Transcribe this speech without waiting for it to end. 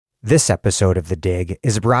This episode of The Dig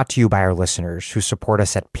is brought to you by our listeners who support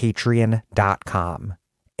us at patreon.com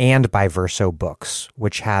and by Verso Books,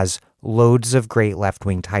 which has loads of great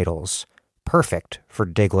left-wing titles, perfect for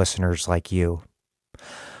Dig listeners like you.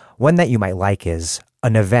 One that you might like is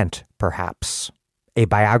An Event, Perhaps, a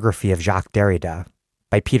biography of Jacques Derrida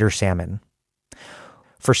by Peter Salmon.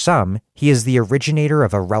 For some, he is the originator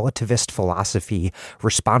of a relativist philosophy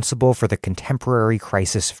responsible for the contemporary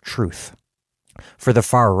crisis of truth. For the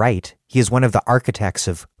far right, he is one of the architects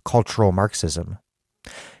of cultural Marxism.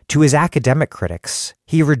 To his academic critics,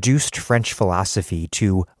 he reduced French philosophy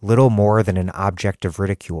to little more than an object of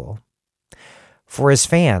ridicule. For his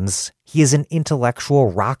fans, he is an intellectual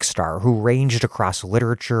rock star who ranged across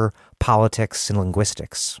literature, politics, and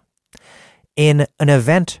linguistics. In An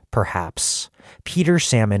Event, Perhaps, Peter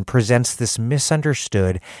Salmon presents this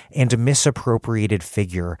misunderstood and misappropriated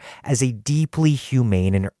figure as a deeply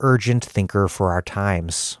humane and urgent thinker for our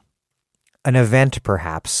times. An Event,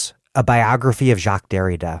 Perhaps, a biography of Jacques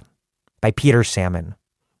Derrida by Peter Salmon,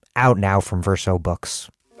 out now from Verso Books.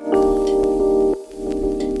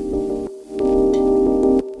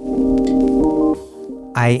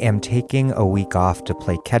 I am taking a week off to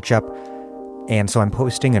play catch-up, and so I'm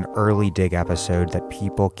posting an early Dig episode that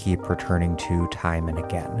people keep returning to time and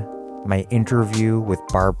again. My interview with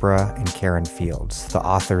Barbara and Karen Fields, the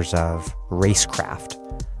authors of Racecraft,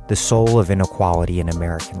 The Soul of Inequality in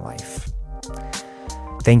American Life.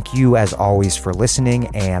 Thank you, as always, for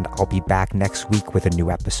listening, and I'll be back next week with a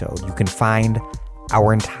new episode. You can find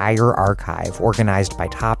our entire archive, organized by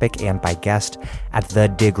topic and by guest, at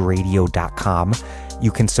thedigradio.com.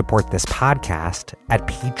 You can support this podcast at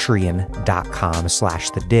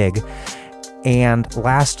patreon.com/thedig. And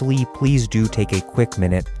lastly, please do take a quick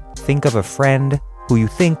minute, think of a friend who you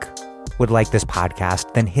think would like this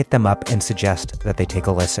podcast, then hit them up and suggest that they take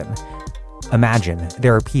a listen. Imagine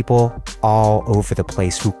there are people all over the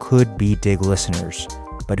place who could be Dig listeners,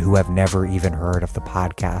 but who have never even heard of the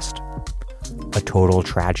podcast. A total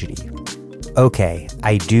tragedy. Okay,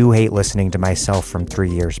 I do hate listening to myself from 3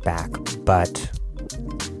 years back, but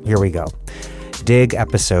here we go. Dig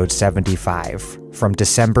episode 75 from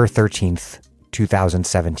December 13th,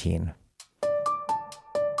 2017.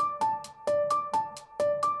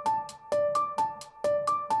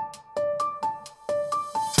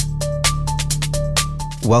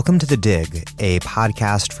 Welcome to The Dig, a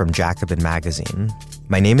podcast from Jacobin Magazine.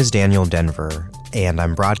 My name is Daniel Denver, and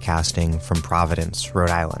I'm broadcasting from Providence, Rhode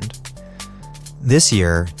Island. This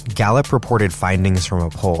year, Gallup reported findings from a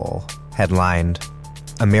poll headlined,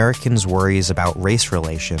 Americans' Worries About Race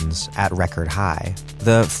Relations at Record High.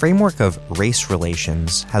 The framework of race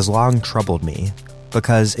relations has long troubled me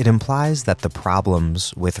because it implies that the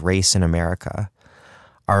problems with race in America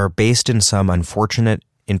are based in some unfortunate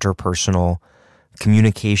interpersonal,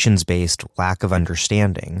 communications-based lack of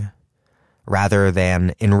understanding, rather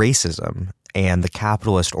than in racism and the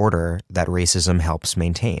capitalist order that racism helps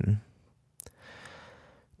maintain.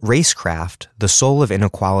 Racecraft, The Soul of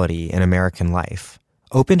Inequality in American Life,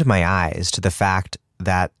 opened my eyes to the fact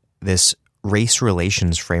that this race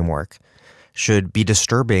relations framework should be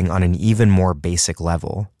disturbing on an even more basic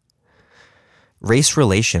level. Race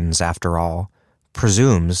relations, after all,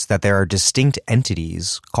 presumes that there are distinct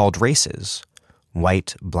entities called races: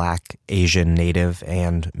 white, black, Asian, Native,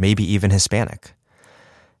 and maybe even Hispanic.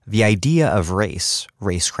 The idea of race,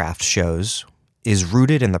 Racecraft shows, is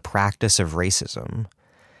rooted in the practice of racism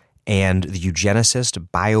and the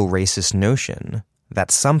eugenicist bio-racist notion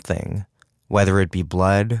that something, whether it be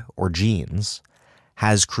blood or genes,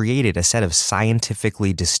 has created a set of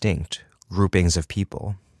scientifically distinct groupings of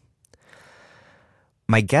people.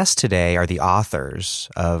 My guests today are the authors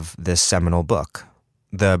of this seminal book,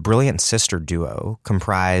 the brilliant sister duo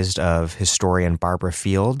comprised of historian Barbara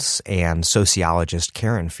Fields and sociologist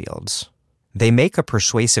Karen Fields. They make a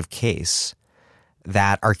persuasive case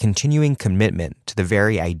that our continuing commitment to the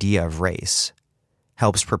very idea of race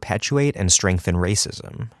helps perpetuate and strengthen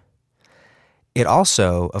racism. It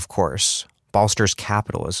also, of course, bolsters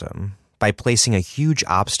capitalism by placing a huge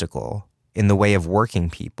obstacle in the way of working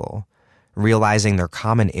people realizing their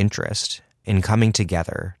common interest in coming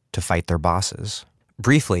together to fight their bosses.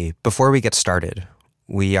 Briefly, before we get started,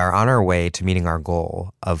 we are on our way to meeting our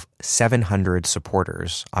goal of 700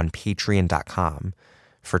 supporters on patreon.com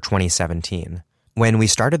for 2017. When we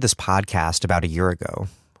started this podcast about a year ago,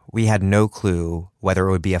 we had no clue whether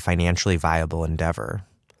it would be a financially viable endeavor.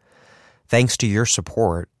 Thanks to your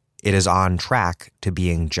support, it is on track to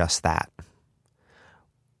being just that.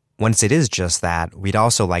 Once it is just that, we'd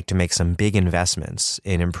also like to make some big investments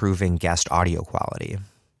in improving guest audio quality.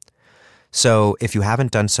 So if you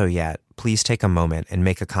haven't done so yet, please take a moment and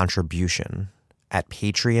make a contribution at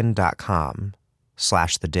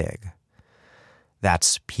patreon.com/thedig.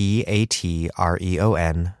 That's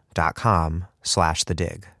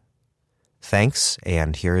patreon.com/thedig. Thanks,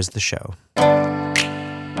 and here is the show.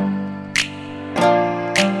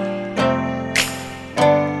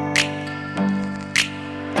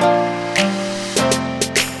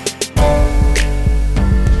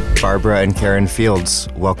 Barbara and Karen Fields,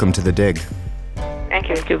 welcome to The Dig.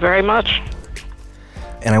 Thank you very much.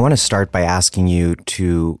 And I want to start by asking you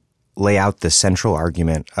to lay out the central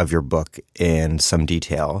argument of your book in some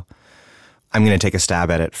detail. I'm going to take a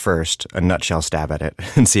stab at it first, a nutshell stab at it,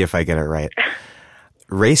 and see if I get it right.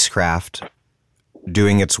 Racecraft,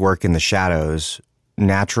 doing its work in the shadows,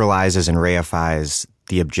 naturalizes and reifies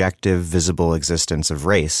the objective, visible existence of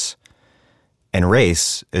race. And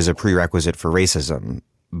race is a prerequisite for racism,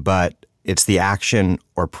 but it's the action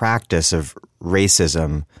or practice of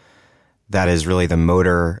racism that is really the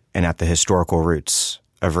motor and at the historical roots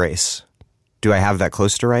of race. Do I have that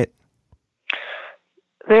close to right?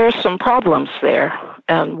 There's some problems there,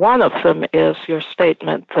 and one of them is your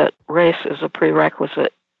statement that race is a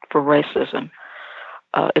prerequisite for racism.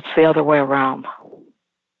 It's the other way around.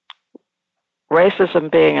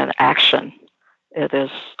 Racism being an action, it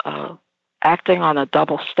is acting on a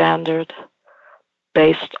double standard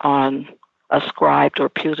based on ascribed or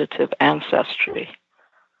putative ancestry.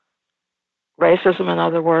 Racism, in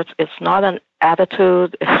other words, it's not an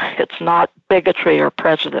attitude, it's not bigotry or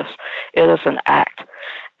prejudice, it is an act.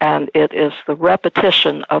 And it is the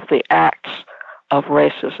repetition of the acts of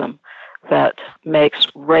racism that makes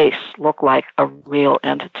race look like a real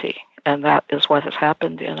entity. And that is what has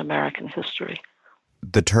happened in American history.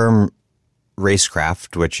 The term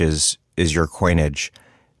racecraft, which is your coinage,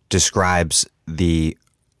 describes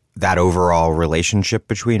that overall relationship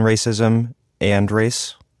between racism and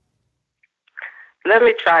race? Let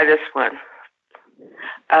me try this one.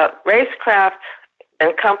 Racecraft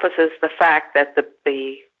encompasses the fact that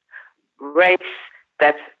the race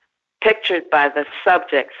that's pictured by the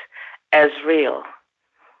subjects as real,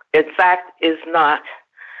 in fact, is not,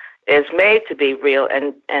 is made to be real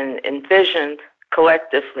and envisioned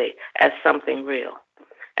collectively as something real.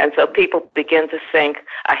 And so people begin to think,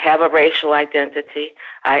 I have a racial identity,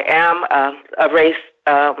 I am a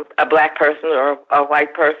black person or a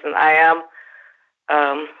white person, I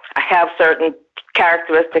have certain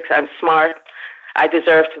characteristics, I'm smart, I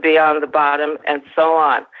deserve to be on the bottom, and so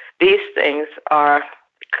on. These things are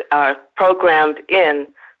programmed in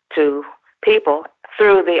to people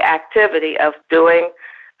through the activity of doing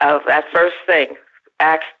that first thing,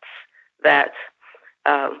 acts that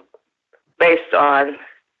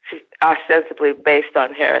ostensibly based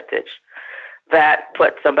on heritage, that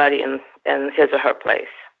put somebody in his or her place.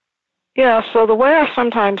 Yeah, so the way I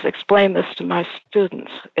sometimes explain this to my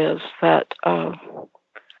students is that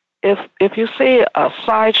if you see a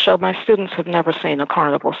sideshow, my students have never seen a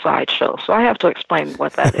carnival sideshow, so I have to explain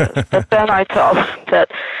what that is. But then I tell them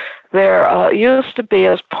that there used to be,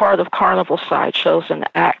 as part of carnival sideshows, an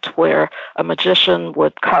act where a magician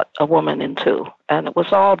would cut a woman in two, and it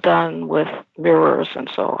was all done with mirrors and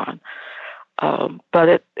so on.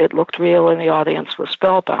 But it looked real, and the audience was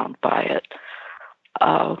spellbound by it.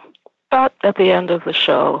 But at the end of the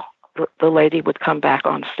show, the lady would come back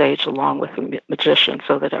on stage along with the magician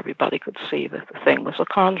so that everybody could see that the thing was a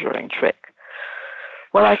conjuring trick.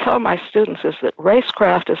 What I tell my students is that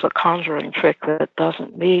racecraft is a conjuring trick that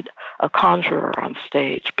doesn't need a conjurer on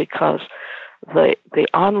stage, because the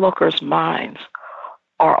onlookers' minds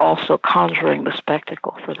are also conjuring the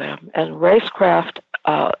spectacle for them. And racecraft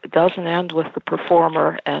doesn't end with the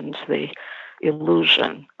performer and the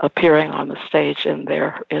illusion appearing on the stage in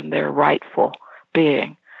their rightful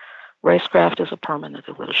being. Racecraft is a permanent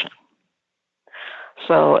illusion.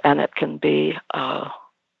 So, and it can be a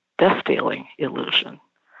death-dealing illusion.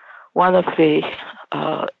 One of the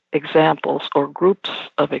examples or groups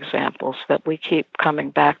of examples that we keep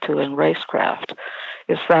coming back to in racecraft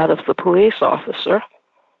is that of the police officer,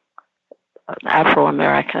 an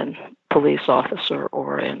Afro-American police officer,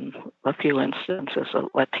 or in a few instances, a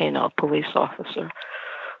Latino police officer,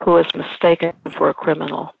 who is mistaken for a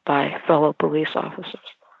criminal by fellow police officers.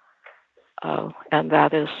 And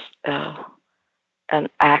that is an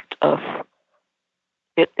act of,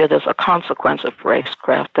 it is a consequence of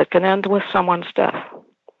racecraft that can end with someone's death.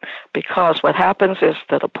 Because what happens is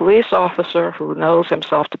that a police officer who knows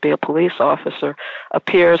himself to be a police officer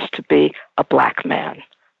appears to be a black man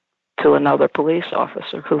to another police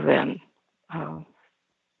officer, who then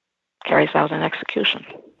carries out an execution.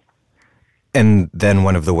 And then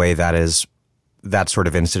one of the way that sort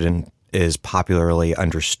of incident is popularly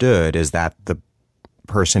understood is that the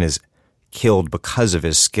person is killed because of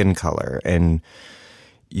his skin color. And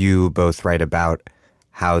you both write about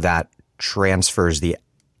how that transfers the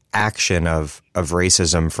action of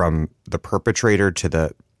racism from the perpetrator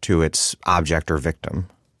to its object or victim.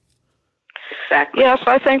 Exactly. Yes,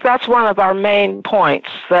 I think that's one of our main points,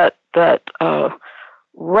 that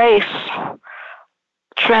race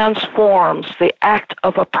transforms the act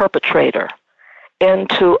of a perpetrator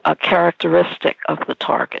into a characteristic of the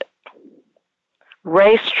target.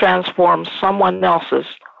 Race transforms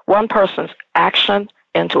one person's action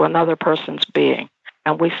into another person's being.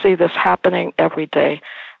 And we see this happening every day.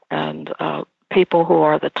 And people who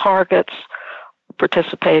are the targets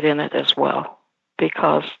participate in it as well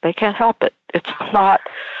because they can't help it. It's not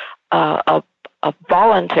a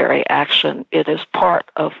voluntary action. It is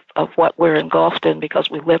part of what we're engulfed in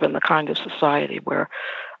because we live in the kind of society where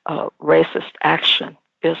racist action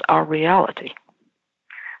is our reality.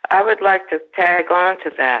 I would like to tag on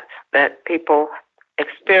to that people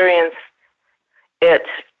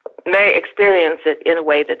may experience it in a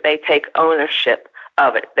way that they take ownership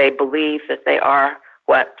of it. They believe that they are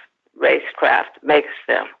what racecraft makes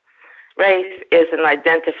them. Race is an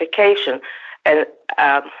identification and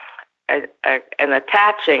an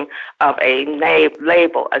attaching of a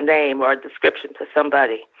label, a name, or a description to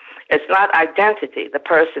somebody. It's not identity, the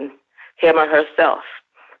person, him or herself,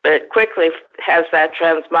 but it quickly has that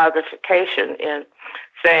transmogrification in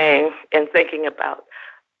thinking about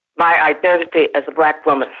my identity as a black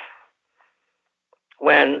woman.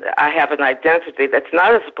 When I have an identity that's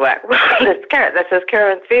not as a black woman, that says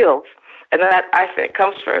Karen Fields, and that, I think,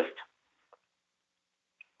 comes first.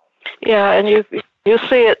 Yeah, and you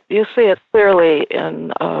see it clearly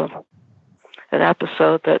in an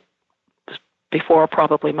episode that before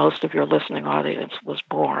probably most of your listening audience was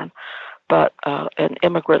born. But an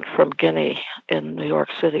immigrant from Guinea in New York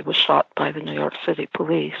City was shot by the New York City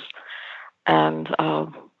police, and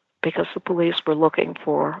because the police were looking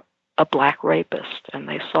for a black rapist, and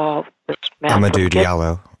they saw this man Amadou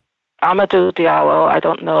Diallo. Amadou Diallo. I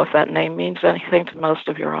don't know if that name means anything to most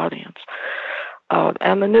of your audience.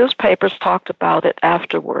 And the newspapers talked about it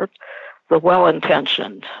afterward. The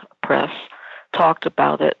well-intentioned press talked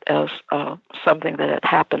about it as something that had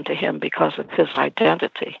happened to him because of his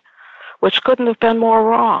identity, which couldn't have been more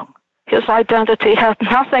wrong. His identity had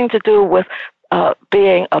nothing to do with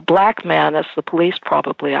being a black man, as the police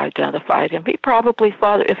probably identified him. He probably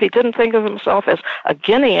thought, if he didn't think of himself as a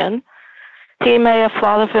Guinean, he may have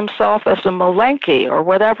thought of himself as a Molenke or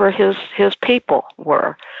whatever his people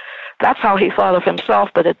were. That's how he thought of himself,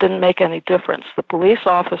 but it didn't make any difference. The police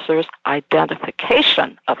officer's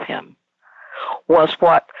identification of him was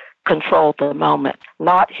what controlled the moment,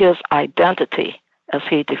 not his identity as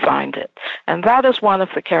he defined it. And that is one of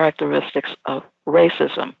the characteristics of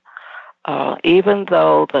racism. Even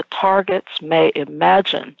though the targets may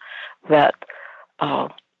imagine that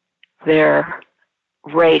their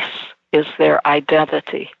race is their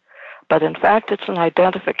identity, but in fact it's an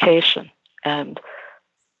identification, and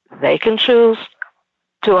they can choose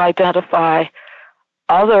to identify,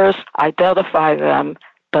 others identify them,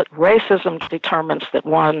 but racism determines that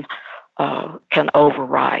one can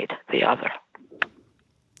override the other.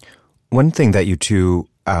 One thing that you two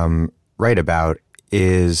write about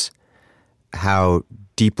is how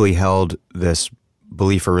deeply held this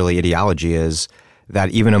belief, or really ideology, is that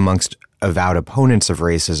even amongst avowed opponents of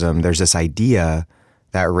racism, there's this idea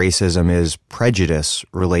that racism is prejudice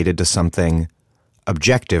related to something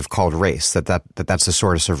objective called race, that's the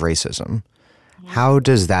source of racism. Mm-hmm. How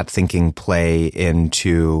does that thinking play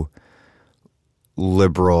into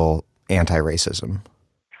liberal anti-racism?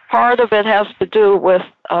 Part of it has to do with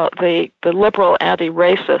the liberal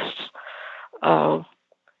anti-racists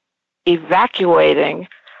evacuating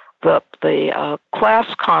the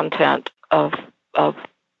class content of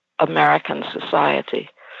American society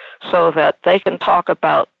so that they can talk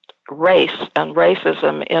about race and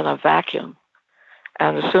racism in a vacuum.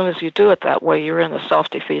 And as soon as you do it that way, you're in a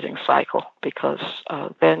self-defeating cycle, because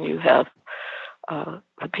then you have the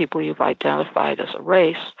people you've identified as a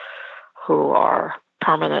race who are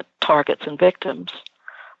permanent targets and victims,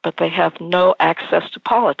 but they have no access to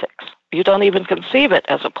politics. You don't even conceive it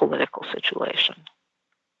as a political situation.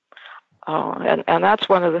 And that's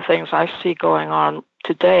one of the things I see going on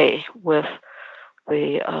today with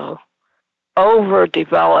the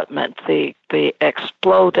overdevelopment, the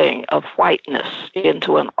exploding of whiteness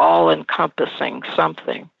into an all-encompassing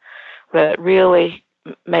something that really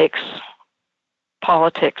makes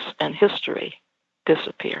politics and history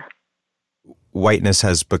disappear. Whiteness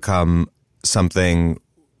has become something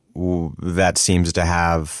that seems to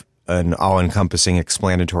have an all-encompassing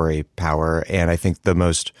explanatory power, and I think the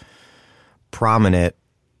most prominent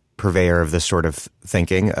purveyor of this sort of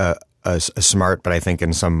thinking, a smart but I think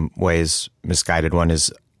in some ways misguided one,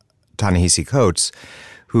 is Ta-Nehisi Coates,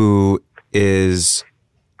 who is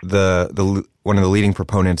the one of the leading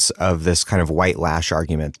proponents of this kind of white lash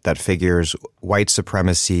argument that figures white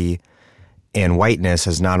supremacy and whiteness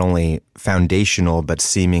as not only foundational but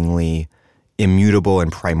seemingly immutable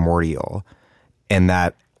and primordial, and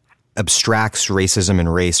that abstracts racism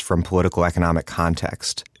and race from political economic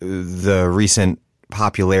context. The recent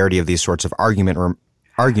popularity of these sorts of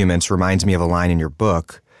arguments reminds me of a line in your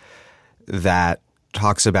book that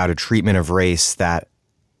talks about a treatment of race that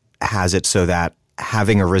has it so that,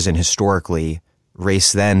 having arisen historically,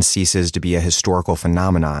 race then ceases to be a historical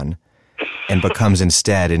phenomenon and becomes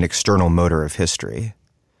instead an external motor of history.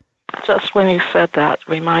 Just when you said that,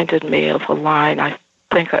 reminded me of a line, I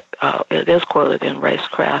think it is quoted in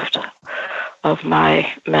Racecraft, of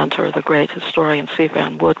my mentor, the great historian C.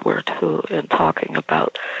 Vann Woodward, who, in talking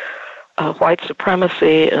about white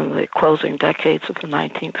supremacy in the closing decades of the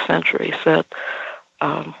 19th century, said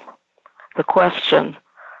the question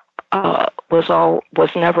was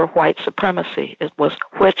never white supremacy. It was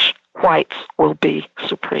which whites will be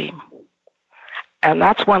supreme. And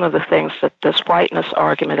that's one of the things that this whiteness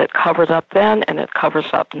argument, it covered up then and it covers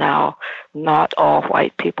up now. Not all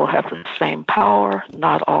white people have the same power.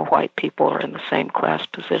 Not all white people are in the same class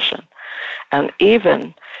position. And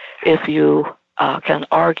even if you can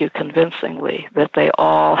argue convincingly that they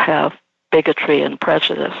all have bigotry and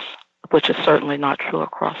prejudice, which is certainly not true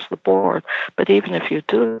across the board, but even if you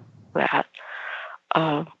do that,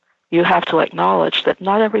 you have to acknowledge that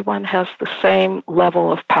not everyone has the same level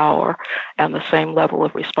of power and the same level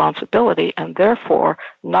of responsibility, and therefore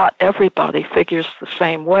not everybody figures the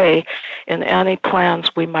same way in any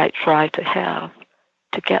plans we might try to have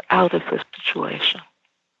to get out of this situation.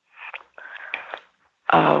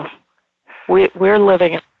 We're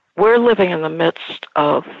living in the midst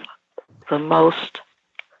of the most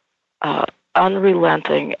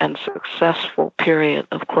unrelenting and successful period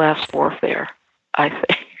of class warfare, I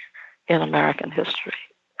think, in American history.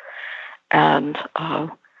 And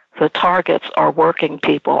the targets are working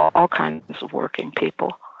people, all kinds of working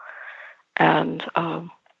people. And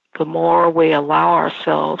the more we allow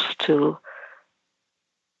ourselves to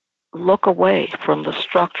look away from the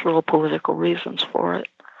structural political reasons for it,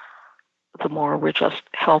 the more we're just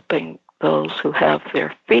helping those who have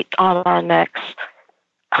their feet on our necks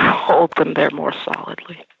hold them there more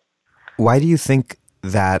solidly. Why do you think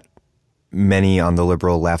that many on the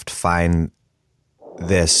liberal left find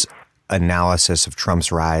this analysis of Trump's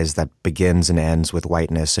rise that begins and ends with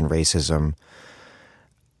whiteness and racism?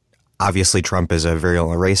 Obviously, Trump is a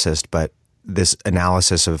virulent racist, but this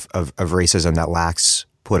analysis of racism that lacks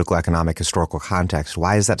political, economic, historical context,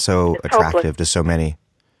 why is that so attractive to so many?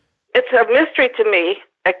 It's a mystery to me,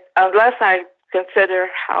 unless I consider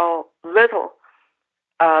how little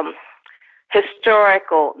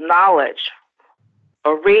historical knowledge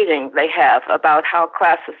or reading they have about how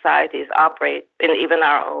class societies operate in even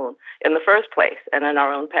our own, in the first place, and in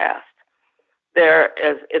our own past.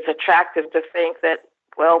 It's attractive to think that,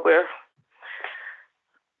 well,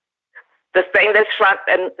 the thing that's front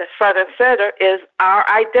and center is our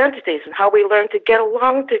identities and how we learn to get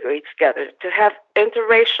along together, to have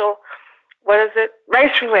interracial,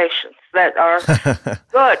 race relations that are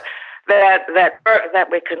good, that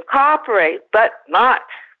we can cooperate, but not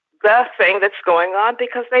the thing that's going on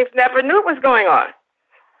because they've never knew it was going on.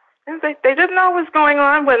 And they didn't know what was going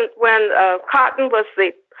on when cotton was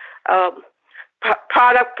the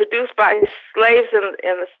product produced by slaves in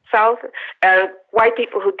the South and white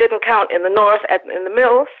people who didn't count in the North in the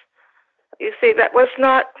mills. You see, that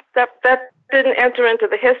didn't enter into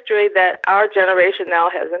the history that our generation now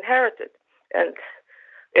has inherited. And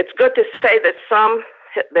it's good to say that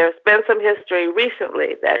there's been some history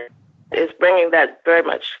recently that is bringing that very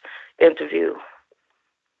much into view.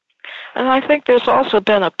 And I think there's also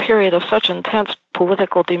been a period of such intense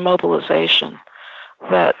political demobilization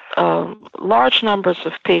that large numbers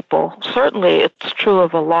of people, certainly it's true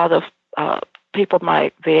of a lot of people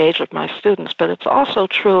the age of my students, but it's also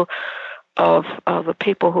true of the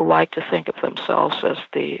people who like to think of themselves as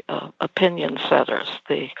the opinion setters,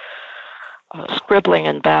 the scribbling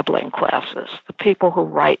and babbling classes, the people who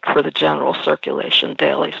write for the general circulation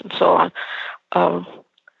dailies and so on.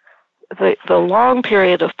 The long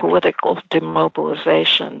period of political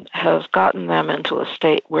demobilization has gotten them into a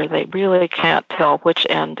state where they really can't tell which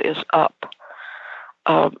end is up.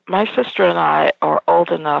 My sister and I are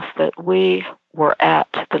old enough that we were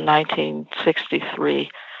at the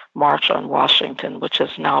 1963 March on Washington, which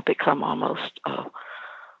has now become almost a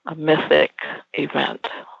mythic event.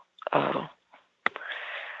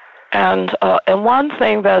 And one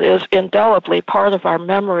thing that is indelibly part of our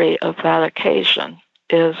memory of that occasion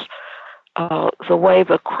is the way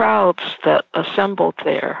the crowds that assembled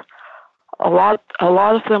there. A lot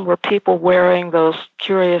of them were people wearing those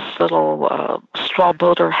curious little straw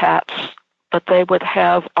boater hats, but they would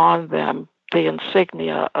have on them the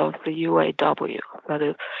insignia of the UAW, that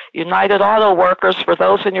is United Auto Workers, for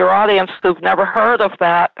those in your audience who've never heard of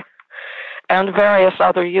that, and various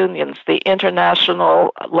other unions, the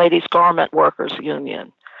International Ladies Garment Workers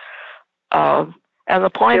Union. And the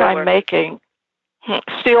point I'm making,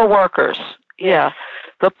 steel workers, yeah.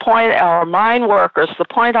 The point, our mine workers, the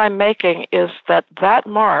point I'm making is that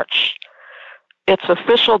march, its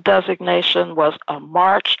official designation was a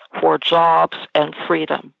march for jobs and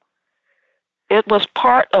freedom. It was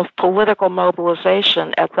part of political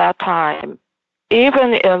mobilization at that time,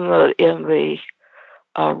 even in the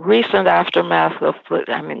recent aftermath of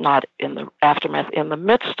not in the aftermath, in the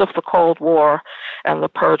midst of the Cold War and the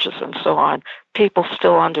purges and so on, people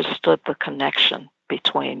still understood the connection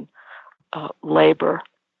between labor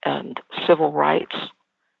and civil rights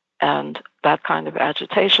and that kind of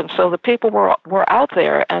agitation. So the people were out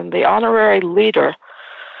there, and the honorary leader,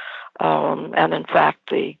 and in fact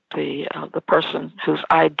the person whose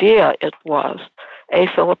idea it was, A.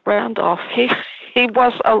 Philip Randolph, he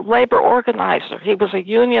was a labor organizer. He was a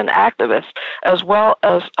union activist as well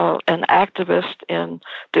as an activist in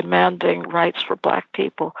demanding rights for black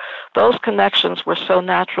people. Those connections were so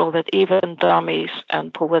natural that even dummies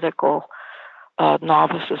and political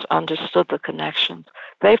novices understood the connections.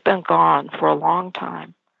 They've been gone for a long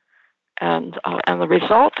time. And the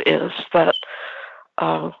result is that,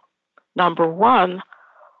 number one,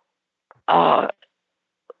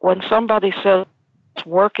 when somebody says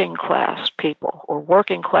working class people or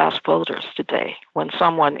working class voters today, when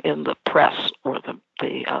someone in the press or the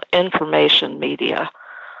information media,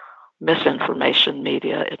 misinformation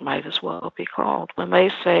media, it might as well be called, when they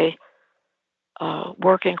say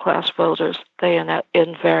working class voters, they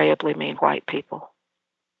invariably mean white people.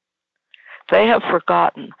 They have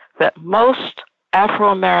forgotten that most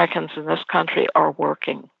Afro-Americans in this country are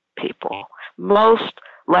working people. Most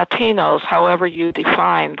Latinos, however you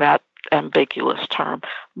define that ambiguous term,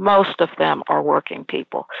 most of them are working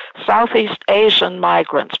people. Southeast Asian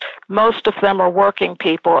migrants, most of them are working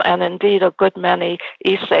people, and indeed a good many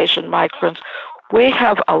East Asian migrants. We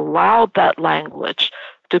have allowed that language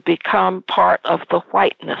to become part of the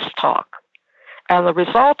whiteness talk. And the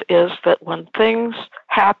result is that when things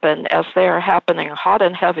happen, as they are happening hot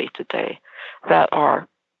and heavy today, that are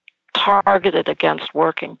targeted against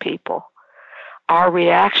working people, our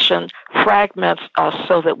reaction fragments us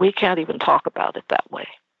so that we can't even talk about it that way.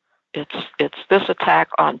 It's this attack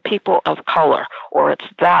on people of color, or it's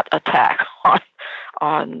that attack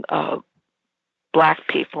on black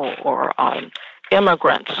people, or on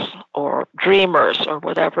immigrants, or dreamers, or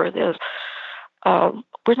whatever it is.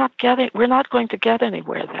 We're not going to get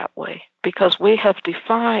anywhere that way, because we have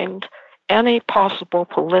defined any possible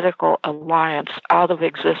political alliance out of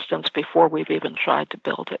existence before we've even tried to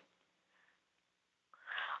build it.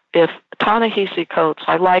 If Ta-Nehisi Coates,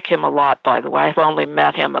 I like him a lot, by the way. I've only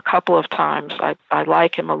met him a couple of times. I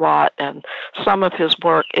like him a lot, and some of his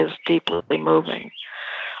work is deeply moving.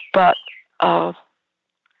 But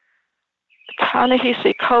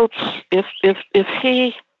Ta-Nehisi Coates, if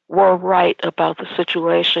he were right about the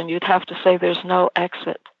situation, you'd have to say there's no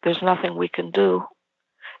exit. There's nothing we can do.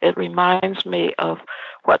 It reminds me of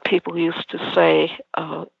what people used to say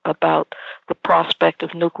about the prospect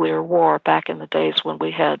of nuclear war back in the days when we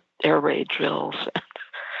had air raid drills,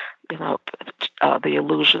 and, the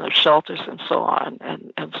illusion of shelters and so on.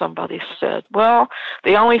 And somebody said, well,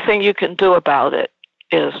 the only thing you can do about it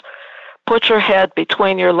is put your head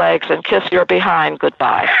between your legs and kiss your behind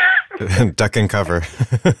goodbye. Duck and cover.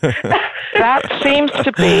 That seems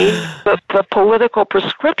to be the political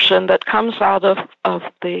prescription that comes out of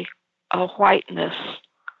the whiteness.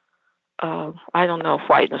 I don't know if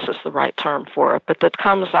whiteness is the right term for it, but that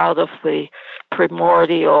comes out of the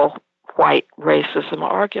primordial white racism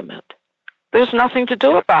argument. There's nothing to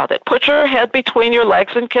do about it. Put your head between your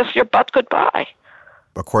legs and kiss your butt goodbye.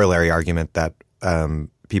 A corollary argument that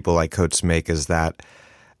people like Coates make is that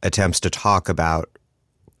attempts to talk about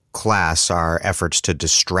class are efforts to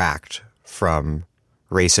distract from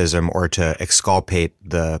racism or to exculpate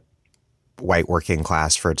the white working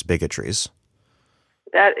class for its bigotries.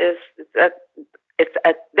 It's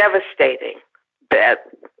a devastating bad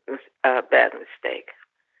mistake.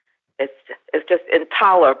 It's just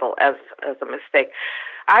intolerable as a mistake.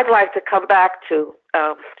 I'd like to come back to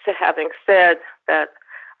having said that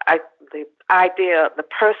the idea, the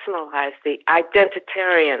personalized, the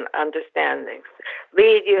identitarian understandings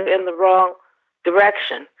lead you in the wrong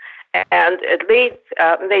direction, and it leads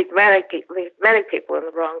many people in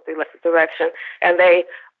the wrong direction, and they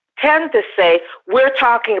tend to say, we're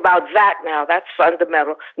talking about that now, that's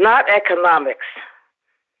fundamental, not economics,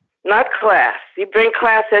 not class. You bring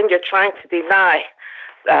class in, you're trying to deny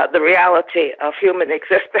the reality of human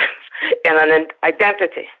existence and an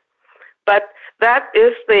identity. But that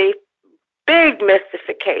is the big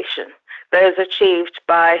mystification that is achieved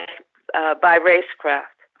by racecraft.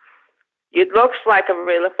 It looks like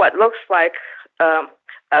what looks like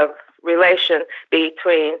a relation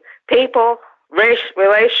between people. Race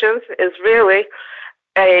relations is really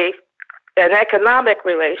an economic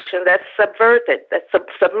relation that's subverted, that's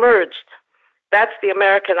submerged. That's the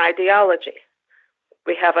American ideology.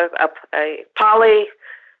 We have a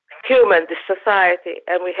poly-human society,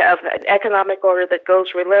 and we have an economic order that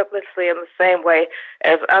goes relentlessly in the same way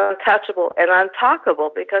as untouchable and untalkable,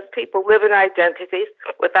 because people live in identities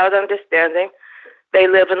without understanding. They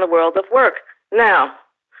live in the world of work. Now,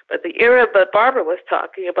 but the era that Barbara was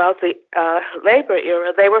talking about, the labor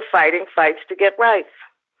era, they were fighting fights to get rights.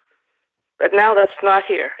 But now that's not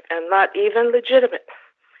here, and not even legitimate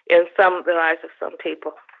in the eyes of some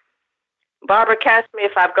people. Barbara, catch me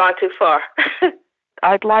if I've gone too far.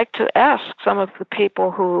 I'd like to ask some of the people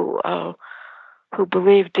who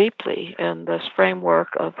believe deeply in this framework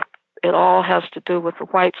of it all has to do with the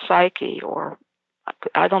white psyche, or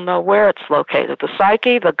I don't know where it's located. The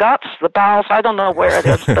psyche, the guts, the bowels, I don't know where it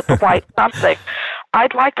is, but the white something.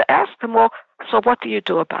 I'd like to ask them, well, so what do you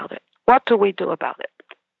do about it? What do we do about it?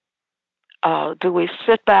 Do we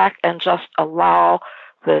sit back and just allow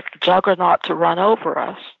the juggernaut to run over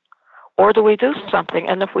us? Or do we do something?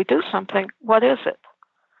 And if we do something, what is it?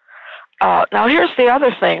 Now, here's the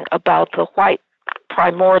other thing about the white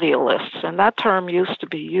primordialists, and that term used to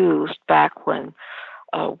be used back when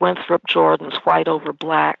Winthrop Jordan's White Over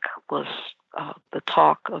Black was the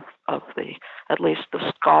talk of at least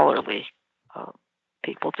the scholarly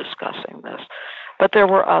people discussing this. But there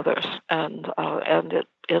were others, and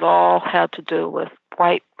it all had to do with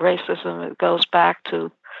white racism. It goes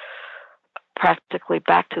practically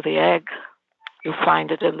back to the egg. You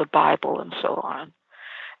find it in the Bible and so on.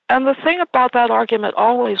 And the thing about that argument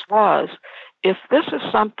always was, if this is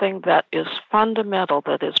something that is fundamental,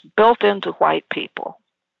 that is built into white people,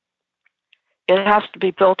 it has to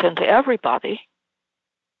be built into everybody.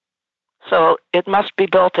 So it must be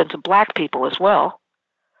built into black people as well.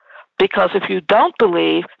 Because if you don't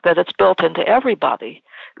believe that it's built into everybody,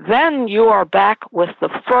 then you are back with the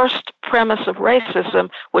first premise of racism,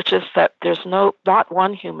 which is that there's not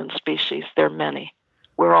one human species, there are many.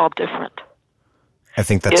 We're all different. I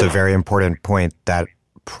think that's a very important point, that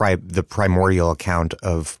the primordial account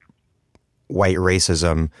of white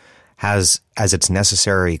racism has as its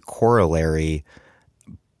necessary corollary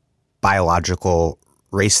biological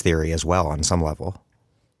race theory as well on some level.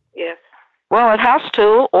 Yes. Well, it has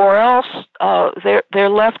to, or else they're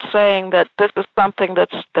left saying that this is something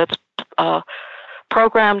that's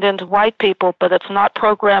programmed into white people, but it's not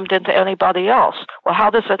programmed into anybody else. Well, how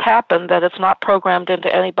does it happen that it's not programmed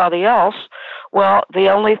into anybody else? Well, the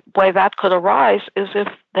only way that could arise is if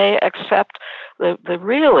they accept the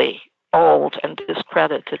really old and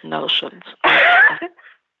discredited notions of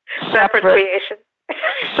separate creation.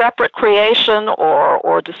 Separate creation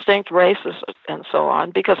or distinct races and so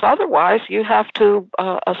on, because otherwise you have to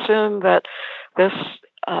assume that this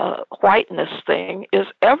whiteness thing is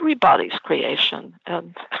everybody's creation.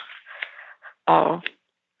 And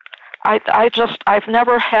I've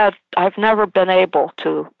never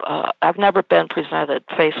been presented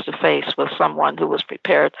face to face with someone who was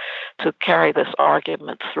prepared to carry this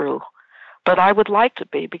argument through. But I would like to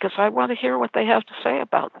be, because I want to hear what they have to say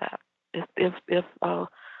about that. If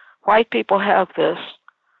white people have this,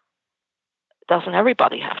 doesn't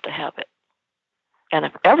everybody have to have it? And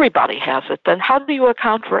if everybody has it, then how do you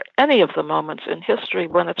account for any of the moments in history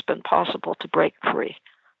when it's been possible to break free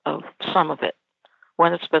of some of it?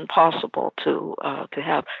 When it's been possible to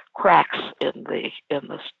have cracks in the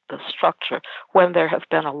structure, when there have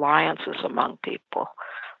been alliances among people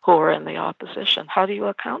who are in the opposition, how do you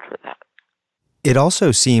account for that? It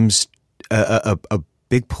also seems a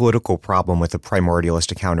big political problem with the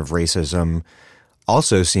primordialist account of racism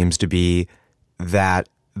also seems to be that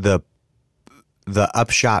the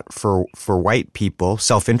upshot for white people,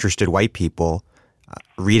 self-interested white people,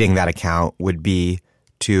 reading that account would be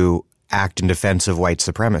to act in defense of white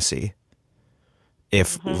supremacy.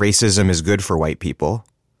 If racism is good for white people,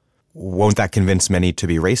 won't that convince many to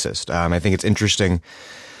be racist? I think it's interesting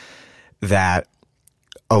that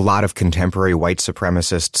a lot of contemporary white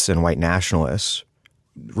supremacists and white nationalists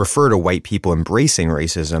refer to white people embracing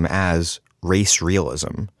racism as race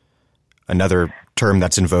realism. Another term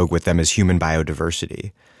that's in vogue with them is human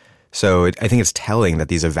biodiversity. So I think it's telling that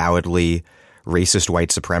these avowedly racist white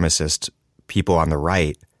supremacist people on the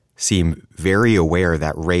right seem very aware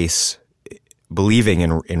that race, believing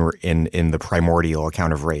in the primordial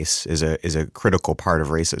account of race, is a critical part of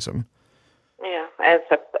racism. Yeah, and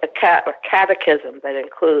it's a catechism that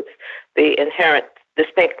includes the inherent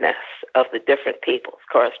distinctness of the different peoples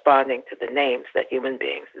corresponding to the names that human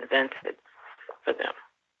beings invented for them.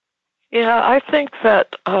 Yeah, I think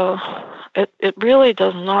that it really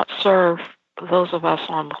does not serve those of us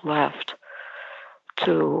on the left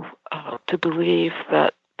to believe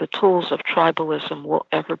that the tools of tribalism will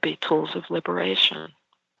ever be tools of liberation.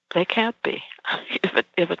 They can't be.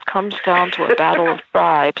 If it comes down to a battle of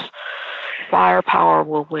tribes, firepower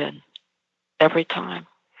will win every time.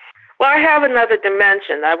 Well, I have another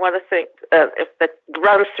dimension. I want to think if that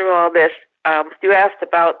runs through all this. You asked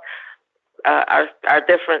about our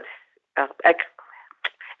different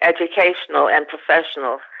educational and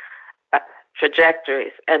professional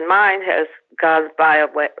trajectories, and mine has gone via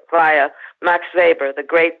Max Weber, the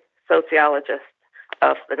great sociologist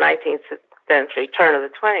of the 19th century, turn of the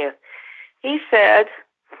 20th. He said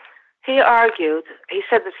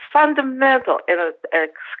it's fundamental in a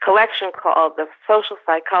collection called The Social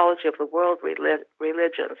Psychology of the World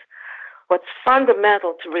Religions. What's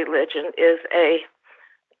fundamental to religion is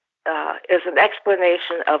an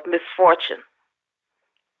explanation of misfortune,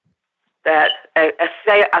 that a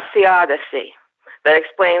theodicy that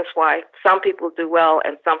explains why some people do well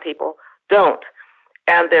and some people don't.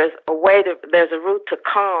 And there's a route to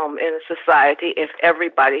calm in a society if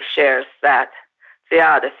everybody shares that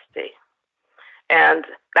theodicy. And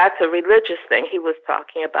that's a religious thing he was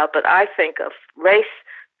talking about, but I think of race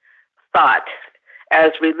thought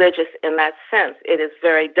as religious in that sense. It is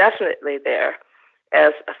very definitely there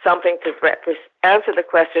as something to answer the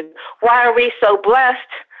question, why are we so blessed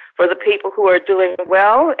for the people who are doing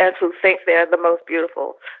well and who think they're the most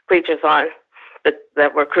beautiful creatures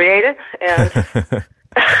that were created, and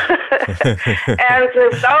and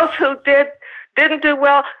those who didn't do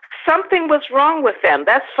well, something was wrong with them.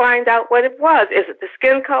 Let's find out what it was. Is it the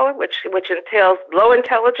skin color, which entails low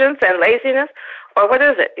intelligence and laziness, or what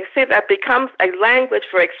is it? You see, that becomes a language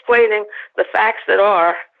for explaining the facts that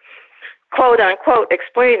are, quote unquote,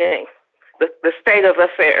 explaining the state of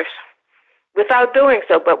affairs, without doing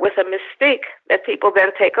so, but with a mystique that people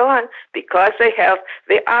then take on because they have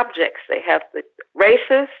the objects, they have the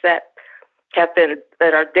races that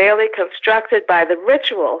are daily constructed by the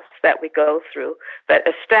rituals that we go through that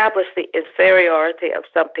establish the inferiority of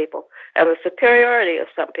some people and the superiority of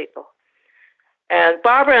some people. And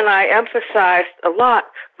Barbara and I emphasized a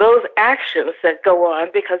lot those actions that go on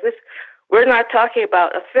because we're not talking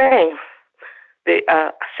about a thing.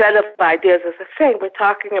 The set of ideas is a thing. We're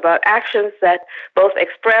talking about actions that both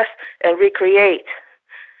express and recreate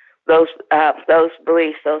those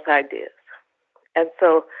beliefs, those ideas. And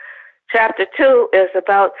so chapter 2 is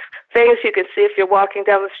about things you can see if you're walking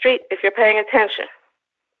down the street, if you're paying attention,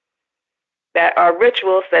 that are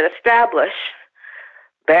rituals that establish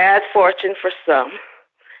bad fortune for some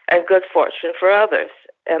and good fortune for others,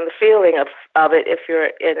 and the feeling of it if you're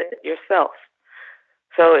in it yourself.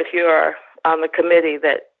 So if you are on the committee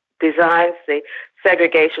that designs the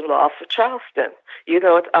segregation law for Charleston, you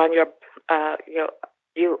know it's on your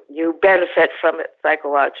you benefit from it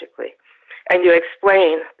psychologically, and you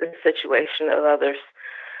explain the situation of others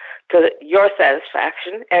to your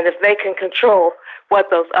satisfaction. And if they can control what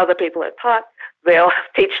those other people are taught, they'll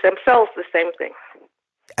teach themselves the same thing.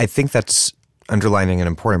 I think that's underlining an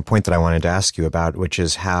important point that I wanted to ask you about, which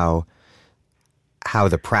is how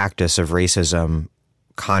the practice of racism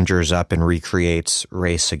conjures up and recreates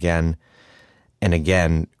race again and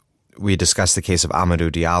again. We discussed the case of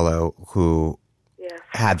Amadou Diallo, who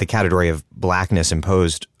had the category of blackness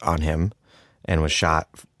imposed on him and was shot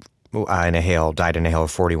died in a hail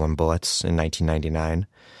of 41 bullets in 1999.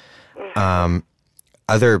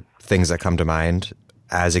 Other things that come to mind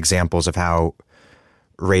as examples of how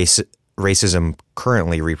racism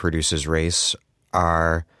currently reproduces race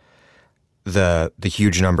are the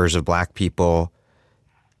huge numbers of black people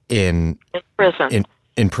in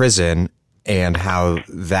prison, and how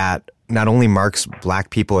that not only marks black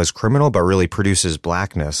people as criminal, but really produces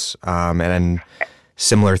blackness. And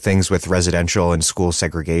similar things with residential and school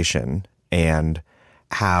segregation, and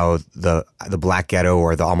how the black ghetto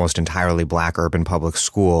or the almost entirely black urban public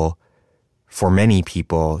school for many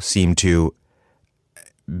people, seem to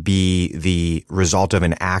be the result of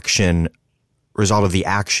the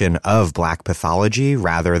action of Black pathology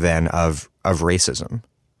rather than of racism.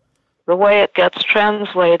 The way it gets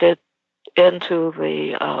translated into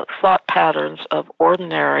the thought patterns of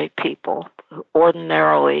ordinary people,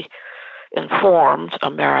 ordinarily informed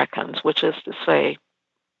Americans, which is to say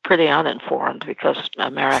pretty uninformed, because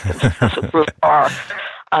Americans as a group are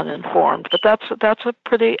uninformed. But that's a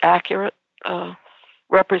pretty accurate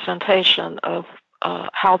representation of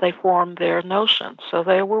how they form their notions. So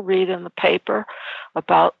they will read in the paper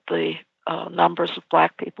about the numbers of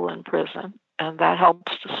Black people in prison, and that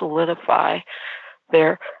helps to solidify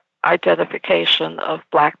their identification of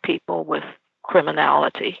Black people with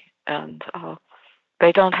criminality. And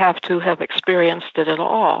they don't have to have experienced it at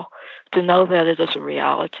all to know that it is a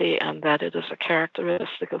reality and that it is a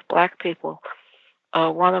characteristic of Black people.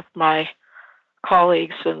 One of my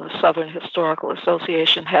colleagues in the Southern Historical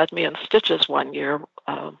Association had me in stitches one year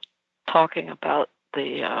talking about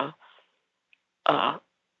he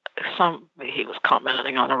was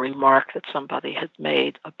commenting on a remark that somebody had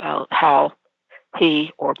made about how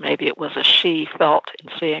he, or maybe it was a she, felt in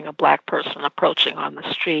seeing a Black person approaching on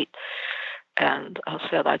the street, and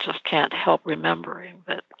said, I just can't help remembering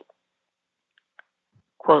that,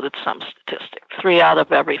 quoted some statistic, 3 out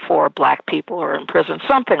of every 4 Black people are in prison,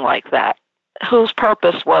 something like that, whose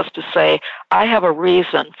purpose was to say, I have a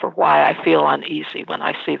reason for why I feel uneasy when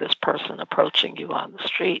I see this person approaching you on the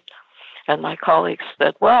street. And my colleagues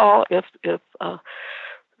said, well, if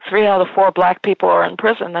 3 out of 4 Black people are in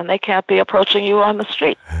prison, then they can't be approaching you on the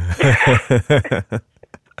street.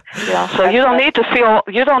 Yeah, so you don't need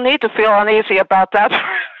to feel uneasy about that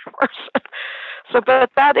person. So,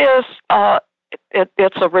 but that is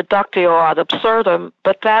it's a reductio ad absurdum.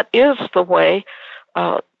 But that is the way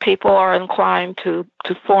people are inclined to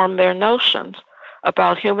form their notions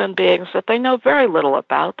about human beings that they know very little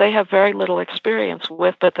about, they have very little experience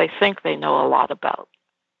with, but they think they know a lot about.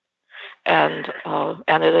 And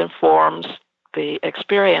it informs the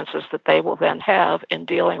experiences that they will then have in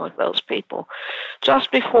dealing with those people.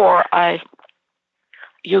 Just before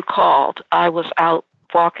you called, I was out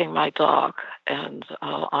walking my dog and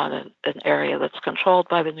on an area that's controlled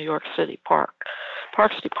by the New York City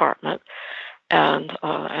Parks Department, and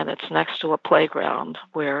it's next to a playground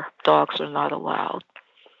where dogs are not allowed.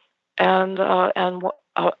 And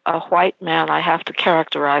a white man, I have to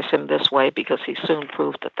characterize him this way because he soon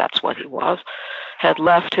proved that that's what he was, had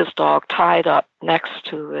left his dog tied up next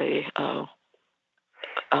to the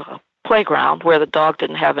playground where the dog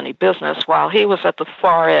didn't have any business, while he was at the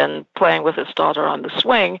far end playing with his daughter on the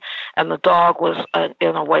swing, and the dog was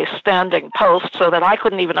in a way standing post so that I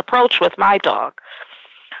couldn't even approach with my dog.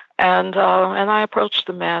 And I approached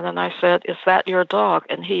the man and I said, "Is that your dog?"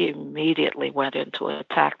 And he immediately went into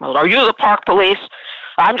attack mode. "Are you the park police?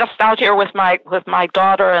 I'm just out here with my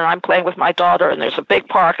daughter, and I'm playing with my daughter, and there's a big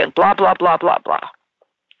park, and blah, blah, blah, blah, blah."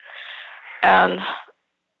 And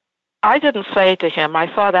I didn't say to him, I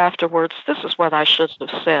thought afterwards, this is what I should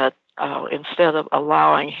have said, instead of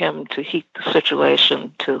allowing him to heat the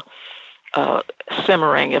situation to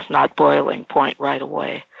simmering, if not boiling point right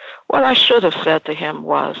away. What I should have said to him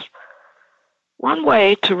was, one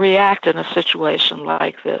way to react in a situation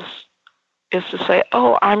like this is to say,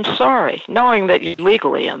 "Oh, I'm sorry," knowing that you're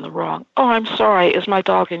legally in the wrong. "Oh, I'm sorry, is my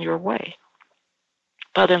dog in your way?"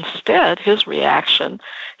 But instead, his reaction,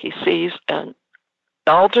 he sees an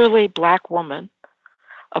elderly black woman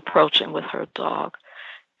approaching with her dog,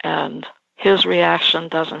 and his reaction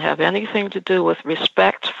doesn't have anything to do with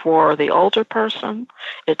respect for the older person.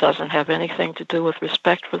 It doesn't have anything to do with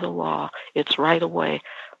respect for the law. It's right away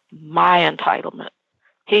my entitlement.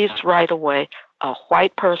 He's right away a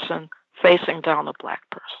white person facing down a black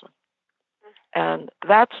person. And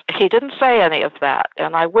he didn't say any of that.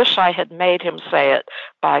 And I wish I had made him say it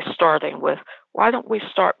by starting with, "Why don't we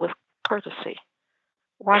start with courtesy?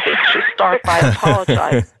 Why didn't you start by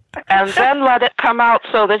apologizing?" And then let it come out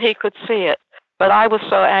so that he could see it. But I was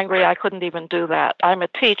so angry I couldn't even do that. I'm a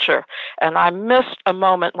teacher, and I missed a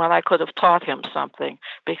moment when I could have taught him something,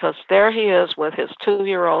 because there he is with his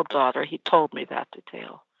 2-year-old daughter. He told me that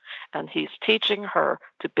detail. And he's teaching her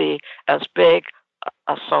to be as big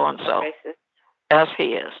a so-and-so as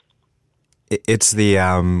he is. It's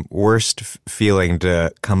the worst feeling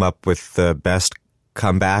to come up with the best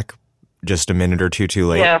comeback just a minute or two too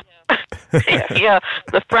late. Yeah. Yeah.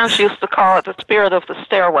 The French used to call it the spirit of the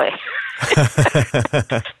stairway.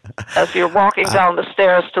 As you're walking down the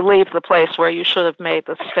stairs to leave the place where you should have made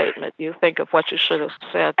the statement, you think of what you should have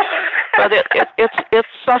said. But it's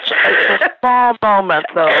such a small moment,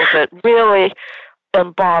 though, that really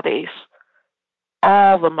embodies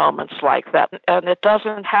all the moments like that. And it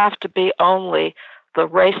doesn't have to be only the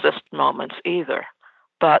racist moments either,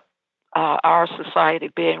 but our society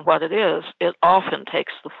being what it is, it often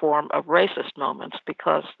takes the form of racist moments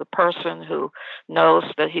because the person who knows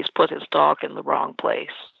that he's put his dog in the wrong place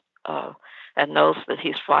and knows that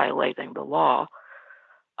he's violating the law,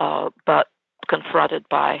 but confronted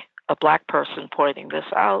by a black person pointing this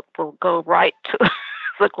out, will go right to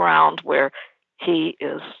the ground where he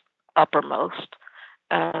is uppermost,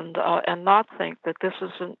 and not think that this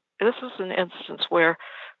is an instance where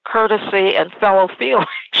courtesy and fellow feeling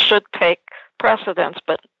should take precedence,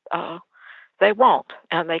 but they won't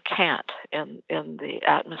and they can't in the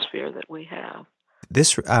atmosphere that we have.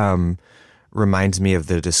 This reminds me of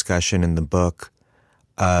the discussion in the book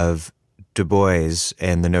of Du Bois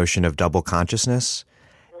and the notion of double consciousness,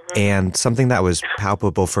 and something that was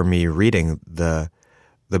palpable for me reading the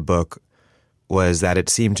book was that it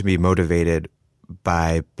seemed to be motivated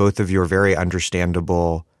by both of your very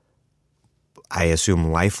understandable, I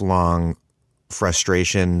assume, lifelong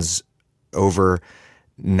frustrations over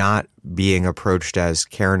not being approached as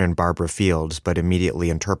Karen and Barbara Fields, but immediately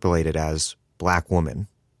interpolated as Black woman.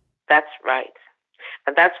 That's right.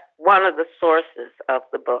 And that's one of the sources of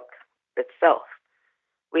the book itself.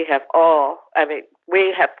 We have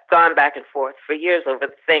gone back and forth for years over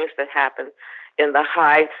the things that happen in the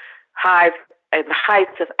heights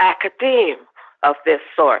of academe of this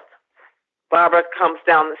sort. Barbara comes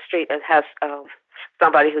down the street and has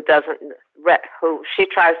somebody who who she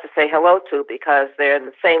tries to say hello to because they're in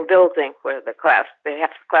the same building where they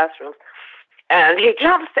have classrooms, and he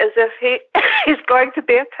jumps as if he's going to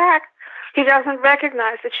be attacked. He doesn't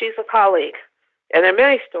recognize that she's a colleague, and there are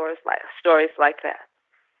many stories like that.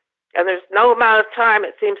 And there's no amount of time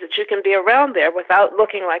it seems that you can be around there without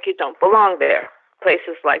looking like you don't belong there.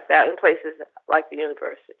 Places like that, and places like the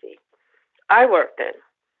university I worked in.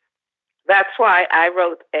 That's why I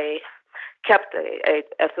kept a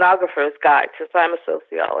ethnographer's guide, since I'm a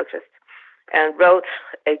sociologist, and wrote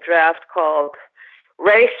a draft called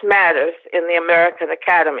Race Matters in the American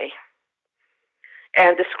Academy,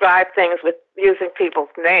 and described things with using people's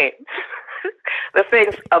names, the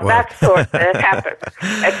things of that sort that happened,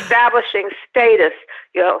 establishing status,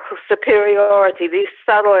 superiority, these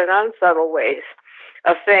subtle and unsubtle ways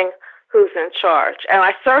of saying who's in charge. And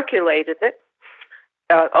I circulated it,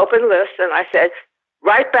 open list, and I said,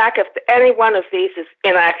 write back if any one of these is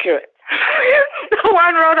inaccurate. No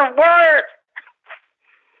one wrote a word.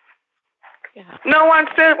 Yeah. No one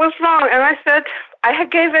said it was wrong. And I said, I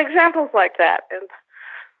gave examples like that,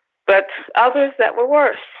 but others that were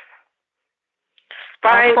worse.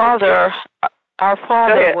 Our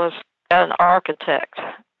father was an architect,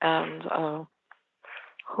 and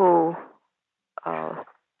who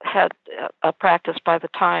had a practice by the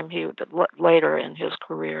time later in his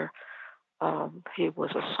career. He was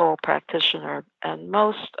a sole practitioner, and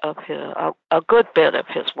most of a good bit of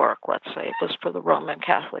his work, let's say, was for the Roman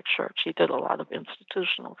Catholic Church. He did a lot of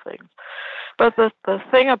institutional things. But the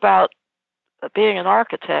thing about being an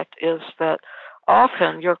architect is that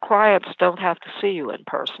often your clients don't have to see you in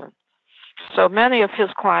person. So many of his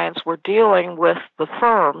clients were dealing with the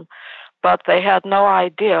firm, but they had no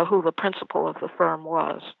idea who the principal of the firm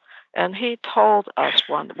was. And he told us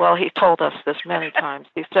he told us this many times.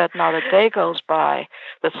 He said, not a day goes by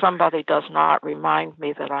that somebody does not remind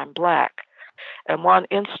me that I'm Black. And one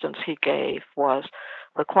instance he gave was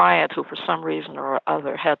the client who, for some reason or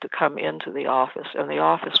other, had to come into the office, and the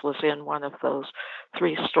office was in one of those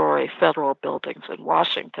 3-story federal buildings in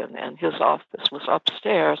Washington, and his office was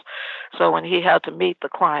upstairs. So when he had to meet the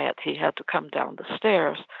client, he had to come down the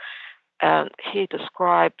stairs. And he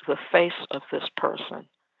described the face of this person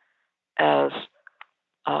as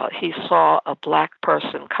he saw a Black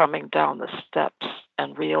person coming down the steps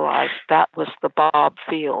and realized that was the Bob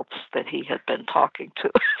Fields that he had been talking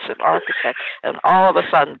to as an architect. And all of a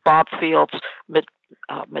sudden, Bob Fields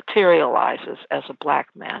materializes as a Black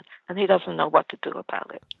man, and he doesn't know what to do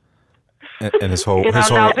about it. And his whole... Go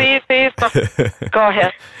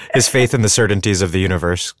ahead. His faith in the certainties of the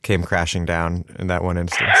universe came crashing down in that one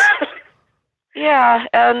instance. Yeah,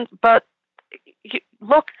 but you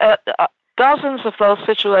look at dozens of those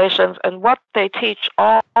situations and what they teach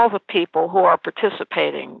all the people who are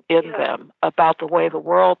participating in them about the way the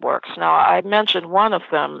world works. Now, I mentioned one of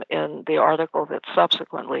them in the article that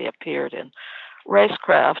subsequently appeared in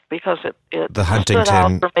Racecraft because it the Huntington, stood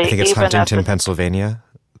out for me, I think it's Huntington, Pennsylvania.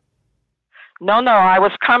 No, I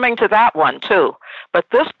was coming to that one too. But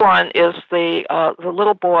this one is the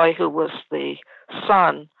little boy who was the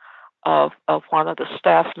son of one of the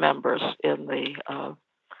staff members in the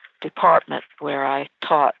department where I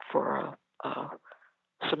taught for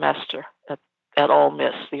semester at Ole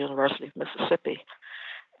Miss, the University of Mississippi.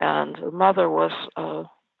 And the mother was,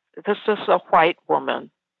 this is a white woman,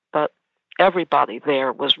 but everybody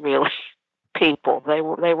there was really people. They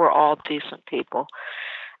were all decent people.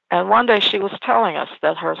 And one day she was telling us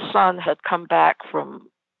that her son had come back from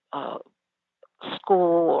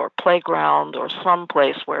school or playground or some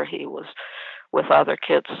place where he was with other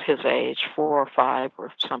kids his age, 4 or 5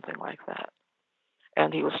 or something like that.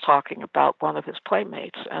 And he was talking about one of his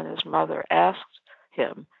playmates, and his mother asked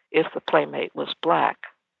him if the playmate was black.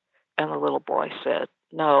 And the little boy said,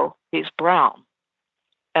 "No, he's brown."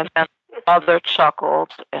 And then the mother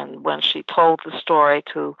chuckled, and when she told the story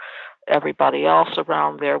to everybody else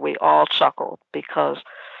around there, we all chuckled, because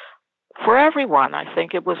for everyone, I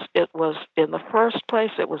think it was in the first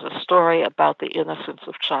place, it was a story about the innocence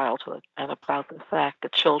of childhood and about the fact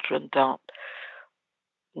that children don't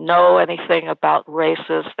know anything about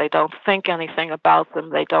races. They don't think anything about them.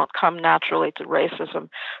 They don't come naturally to racism.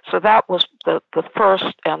 So that was the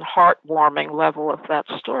first and heartwarming level of that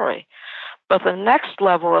story. But the next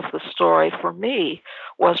level of the story for me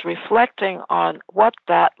was reflecting on what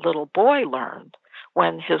that little boy learned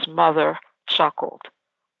when his mother chuckled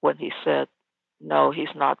when he said, "No,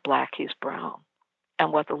 he's not black, he's brown."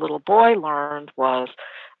 And what the little boy learned was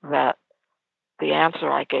that the answer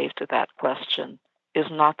I gave to that question is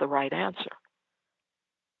not the right answer.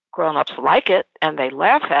 Grown-ups like it and they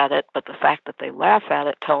laugh at it, but the fact that they laugh at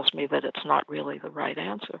it tells me that it's not really the right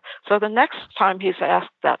answer. So the next time he's asked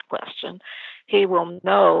that question, he will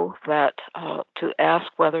know that to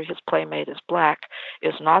ask whether his playmate is black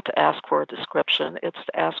is not to ask for a description, it's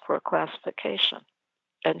to ask for a classification.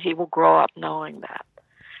 And he will grow up knowing that.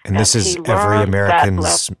 And this is every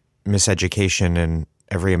American's miseducation and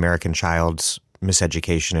every American child's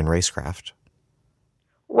miseducation in racecraft.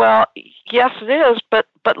 Well, yes, it is, but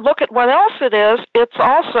look at what else it is. It's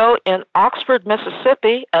also in Oxford,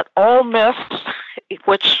 Mississippi, at Ole Miss,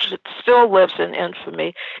 which still lives in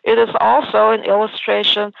infamy. It is also an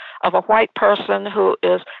illustration of a white person who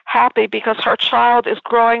is happy because her child is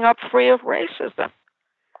growing up free of racism.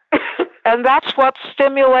 And that's what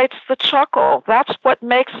stimulates the chuckle. That's what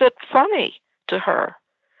makes it funny to her.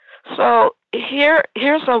 So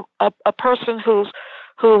here's a person whose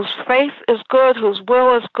faith is good, whose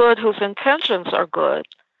will is good, whose intentions are good,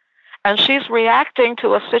 and she's reacting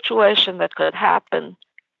to a situation that could happen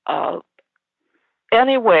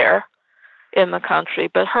anywhere in the country,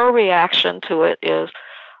 but her reaction to it is,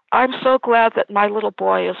 "I'm so glad that my little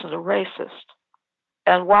boy isn't a racist."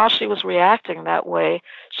 And while she was reacting that way,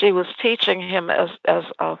 she was teaching him as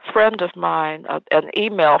a friend of mine, an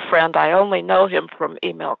email friend. I only know him from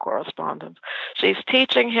email correspondence. She's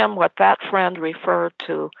teaching him what that friend referred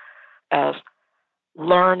to as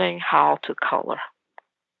learning how to color.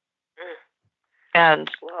 And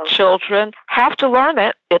children have to learn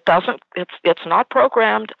it. It's not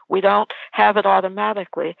programmed. We don't have it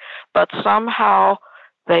automatically, but somehow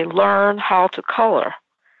they learn how to color.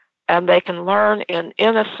 And they can learn in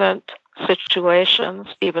innocent situations,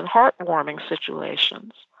 even heartwarming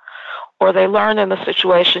situations, or they learn in the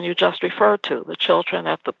situation you just referred to, the children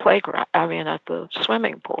at the playground, at the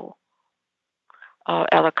swimming pool,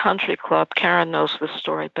 at a country club. Karen knows this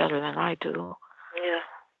story better than I do.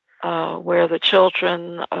 Yeah. Where the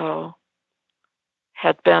children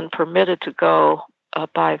had been permitted to go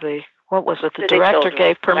by the director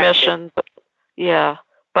gave permission.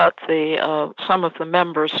 But some of the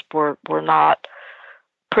members were not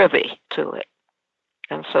privy to it.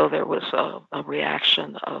 And so there was a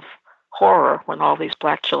reaction of horror when all these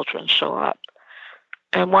black children show up.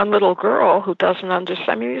 And one little girl who doesn't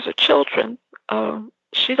understand, these are children,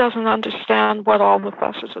 she doesn't understand what all the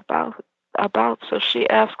fuss is about. So she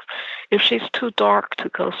asks if she's too dark to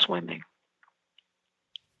go swimming.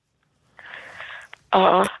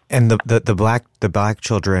 And the black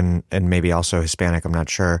children, and maybe also Hispanic, I'm not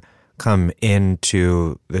sure, come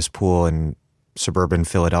into this pool in suburban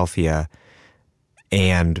Philadelphia,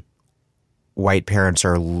 and white parents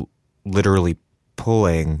are literally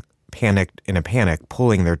pulling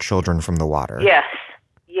their children from the water. Yes,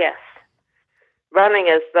 running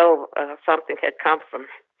as though something had come from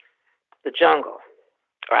the jungle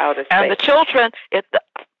or outer space. And the children,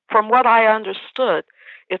 from what I understood,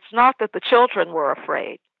 it's not that the children were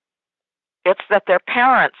afraid. It's that their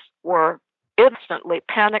parents were instantly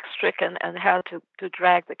panic-stricken and had to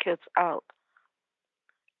drag the kids out.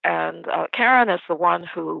 And Karen is the one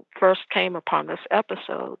who first came upon this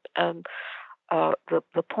episode. And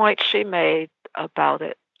the point she made about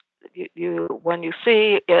it, when you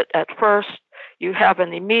see it at first, you have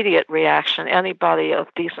an immediate reaction. Anybody of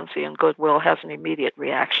decency and goodwill has an immediate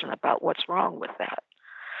reaction about what's wrong with that.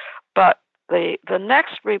 But the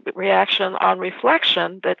next reaction on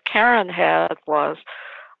reflection that Karen had was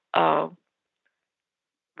the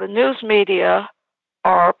news media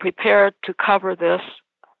are prepared to cover this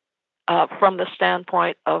from the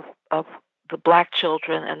standpoint of the black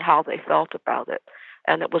children and how they felt about it.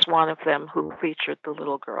 And it was one of them who featured the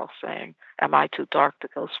little girl saying, "Am I too dark to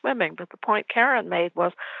go swimming?" But the point Karen made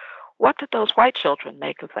was, what did those white children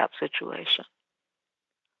make of that situation?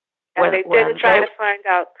 And they didn't try to find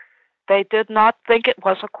out. They did not think it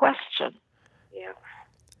was a question. Yeah.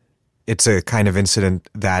 It's a kind of incident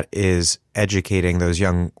that is educating those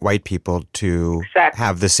young white people to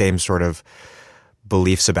have the same sort of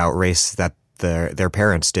beliefs about race that their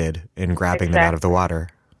parents did in grabbing them out of the water.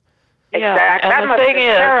 Yeah, exactly. And the thing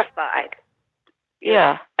is, terrified.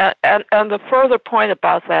 Yeah, and the further point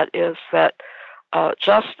about that is that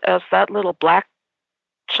just as that little black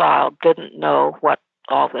child didn't know what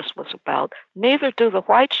all this was about, neither do the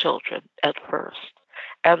white children at first.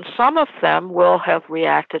 And some of them will have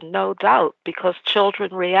reacted, no doubt, because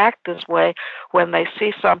children react this way when they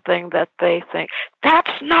see something that they think,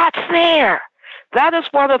 that's not fair. That is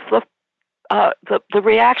one of the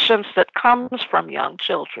reactions that comes from young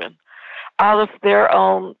children out of their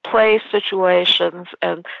own play situations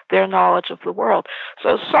and their knowledge of the world.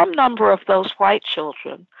 So some number of those white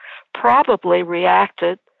children probably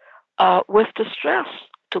reacted with distress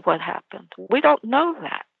to what happened. We don't know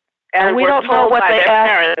that. And we don't know what they asked.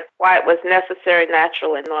 Parents why it was necessary,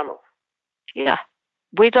 natural, and normal. Yeah.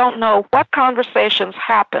 We don't know what conversations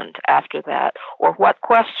happened after that or what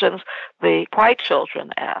questions the white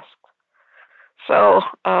children asked. So,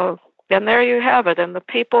 and there you have it. And the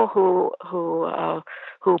people who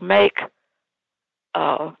make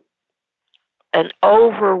an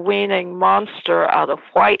overweening monster out of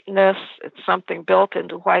whiteness, it's something built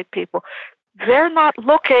into white people, they're not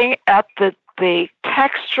looking at the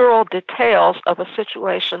textural details of a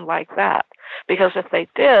situation like that. Because if they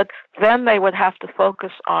did, then they would have to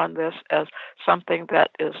focus on this as something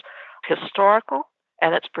that is historical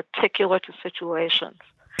and it's particular to situations.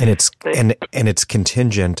 And it's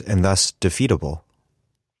contingent and thus defeatable.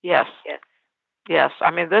 Yes. Yes.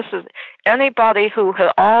 I mean, this is anybody who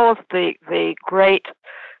had all of the great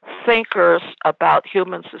thinkers about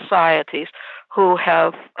human societies who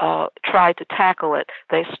have tried to tackle it,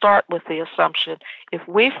 they start with the assumption, if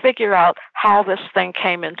we figure out how this thing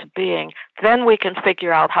came into being, then we can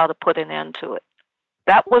figure out how to put an end to it.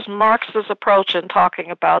 That was Marx's approach in talking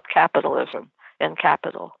about capitalism and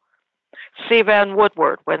capital. C. Vann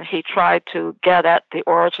Woodward, when he tried to get at the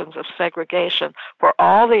origins of segregation, for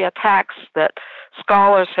all the attacks that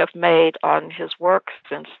scholars have made on his work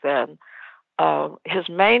since then, his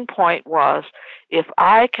main point was, if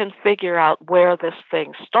I can figure out where this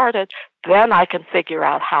thing started, then I can figure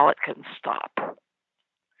out how it can stop.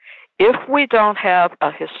 If we don't have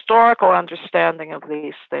a historical understanding of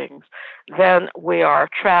these things, then we are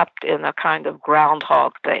trapped in a kind of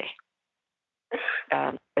Groundhog Day.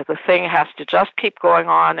 And the thing has to just keep going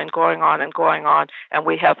on and going on and going on, and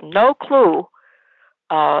we have no clue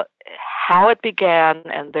how it began,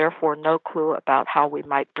 and therefore no clue about how we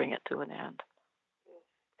might bring it to an end.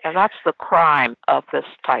 And that's the crime of this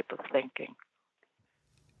type of thinking.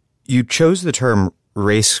 You chose the term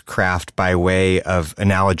racecraft by way of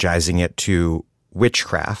analogizing it to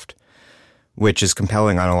witchcraft, which is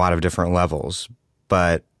compelling on a lot of different levels.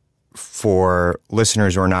 But for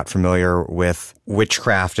listeners who are not familiar with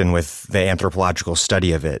witchcraft and with the anthropological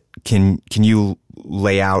study of it, can you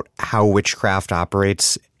lay out how witchcraft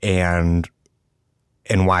operates and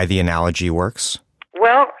why the analogy works?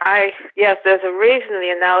 Well, yes, there's a reason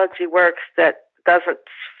the analogy works that doesn't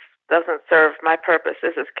serve my purpose.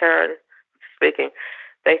 This is Karen speaking.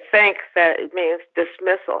 They think that it means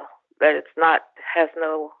dismissal, that it's not, has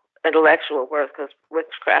no intellectual worth because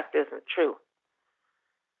witchcraft isn't true.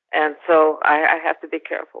 And so I have to be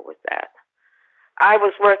careful with that. I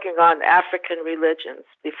was working on African religions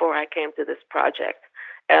before I came to this project,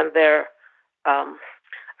 and they're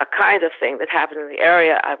a kind of thing that happened in the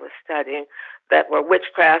area I was studying that were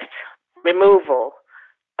witchcraft removal,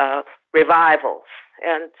 revivals.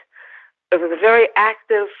 And it was a very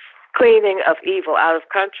active cleaning of evil out of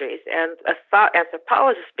countries. And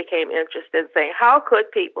anthropologists became interested in saying, how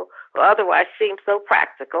could people who otherwise seem so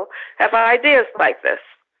practical have ideas like this?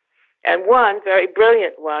 And one very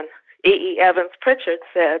brilliant one, E. Evans Pritchard,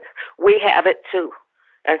 said, we have it too.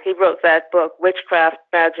 And he wrote that book, Witchcraft,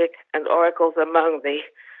 Magic, and Oracles Among the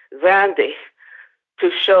Zandi, to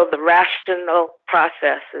show the rational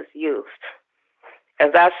processes used.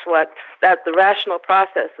 And that's that the rational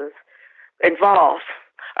processes involved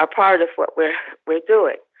are part of what we're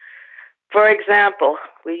doing. For example,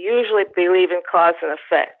 we usually believe in cause and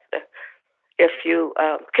effect. If you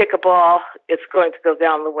kick a ball, it's going to go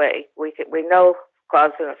down the way. We know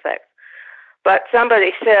cause and effect. But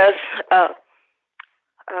somebody says,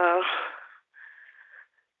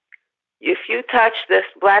 if you touch this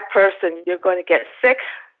black person, you're going to get sick,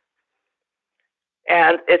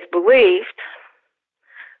 and it's believed,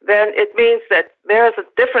 then it means that there's a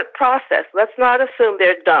different process. Let's not assume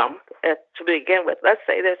they're dumb to begin with. Let's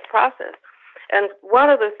say there's a process. And one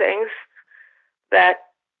of the things that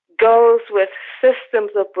goes with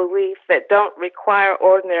systems of belief that don't require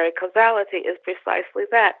ordinary causality is precisely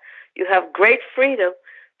that. You have great freedom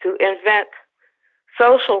to invent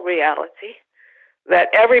social reality that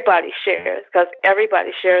everybody shares, because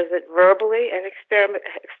everybody shares it verbally and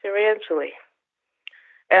experientially.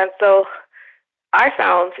 And so I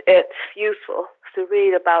found it useful to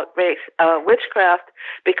read about witchcraft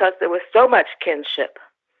because there was so much kinship.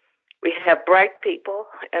 We have bright people,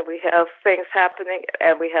 and we have things happening,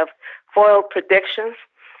 and we have foiled predictions,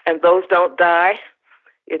 and those don't die.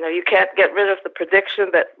 You know, you can't get rid of the prediction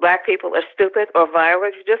that black people are stupid or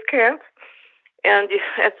violent. You just can't. And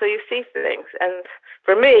so you see things. And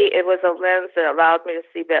for me, it was a lens that allowed me to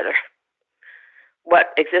see better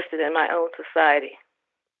what existed in my own society.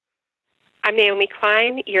 I'm Naomi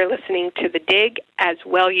Klein. You're listening to The Dig, as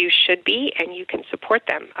well you should be, and you can support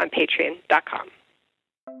them on Patreon.com.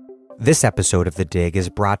 This episode of The Dig is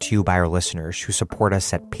brought to you by our listeners who support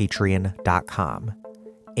us at Patreon.com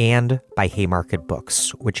and by Haymarket Books,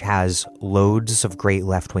 which has loads of great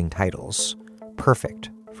left-wing titles, perfect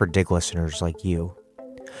for Dig listeners like you.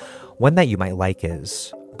 One that you might like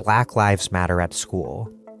is Black Lives Matter at School,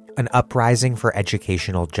 An Uprising for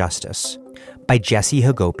Educational Justice by Jesse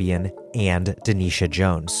Hagopian and Denisha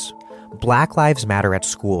Jones. Black Lives Matter at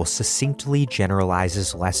School succinctly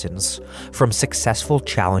generalizes lessons from successful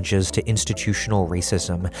challenges to institutional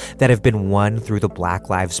racism that have been won through the Black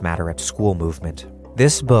Lives Matter at School movement.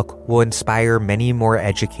 This book will inspire many more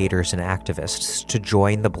educators and activists to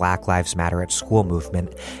join the Black Lives Matter at School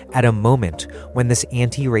movement at a moment when this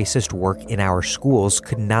anti-racist work in our schools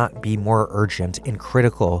could not be more urgent and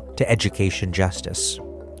critical to education justice.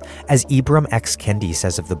 As Ibram X. Kendi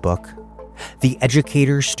says of the book, the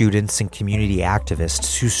educators, students, and community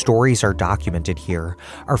activists whose stories are documented here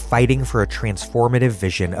are fighting for a transformative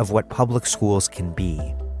vision of what public schools can be,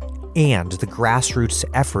 and the grassroots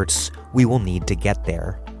efforts we will need to get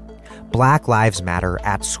there. Black Lives Matter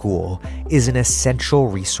at School is an essential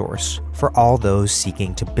resource for all those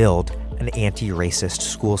seeking to build an anti-racist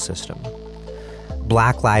school system.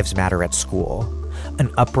 Black Lives Matter at School,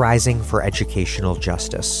 An Uprising for Educational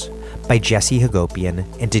Justice by Jesse Hagopian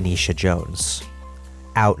and Denisha Jones.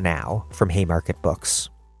 Out now from Haymarket Books.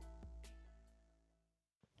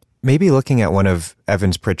 Maybe looking at one of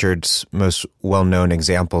Evans Pritchard's most well-known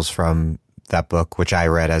examples from that book, which I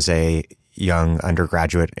read as a young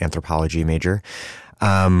undergraduate anthropology major,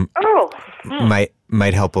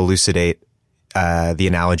 might help elucidate the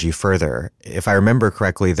analogy further. If I remember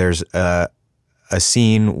correctly, there's a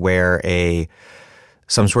scene where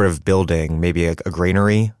some sort of building, maybe a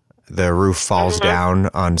granary, the roof falls down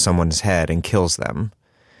on someone's head and kills them,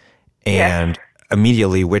 and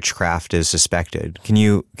immediately witchcraft is suspected. Can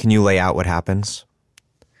you lay out what happens?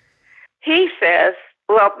 He says,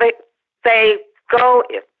 well, they go.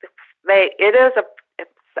 It is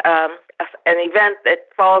an event that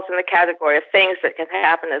falls in the category of things that can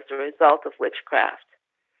happen as a result of witchcraft,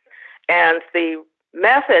 and the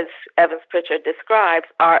methods Evans Pritchard describes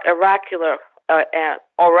are oracular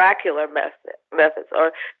methods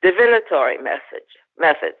or divinatory methods.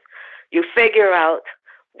 You figure out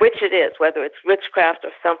which it is, whether it's witchcraft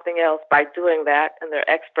or something else, by doing that, and they're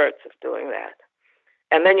experts of doing that.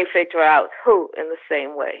 And then you figure out who in the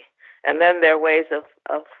same way. And then there are ways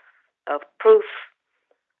of proof.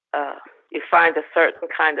 You find a certain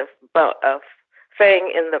kind of thing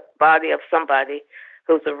in the body of somebody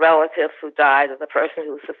who's a relative who died, or the person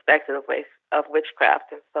who's suspected of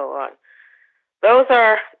witchcraft, and so on. Those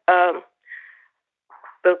are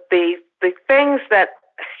the things that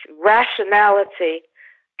rationality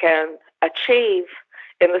can achieve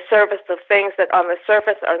in the service of things that on the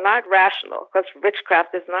surface are not rational, because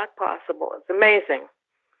witchcraft is not possible. It's amazing.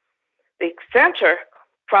 The center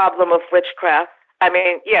problem of witchcraft,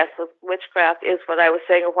 witchcraft is what I was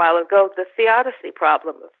saying a while ago, the theodicy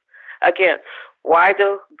problem. Again, why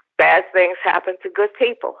do bad things happen to good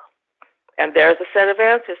people? And there's a set of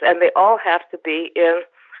answers, and they all have to be in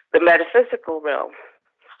the metaphysical realm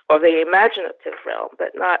or the imaginative realm,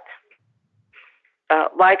 but not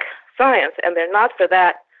like science. And they're not for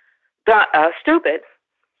that stupid.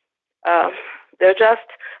 They're just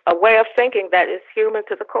a way of thinking that is human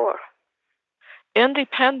to the core.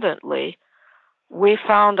 Independently, we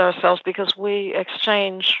found ourselves, because we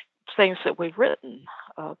exchange things that we've written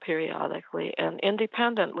periodically, and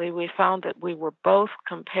independently we found that we were both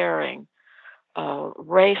comparing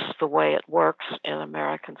race, the way it works in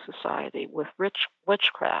American society, with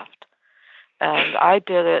witchcraft. And I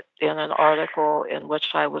did it in an article in which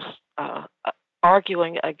I was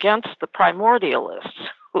arguing against the primordialists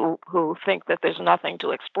who think that there's nothing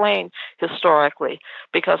to explain historically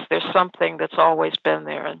because there's something that's always been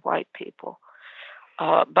there in white people.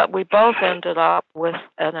 But we both ended up with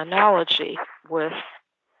an analogy with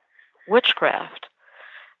witchcraft.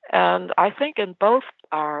 And I think in both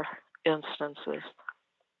our instances,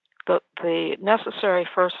 the necessary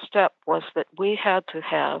first step was that we had to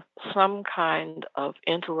have some kind of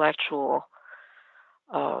intellectual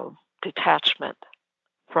detachment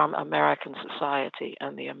from American society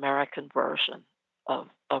and the American version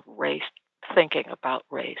of race, thinking about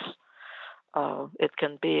race. It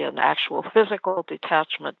can be an actual physical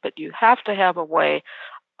detachment, but you have to have a way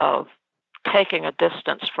of taking a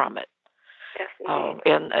distance from it. Yes,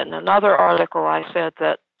 in another article, I said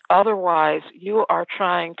that otherwise you are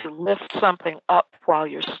trying to lift something up while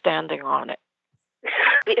you're standing on it.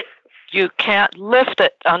 You can't lift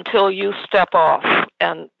it until you step off.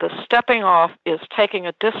 And the stepping off is taking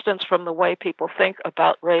a distance from the way people think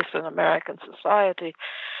about race in American society.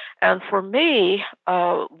 And for me,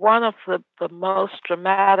 one of the most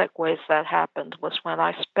dramatic ways that happened was when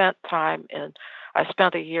I spent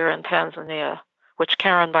a year in Tanzania, which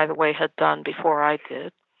Karen, by the way, had done before I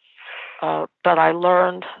did. But I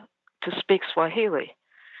learned to speak Swahili.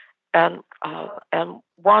 And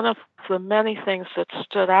one of the many things that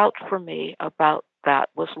stood out for me about that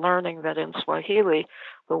was learning that in Swahili,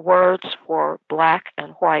 the words for black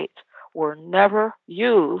and white were never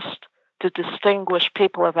used to distinguish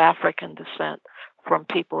people of African descent from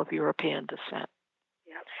people of European descent.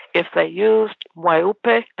 Yep. If they used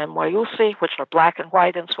mweupe and mweusi, which are black and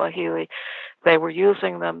white in Swahili, they were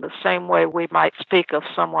using them the same way we might speak of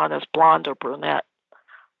someone as blonde or brunette,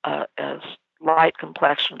 as light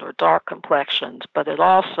complexioned or dark complexioned, but it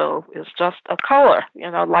also is just a color,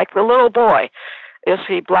 like the little boy. Is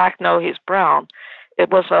he black? No, he's brown.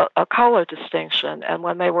 It was a color distinction. And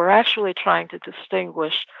when they were actually trying to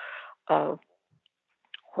distinguish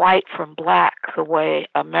white from black the way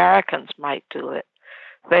Americans might do it,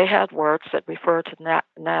 they had words that refer to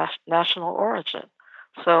national origin.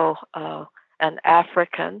 So an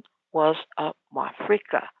African was a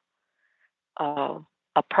Mwafrika,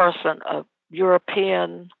 a person of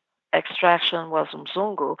European extraction was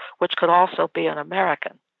Mzungu, which could also be an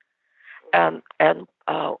American. And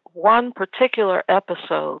one particular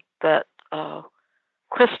episode that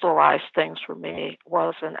crystallized things for me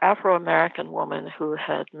was an Afro-American woman who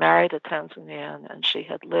had married a Tanzanian, and she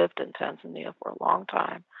had lived in Tanzania for a long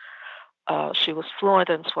time. She was fluent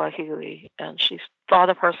in Swahili, and she thought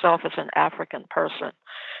of herself as an African person.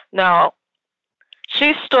 Now,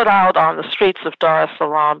 she stood out on the streets of Dar es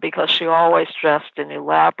Salaam because she always dressed in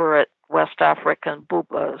elaborate West African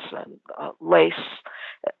bubas and lace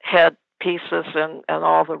headpieces and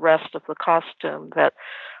all the rest of the costume that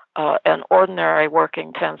an ordinary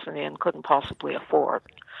working Tanzanian couldn't possibly afford.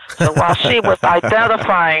 So while she was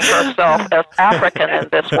identifying herself as African in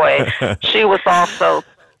this way, she was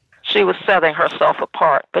setting herself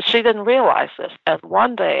apart. But she didn't realize this. And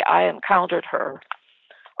one day I encountered her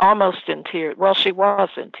almost in tears. Well, she was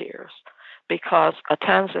in tears because a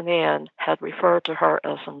Tanzanian had referred to her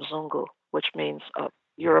as a Mzungu, which means a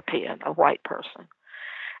European, a white person.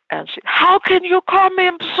 And she, how can you call me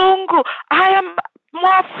Mzungu? I am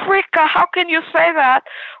Mwafrika. How can you say that?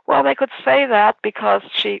 Well, they could say that because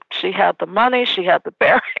she had the money, she had the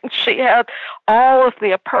bearing, she had all of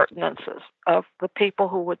the appurtenances of the people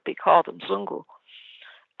who would be called Mzungu.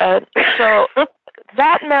 And so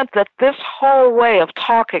that meant that this whole way of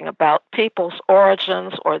talking about people's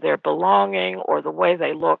origins or their belonging or the way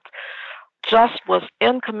they looked just was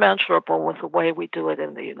incommensurable with the way we do it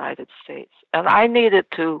in the United States. And I needed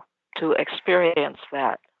to experience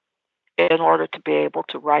that in order to be able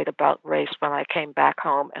to write about race when I came back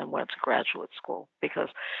home and went to graduate school, because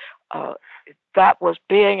that was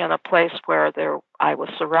being in a place where I was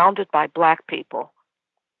surrounded by black people,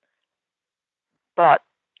 but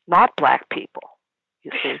not black people.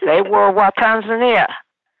 You see, they were Wa Tanzania,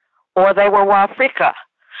 or they were Wa Africa.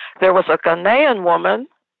 There was a Ghanaian woman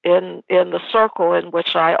in the circle in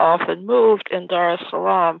which I often moved in Dar es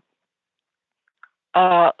Salaam,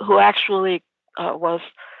 who actually was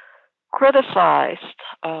criticized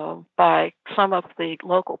by some of the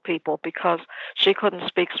local people because she couldn't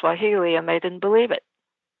speak Swahili and they didn't believe it.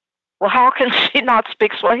 Well, how can she not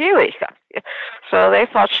speak Swahili? So they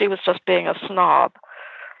thought she was just being a snob.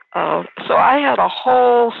 So I had a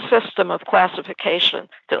whole system of classification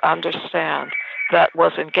to understand that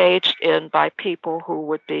was engaged in by people who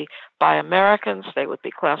would be, by Americans, they would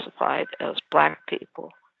be classified as black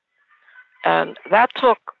people. And that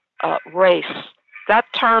took race, that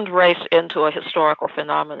turned race into a historical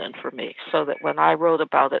phenomenon for me, so that when I wrote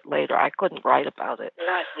about it later, I couldn't write about it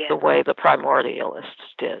the way the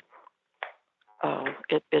primordialists did.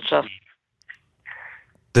 It just...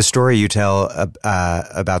 The story you tell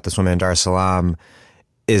about this woman, Dar es Salaam,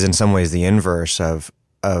 is in some ways the inverse of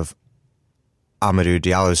Amadou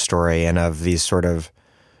Diallo's story and of these sort of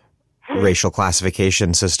racial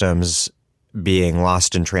classification systems being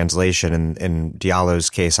lost in translation. In Diallo's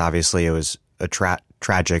case, obviously, it was a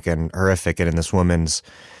tragic and horrific, and in this woman's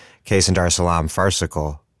case, in Dar es Salaam,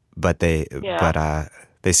 farcical. But they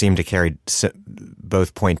seem to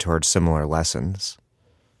both point towards similar lessons.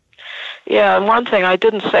 Yeah, and one thing, I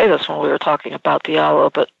didn't say this when we were talking about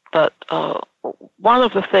Diallo, but one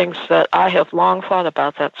of the things that I have long thought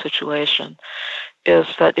about that situation is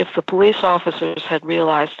that if the police officers had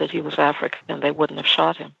realized that he was African, they wouldn't have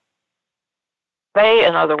shot him.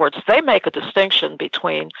 In other words, they make a distinction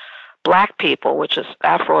between black people, which is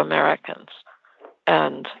Afro-Americans,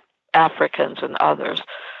 and Africans and others,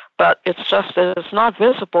 but it's just that it's not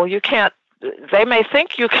visible. You can't, they may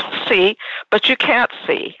think you can see, but you can't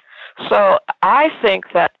see. So I think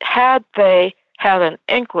that had they had an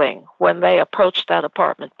inkling when they approached that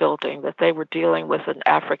apartment building that they were dealing with an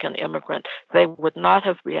African immigrant, they would not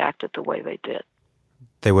have reacted the way they did.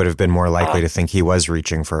 They would have been more likely to think he was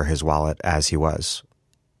reaching for his wallet as he was.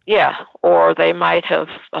 Yeah, or they might have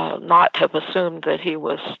not have assumed that he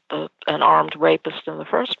was an armed rapist in the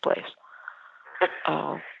first place.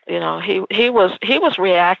 He was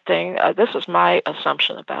reacting. This is my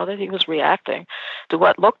assumption about it. He was reacting to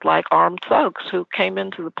what looked like armed thugs who came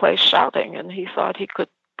into the place shouting, and he thought he could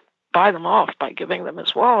buy them off by giving them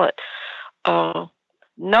his wallet.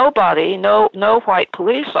 Nobody, no white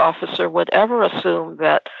police officer would ever assume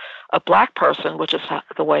that a black person, which is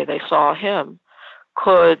the way they saw him,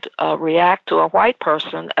 could react to a white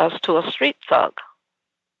person as to a street thug.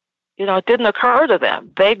 It didn't occur to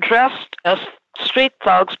them. They dressed as street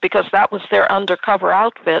thugs because that was their undercover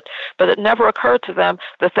outfit, but it never occurred to them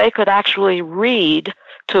that they could actually read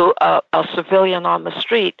to a civilian on the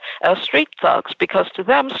street as street thugs, because to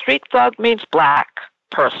them, street thug means black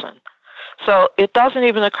person. So it doesn't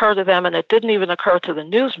even occur to them, and it didn't even occur to the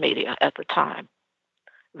news media at the time,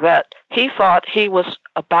 that he thought he was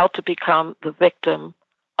about to become the victim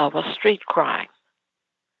of a street crime.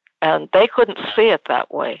 And they couldn't see it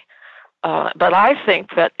that way. But I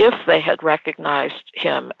think that if they had recognized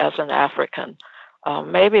him as an African,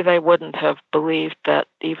 maybe they wouldn't have believed that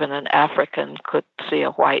even an African could see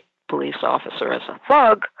a white police officer as a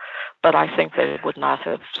thug, but I think they would not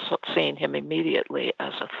have seen him immediately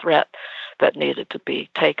as a threat that needed to be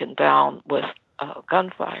taken down with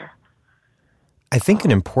gunfire. I think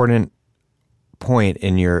an important point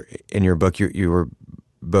in your book, you were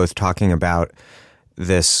both talking about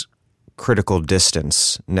this critical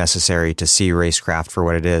distance necessary to see racecraft for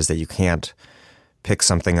what it is, that you can't pick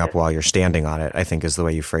something up while you're standing on it, I think is the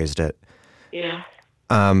way you phrased it. Yeah.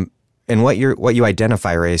 And what you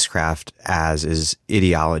identify racecraft as is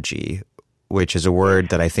ideology, which is a word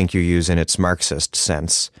that I think you use in its Marxist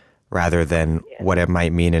sense rather than what it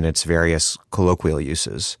might mean in its various colloquial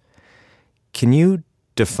uses. Can you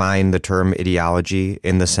define the term ideology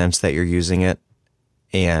in the sense that you're using it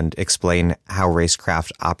and explain how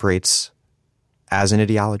racecraft operates as an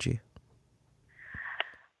ideology?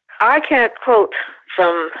 I can't quote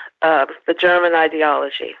from the German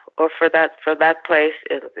ideology, or for that place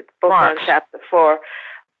in the book on chapter 4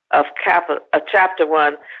 of chapter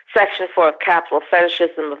 1, section 4 of Capital,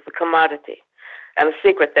 Fetishism of the Commodity and the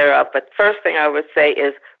Secret Thereof. But first thing I would say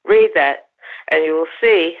is read that, and you will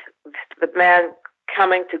see the man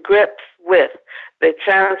coming to grips with the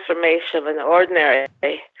transformation of an ordinary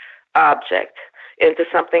object into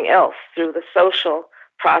something else through the social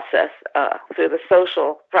process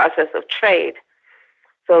of trade.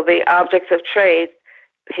 So the objects of trade,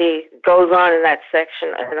 he goes on in that section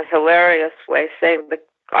in a hilarious way, saying the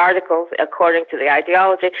articles, according to the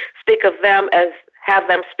ideology, speak of them as have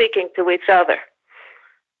them speaking to each other,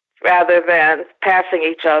 rather than passing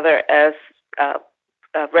each other as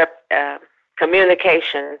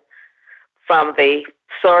communication from the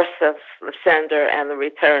source of the sender and the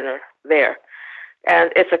returner there.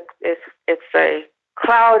 And it's a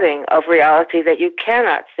clouding of reality that you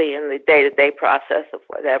cannot see in the day-to-day process of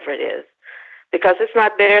whatever it is. Because it's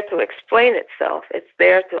not there to explain itself. It's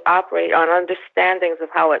there to operate on understandings of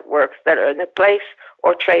how it works that are in a place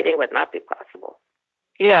or trading would not be possible.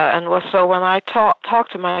 Yeah, and so when I talk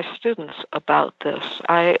to my students about this,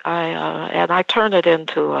 I turn it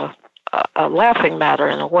into a laughing matter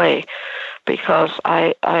in a way, because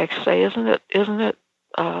I say, isn't it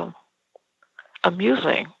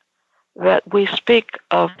amusing that we speak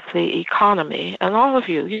of the economy, and all of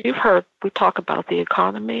you've heard we talk about the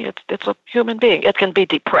economy. It's a human being. It can be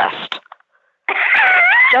depressed,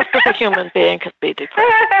 just as a human being can be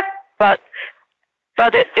depressed. But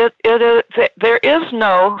there is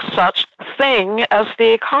no such thing as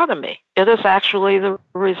the economy. It is actually the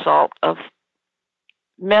result of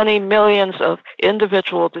many millions of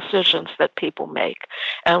individual decisions that people make,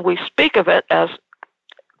 and we speak of it as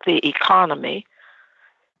the economy,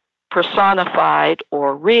 personified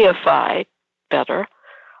or reified, better,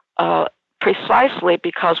 precisely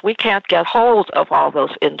because we can't get hold of all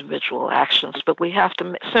those individual actions, but we have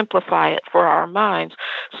to simplify it for our minds.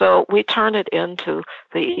 So we turn it into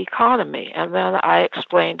the economy. And then I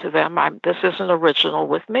explain to them, this isn't original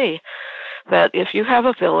with me, that if you have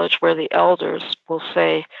a village where the elders will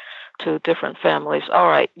say to different families, all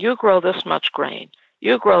right, you grow this much grain,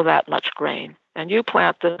 you grow that much grain, and you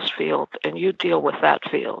plant this field, and you deal with that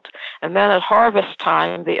field. And then at harvest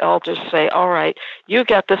time, the elders say, all right, you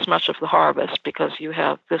get this much of the harvest because you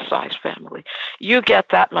have this size family. You get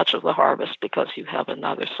that much of the harvest because you have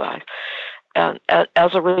another size. And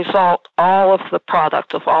as a result, all of the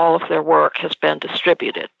product of all of their work has been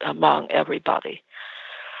distributed among everybody.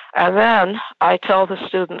 And then I tell the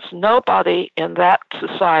students, nobody in that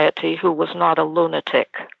society who was not a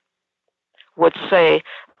lunatic would say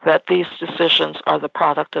that these decisions are the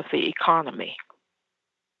product of the economy,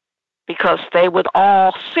 because they would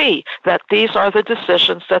all see that these are the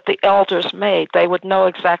decisions that the elders made. They would know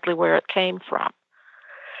exactly where it came from.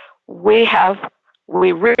 We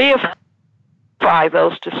reify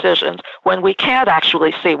those decisions when we can't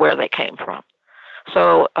actually see where they came from.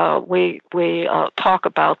 So we talk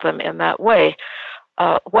about them in that way.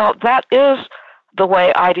 Well, that is the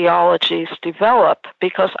way ideologies develop,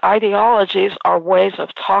 because ideologies are ways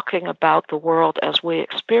of talking about the world as we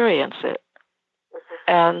experience it.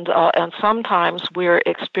 And sometimes we're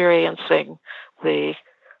experiencing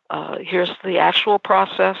here's the actual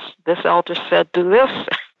process. This elder said, do this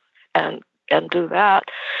and do that.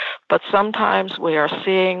 But sometimes we are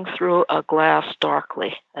seeing through a glass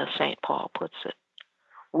darkly, as St. Paul puts it.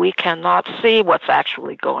 We cannot see what's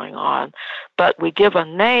actually going on, but we give a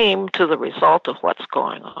name to the result of what's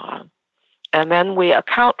going on. And then we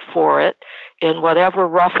account for it in whatever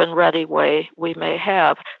rough and ready way we may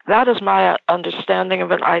have. That is my understanding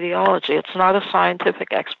of an ideology. It's not a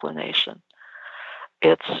scientific explanation.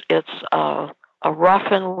 It's a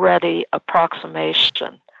rough and ready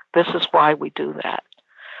approximation. This is why we do that.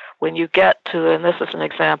 When you get to, and this is an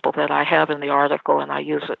example that I have in the article, and I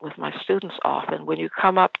use it with my students often, when you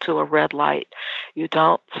come up to a red light, you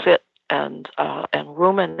don't sit and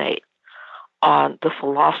ruminate on the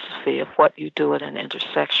philosophy of what you do at an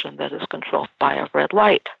intersection that is controlled by a red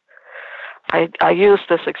light. I used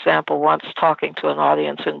this example once talking to an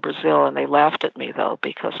audience in Brazil, and they laughed at me, though,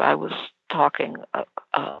 because I was talking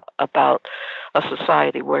about a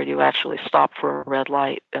society where you actually stop for a red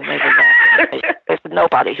light, and they were laughing at me. They said,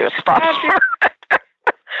 nobody here stops for it.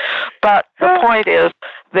 But the point is,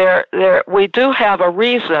 we do have a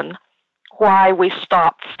reason why we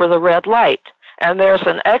stop for the red light. And there's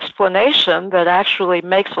an explanation that actually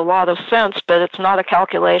makes a lot of sense, but it's not a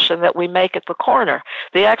calculation that we make at the corner.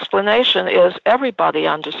 The explanation is everybody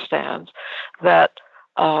understands that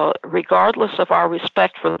regardless of our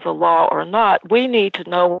respect for the law or not, we need to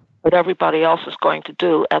know what everybody else is going to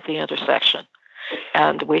do at the intersection.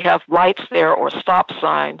 And we have lights there or stop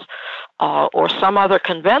signs or some other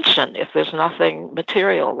convention if there's nothing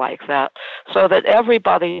material like that, so that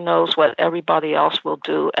everybody knows what everybody else will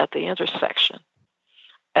do at the intersection.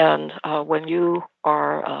 And when you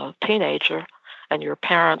are a teenager and your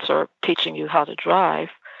parents are teaching you how to drive,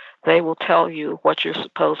 they will tell you what you're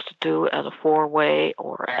supposed to do at a four-way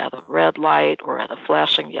or at a red light or at a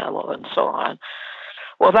flashing yellow and so on.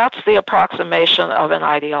 Well, that's the approximation of an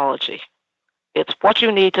ideology. It's what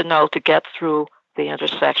you need to know to get through the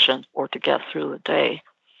intersection or to get through the day.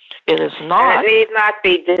 It is not... And it need not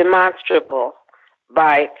be demonstrable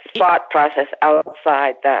by thought process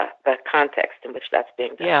outside the context in which that's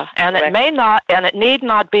being done. Yeah, and it may not, and it need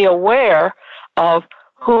not be aware of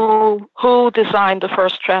Who designed the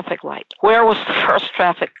first traffic light? Where was the first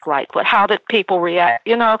traffic light? How did people react?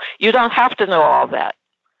 You don't have to know all that.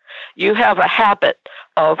 You have a habit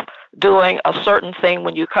of doing a certain thing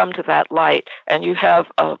when you come to that light, and you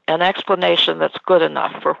have an explanation that's good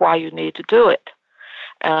enough for why you need to do it.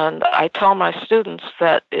 And I tell my students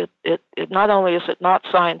that it not only is it not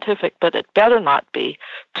scientific, but it better not be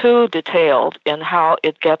too detailed in how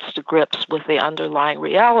it gets to grips with the underlying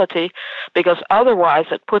reality, because otherwise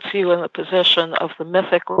it puts you in the position of the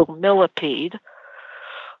mythical millipede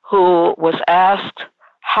who was asked,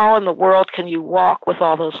 how in the world can you walk with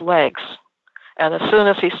all those legs? And as soon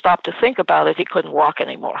as he stopped to think about it, he couldn't walk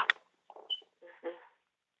anymore.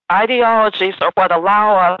 Ideologies are what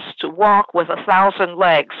allow us to walk with 1,000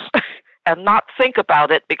 legs and not think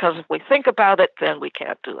about it, because if we think about it, then we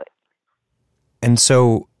can't do it. And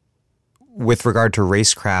so, with regard to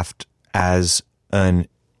racecraft as an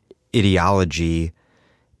ideology,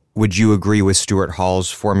 would you agree with Stuart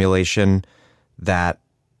Hall's formulation that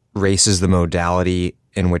race is the modality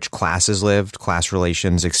in which classes lived, class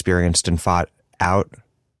relations experienced and fought out?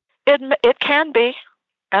 It can be.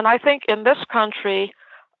 And I think in this country,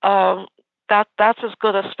 that's as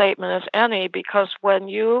good a statement as any, because when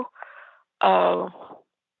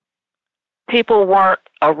people weren't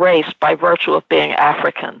a race by virtue of being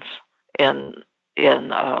Africans in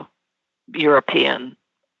European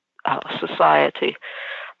society,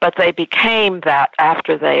 but they became that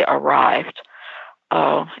after they arrived.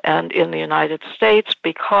 And in the United States,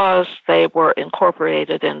 because they were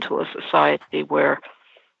incorporated into a society where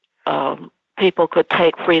people could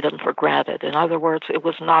take freedom for granted. In other words, it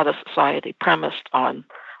was not a society premised on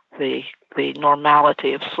the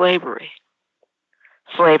normality of slavery.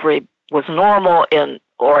 Slavery was normal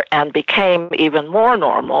and became even more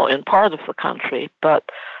normal in part of the country, but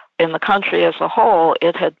in the country as a whole,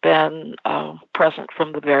 it had been present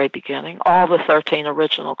from the very beginning. All the 13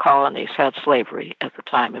 original colonies had slavery at the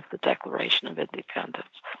time of the Declaration of Independence.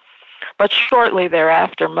 But shortly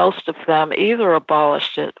thereafter, most of them either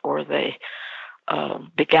abolished it or they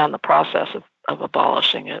began the process of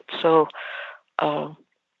abolishing it. So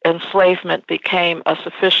enslavement became a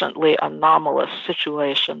sufficiently anomalous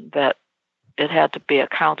situation that it had to be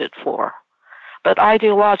accounted for. But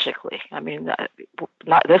ideologically, I mean,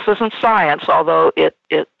 this isn't science, although it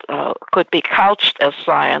could be couched as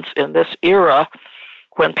science in this era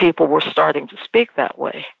when people were starting to speak that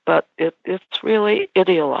way. But it's really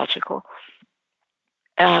ideological.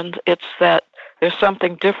 And it's that there's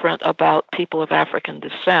something different about people of African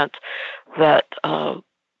descent that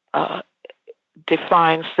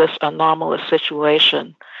defines this anomalous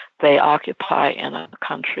situation they occupy in a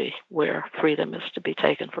country where freedom is to be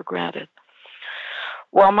taken for granted.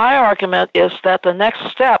 Well, my argument is that the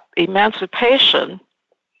next step, emancipation,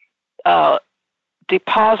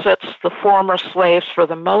 deposits the former slaves for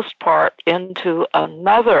the most part into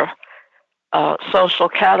another social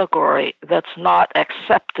category that's not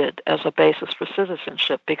accepted as a basis for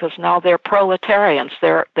citizenship, because now they're proletarians,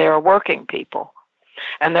 they're working people.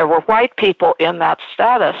 And there were white people in that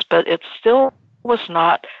status, but it still was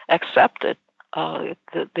not accepted.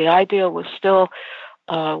 The idea was still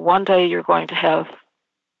one day you're going to have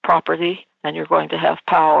property and you're going to have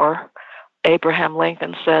power. Abraham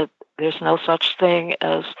Lincoln said there's no such thing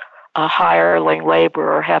as a hireling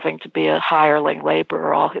laborer having to be a hireling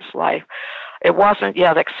laborer all his life. It wasn't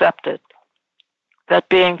yet accepted that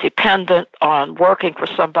being dependent on working for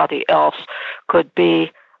somebody else could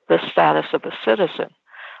be the status of a citizen.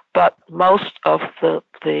 But most of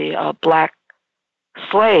the black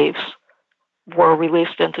slaves were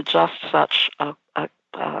released into just such a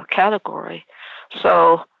category.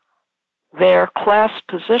 So their class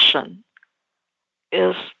position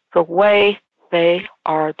is the way they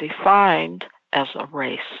are defined as a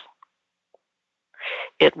race.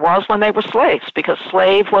 It was when they were slaves, because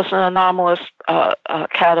slave was an anomalous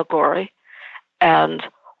category, and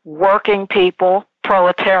working people,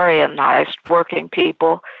 proletarianized working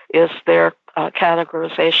people, is their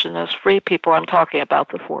categorization as free people. I'm talking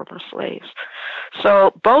about the former slaves.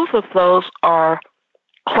 So both of those are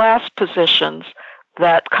class positions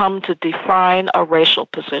that come to define a racial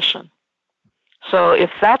position. So if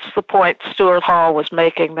that's the point Stuart Hall was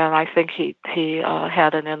making, then I think he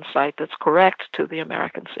had an insight that's correct to the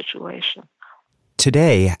American situation.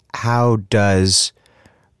 Today, how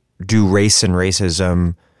do race and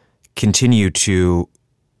racism continue to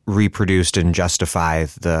reproduce and justify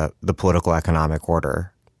the political economic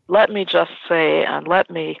order? Let me just say, and let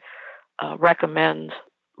me recommend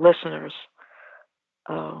listeners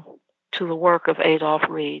to the work of Adolph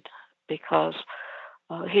Reed, because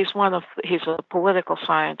he's a political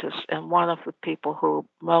scientist and one of the people who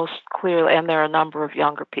most clearly, and there are a number of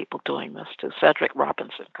younger people doing this too. Cedric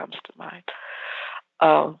Robinson comes to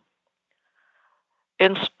mind.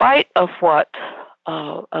 In spite of what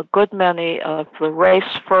a good many of the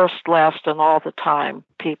race first, last, and all the time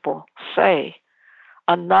people say,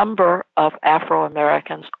 a number of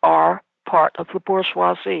Afro-Americans are part of the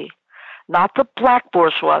bourgeoisie, not the black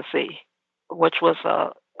bourgeoisie, which was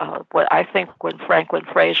what I think when Franklin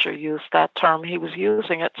Frazier used that term, he was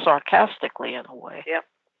using it sarcastically in a way. Yep.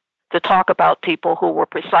 To talk about people who were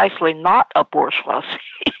precisely not a bourgeoisie,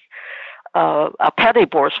 a petty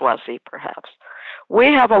bourgeoisie perhaps. We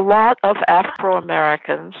have a lot of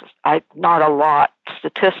Afro-Americans, not a lot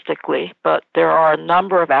statistically, but there are a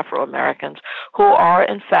number of Afro-Americans who are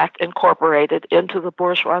in fact incorporated into the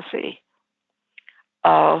bourgeoisie.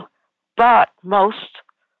 But most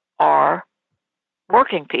are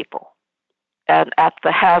working people, and at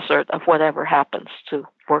the hazard of whatever happens to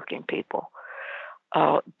working people.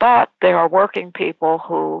 But there are working people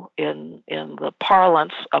who, in the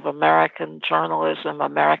parlance of American journalism,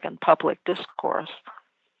 American public discourse,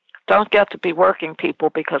 don't get to be working people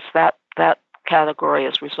because that category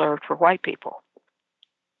is reserved for white people.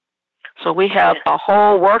 So we have a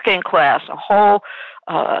whole working class, a whole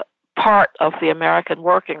part of the American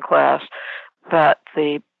working class that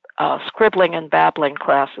the scribbling and babbling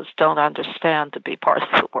classes don't understand to be part of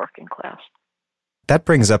the working class. That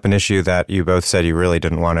brings up an issue that you both said you really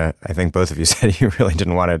didn't want to, I think both of you said you really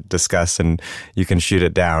didn't want to discuss, and you can shoot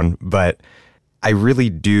it down. But I really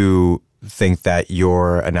do think that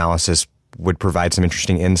your analysis would provide some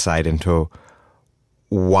interesting insight into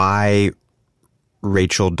why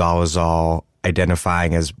Rachel Dolezal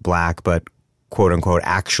identifying as black but quote unquote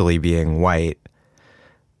actually being white,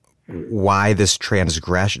 why this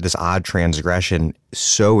odd transgression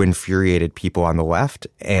so infuriated people on the left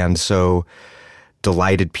and so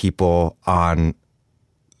delighted people on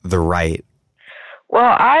the right.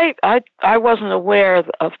 Well, I wasn't aware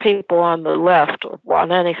of people on the left or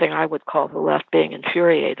on anything I would call the left being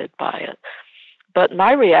infuriated by it. But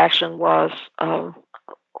my reaction was,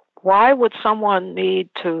 why would someone need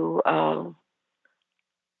to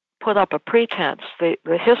put up a pretense? The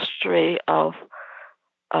history of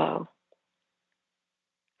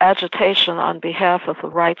agitation on behalf of the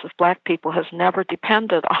rights of black people has never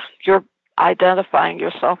depended on your identifying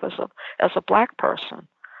yourself as a black person.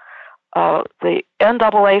 The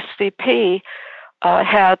NAACP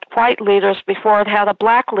had white leaders before it had a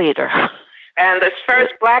black leader. And the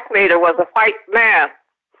first black leader was a white man.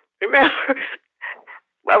 Remember?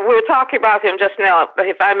 Well, we were talking about him just now, but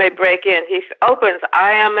if I may break in, he opens,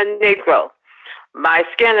 "I am a Negro. My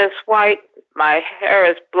skin is white, my hair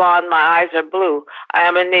is blonde, my eyes are blue. I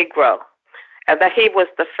am a Negro." And that he was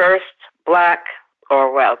the first black,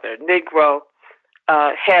 or rather, Negro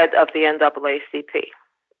head of the NAACP.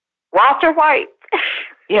 Walter White.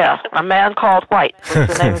 Yeah, A Man Called White was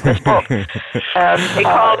the name of his book. And he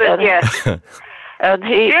called it, yes. And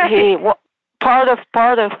he part of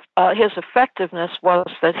his effectiveness was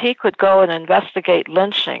that he could go and investigate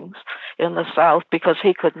lynchings in the South because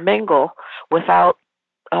he could mingle without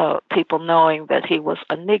people knowing that he was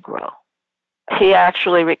a Negro. He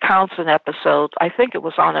actually recounts an episode, I think it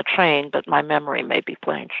was on a train, but my memory may be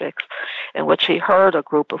playing tricks, in which he heard a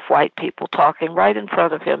group of white people talking right in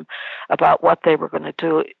front of him about what they were going to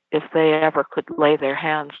do if they ever could lay their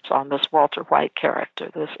hands on this Walter White character,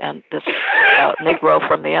 this Negro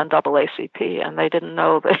from the NAACP, and they didn't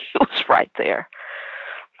know that he was right there.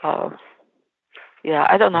 Yeah,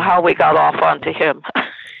 I don't know how we got off onto him.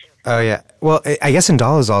 Oh, yeah. Well, I guess in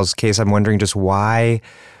Dolezal's case, I'm wondering just why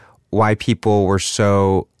people were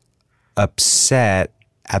so upset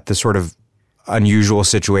at the sort of unusual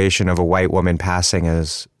situation of a white woman passing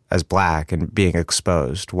as black and being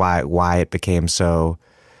exposed. Why it became so,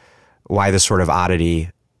 why this sort of oddity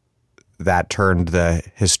that turned the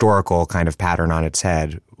historical kind of pattern on its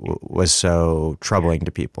head was so troubling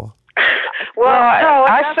to people. Well,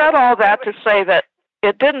 I said all that to say that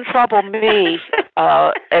it didn't trouble me,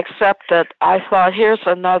 except that I thought here's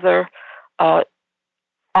another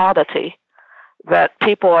oddity that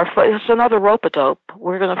people are, it's another rope-a-dope.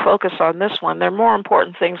 We're going to focus on this one. There are more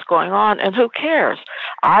important things going on, and who cares?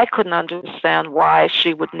 I couldn't understand why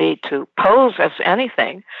she would need to pose as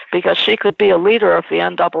anything, because she could be a leader of the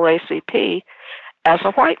NAACP as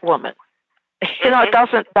a white woman. You know, it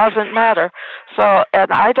doesn't matter. So,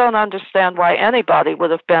 and I don't understand why anybody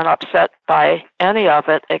would have been upset by any of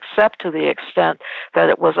it, except to the extent that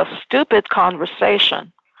it was a stupid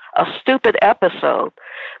conversation, a stupid episode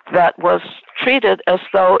that was treated as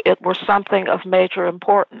though it were something of major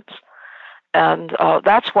importance. And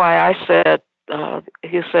that's why I said,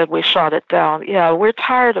 you said we shot it down. Yeah, we're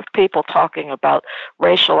tired of people talking about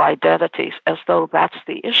racial identities as though that's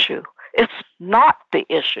the issue. It's not the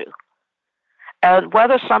issue. And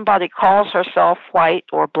whether somebody calls herself white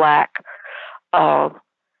or black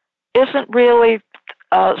isn't really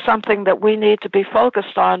something that we need to be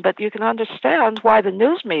focused on, but you can understand why the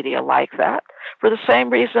news media like that, for the same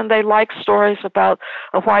reason they like stories about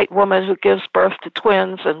a white woman who gives birth to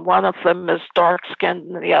twins and one of them is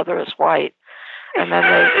dark-skinned and the other is white. And then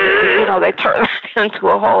they turn it into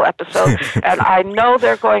a whole episode. And I know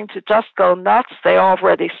they're going to just go nuts. They've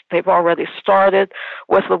already started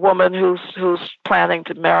with the woman who's planning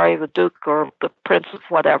to marry the Duke or the Prince of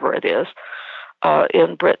whatever it is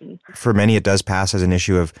in Britain. For many, it does pass as an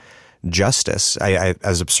issue of justice. I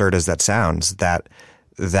as absurd as that sounds, that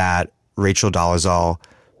Rachel Dolezal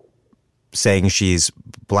saying she's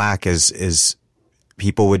black is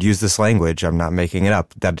people would use this language, I'm not making it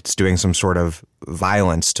up, that it's doing some sort of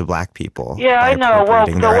violence to black people. Yeah, I know. Well,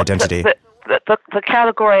 their identity. The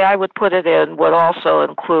category I would put it in would also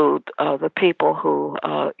include the people who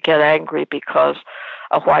get angry because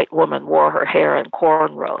a white woman wore her hair in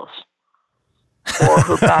cornrows, or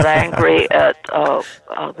who got angry at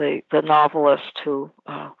the novelist who,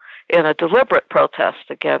 in a deliberate protest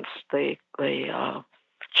against the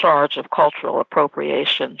charge of cultural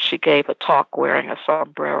appropriation, she gave a talk wearing a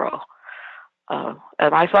sombrero.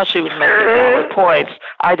 And I thought she was making valid points.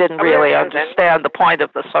 I didn't really understand the point of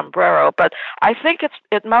the sombrero, but I think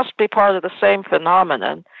it must be part of the same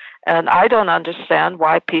phenomenon. And I don't understand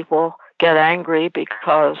why people get angry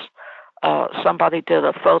because somebody did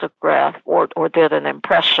a photograph or did an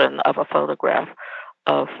impression of a photograph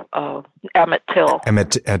of Emmett Till.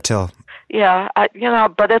 Emmett Till. Yeah,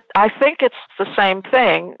 but I think it's the same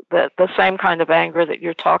thing, the same kind of anger that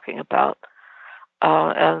you're talking about.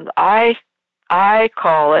 And I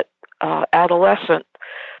call it adolescent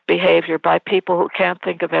behavior by people who can't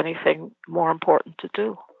think of anything more important to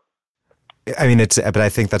do. I mean, but I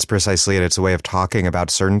think that's precisely it. It's a way of talking about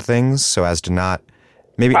certain things so as to not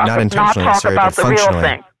intentionally, not talk about the real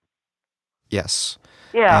thing. Yes.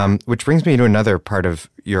 Yeah. Which brings me to another part of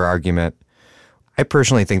your argument. I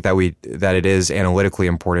personally think that it is analytically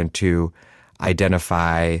important to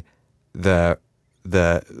identify the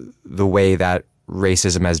way that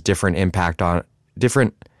racism has different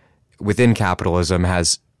within capitalism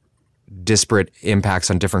has disparate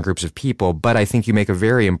impacts on different groups of people. But I think you make a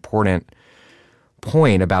very important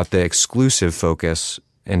point about the exclusive focus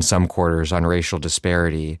in some quarters on racial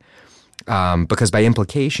disparity, because by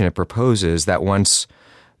implication it proposes that once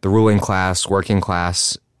the ruling class, working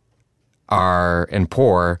class, and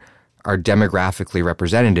poor are demographically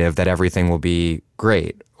representative, that everything will be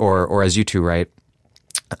great. Or as you two write,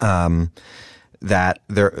 that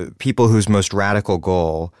there are people whose most radical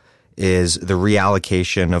goal is the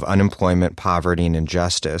reallocation of unemployment, poverty, and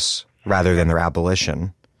injustice rather than their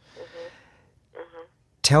abolition.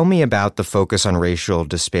 Tell me about the focus on racial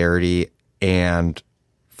disparity, and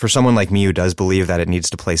for someone like me who does believe that it needs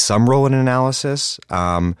to play some role in analysis,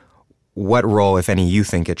 what role, if any, you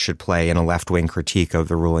think it should play in a left-wing critique of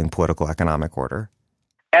the ruling political economic order?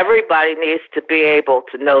 Everybody needs to be able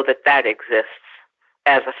to know that exists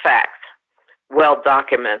as a fact, well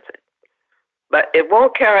documented. But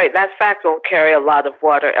that fact won't carry a lot of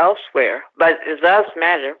water elsewhere. But it does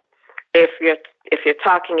matter if you're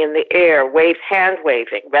talking in the air, hand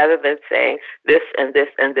waving, rather than saying this and this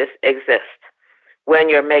and this exists, when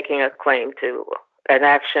you're making a claim to an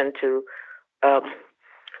action to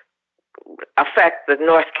affect the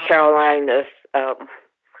North Carolina's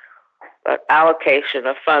allocation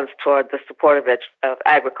of funds toward the support of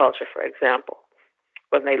agriculture, for example,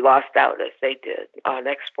 when they lost out as they did on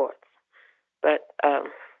exports. But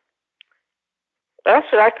that's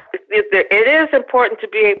what it is important to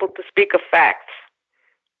be able to speak of facts.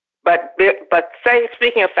 But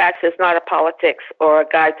speaking of facts is not a politics or a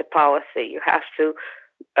guide to policy. You have to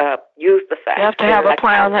use the facts. You have to have a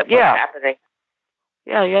plan happening.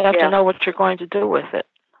 Yeah, you have to know what you're going to do with it.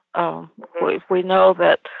 We know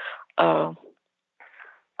that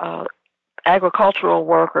agricultural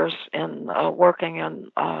workers working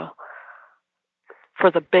in for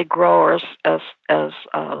the big growers, as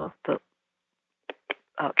the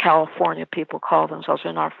California people call themselves,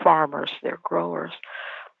 and our farmers, they're growers.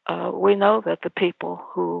 We know that the people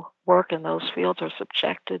who work in those fields are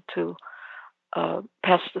subjected to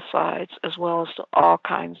pesticides as well as to all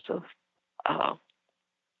kinds of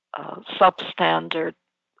substandard.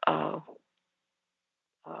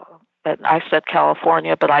 And I said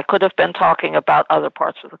California, but I could have been talking about other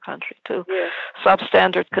parts of the country too. Yeah.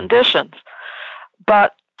 Substandard conditions.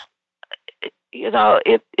 But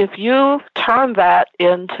if you turn that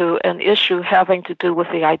into an issue having to do with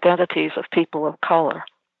the identities of people of color,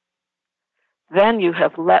 then you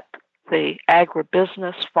have let the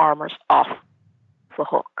agribusiness farmers off the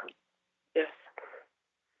hook. Yes.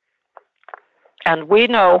 And we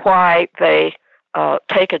know why they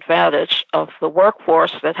take advantage of the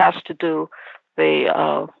workforce that has to do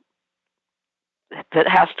that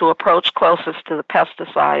has to approach closest to the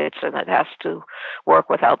pesticides, and it has to work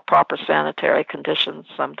without proper sanitary conditions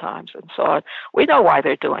sometimes, and so on. We know why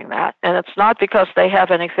they're doing that, and it's not because they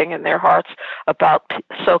have anything in their hearts about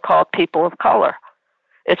so-called people of color.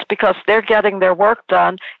 It's because they're getting their work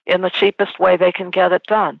done in the cheapest way they can get it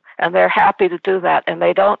done, and they're happy to do that, and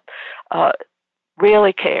they don't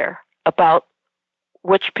really care about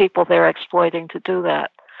which people they're exploiting to do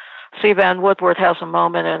that. C. Vann Woodward has a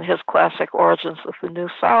moment in his classic Origins of the New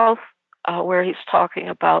South where he's talking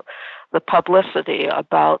about the publicity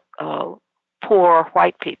about poor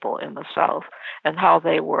white people in the South and how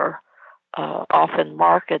they were often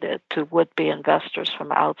marketed to would-be investors from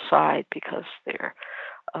outside because they're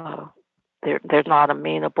not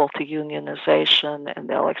amenable to unionization and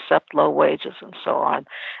they'll accept low wages and so on.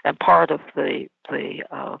 And part of the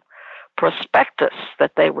prospectus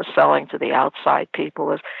that they were selling to the outside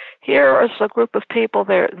people is, here is a group of people,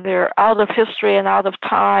 they're out of history and out of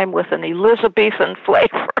time with an Elizabethan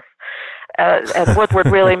flavor. And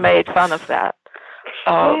Woodward really made fun of that.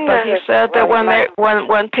 But he said that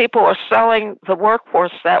when people are selling the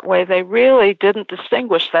workforce that way, they really didn't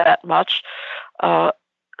distinguish that much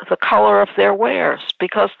the color of their wares,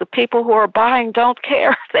 because the people who are buying don't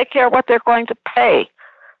care. They care what they're going to pay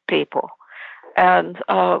people. And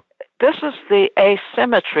this is the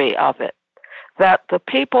asymmetry of it, that the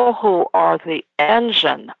people who are the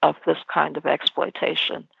engine of this kind of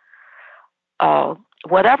exploitation,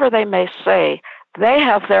 whatever they may say, they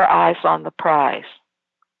have their eyes on the prize.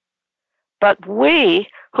 But we,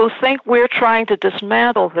 who think we're trying to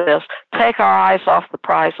dismantle this, take our eyes off the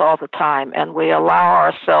prize all the time, and we allow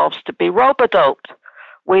ourselves to be rope-a-doped.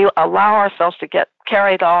 We allow ourselves to get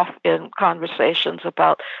carried off in conversations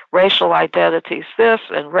about racial identities this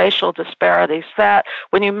and racial disparities that.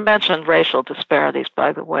 When you mentioned racial disparities,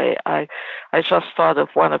 by the way, I just thought of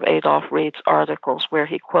one of Adolph Reed's articles where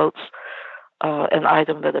he quotes an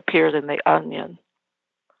item that appeared in The Onion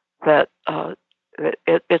that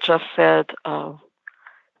it just said,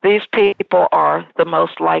 these people are the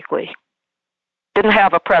most likely. Didn't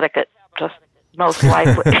have a predicate, just most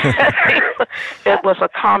likely. It was a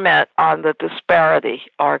comment on the disparity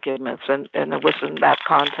arguments, and it was in that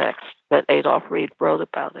context that Adolph Reed wrote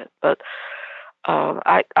about it. But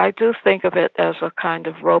I do think of it as a kind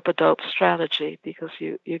of rope-a-dope strategy, because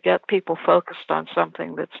you get people focused on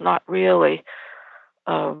something that's not really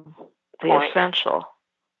the essential.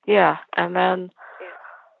 Yeah, and then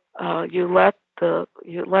you let the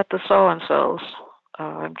so-and-sos,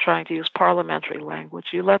 I'm trying to use parliamentary language,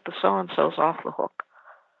 you let the so-and-sos off the hook.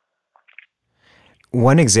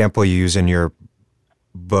 One example you use in your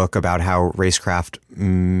book about how racecraft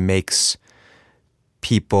makes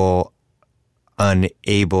people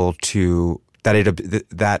unable to,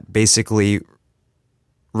 that basically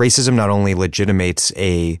racism not only legitimates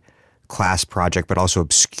a class project but also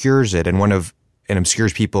obscures it, and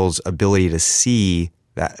obscures people's ability to see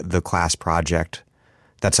that the class project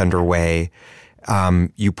that's underway.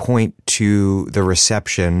 You point to the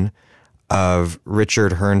reception of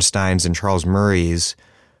Richard Herrnstein's and Charles Murray's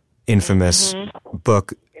infamous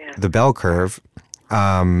book, The Bell Curve.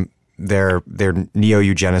 They're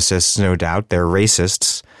neo-eugenicists, no doubt. They're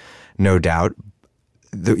racists, no doubt.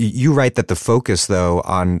 You write that the focus, though,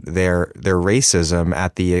 on their racism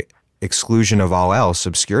at the exclusion of all else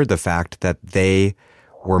obscured the fact that they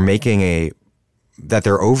were that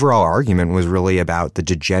their overall argument was really about the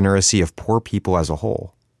degeneracy of poor people as a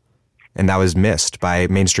whole. And that was missed by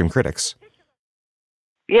mainstream critics.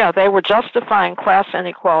 Yeah, they were justifying class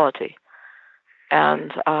inequality.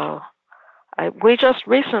 And we just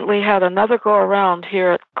recently had another go-around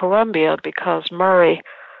here at Columbia because Murray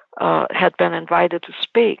had been invited to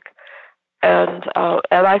speak. And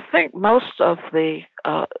I think most of the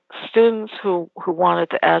students who wanted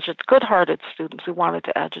to agitate, good-hearted students who wanted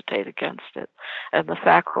to agitate against it, and the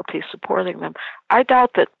faculty supporting them, I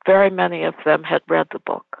doubt that very many of them had read the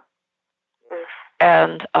book.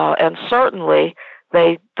 And certainly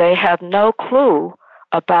they had no clue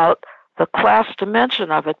about the class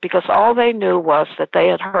dimension of it, because all they knew was that they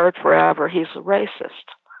had heard forever, he's a racist.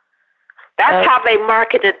 That's how they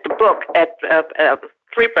marketed the book at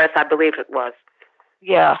Free Press, I believe it was.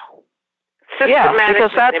 Yeah. Yeah,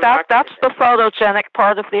 because that's the photogenic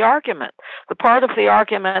part of the argument. The part of the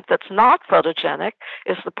argument that's not photogenic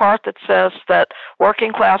is the part that says that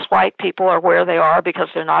working class white people are where they are because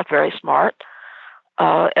they're not very smart,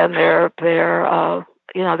 and they're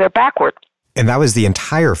backward. And that was the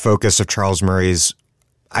entire focus of Charles Murray's,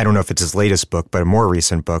 I don't know if it's his latest book, but a more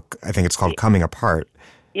recent book. I think it's called Coming Apart.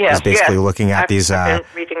 Yeah, is basically looking at these I've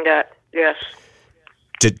been reading that. Yes.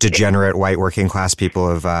 Degenerate white working class people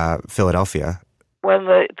of Philadelphia. When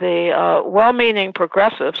the well-meaning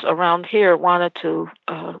progressives around here wanted to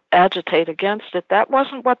agitate against it, that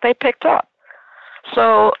wasn't what they picked up.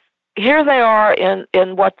 So here they are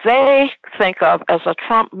in what they think of as a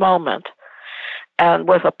Trump moment, and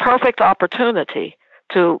with a perfect opportunity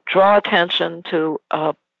to draw attention to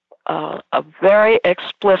a very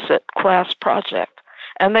explicit class project.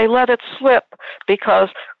 And they let it slip because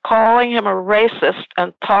calling him a racist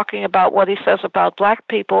and talking about what he says about black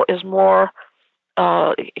people is more,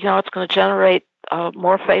 it's going to generate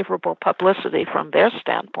more favorable publicity from their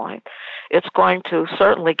standpoint. It's going to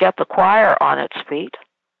certainly get the choir on its feet.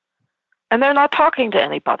 And they're not talking to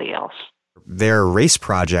anybody else. Their race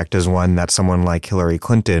project is one that someone like Hillary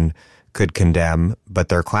Clinton could condemn, but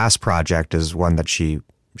their class project is one that she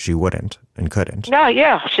wouldn't and couldn't.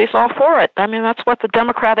 Yeah, she's all for it. I mean, that's what the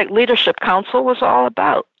Democratic Leadership Council was all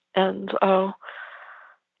about. And, and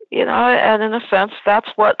in a sense, that's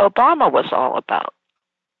what Obama was all about.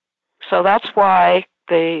 So that's why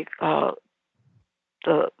the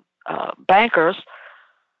bankers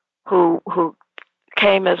who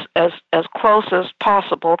came as close as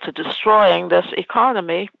possible to destroying this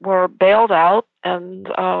economy were bailed out and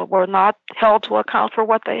were not held to account for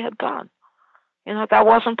what they had done. That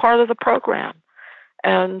wasn't part of the program.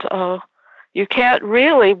 And you can't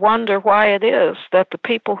really wonder why it is that the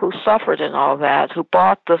people who suffered in all that, who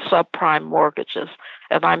bought the subprime mortgages,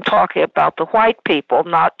 and I'm talking about the white people,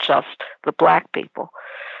 not just the black people,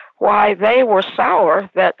 why they were sour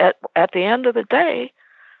that at the end of the day,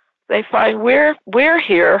 they find we're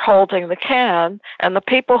here holding the can, and the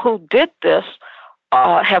people who did this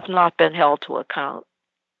have not been held to account.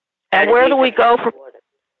 And where do we go for?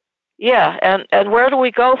 Yeah, and where do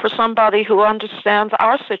we go for somebody who understands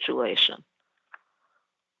our situation?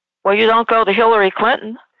 Well, you don't go to Hillary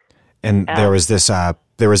Clinton. And there was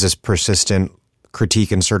this persistent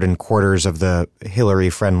critique in certain quarters of the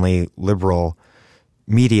Hillary-friendly liberal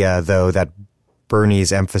media, though, that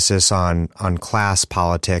Bernie's emphasis on class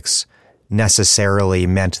politics necessarily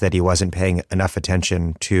meant that he wasn't paying enough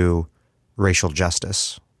attention to racial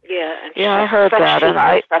justice. Yeah, I heard that,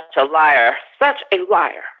 and such a liar.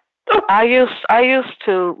 I used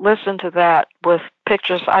to listen to that with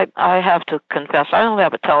pictures. I have to confess, I don't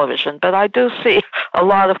have a television, but I do see a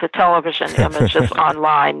lot of the television images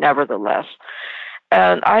online, nevertheless.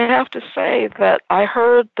 And I have to say that I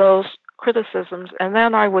heard those criticisms, and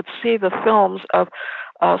then I would see the films of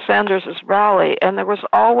Sanders' rally, and there was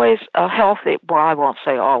always a healthy, well, I won't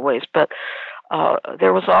say always, but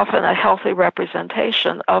there was often a healthy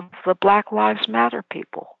representation of the Black Lives Matter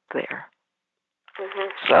people there. Mm-hmm.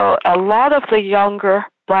 So a lot of the younger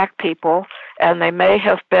black people, and they may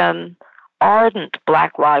have been ardent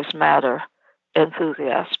Black Lives Matter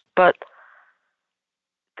enthusiasts, but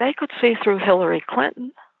they could see through Hillary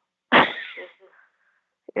Clinton.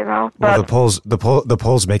 Well, the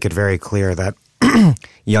polls make it very clear that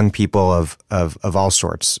young people of all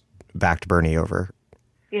sorts backed Bernie over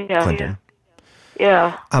Clinton.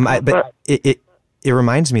 Yeah. But it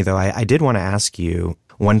reminds me, though, I did want to ask you,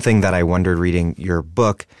 one thing that I wondered reading your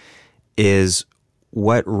book is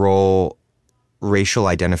what role racial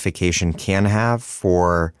identification can have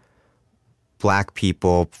for black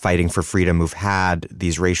people fighting for freedom who've had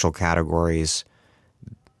these racial categories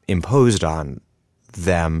imposed on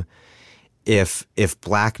them. If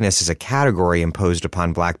blackness is a category imposed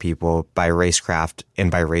upon black people by racecraft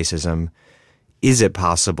and by racism, is it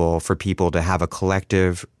possible for people to have a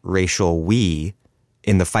collective racial we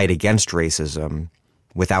in the fight against racism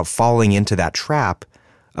without falling into that trap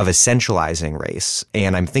of essentializing race?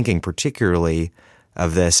 And I'm thinking particularly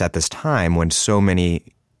of this at this time when so many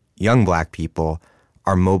young black people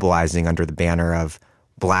are mobilizing under the banner of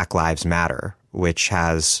Black Lives Matter, which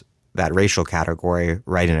has that racial category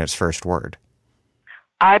right in its first word.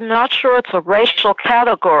 I'm not sure it's a racial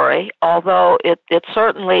category, although it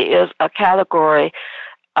certainly is a category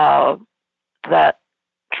that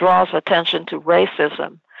draws attention to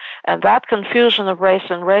racism. And that confusion of race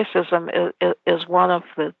and racism is one of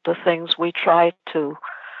the things we try to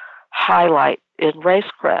highlight in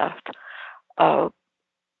Racecraft.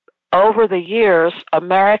 Over the years,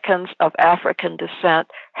 Americans of African descent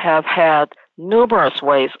have had numerous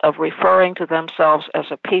ways of referring to themselves as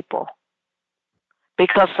a people,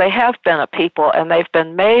 because they have been a people, and they've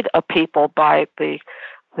been made a people by the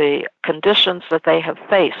conditions that they have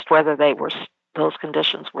faced, whether those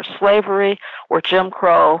conditions were slavery, or Jim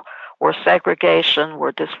Crow, or segregation,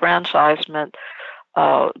 or disfranchisement,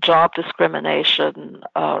 job discrimination,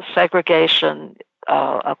 segregation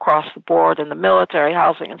across the board in the military,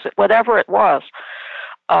 housing, and whatever it was.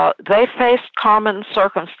 They faced common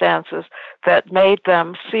circumstances that made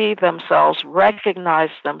them see themselves,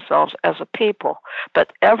 recognize themselves as a people.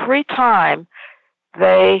 But every time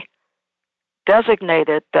they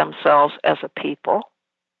designated themselves as a people,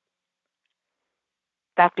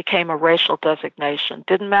 that became a racial designation.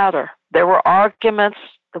 Didn't matter. There were arguments.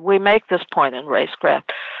 We make this point in Racecraft.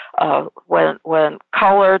 When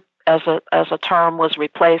colored as a term was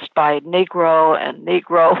replaced by Negro, and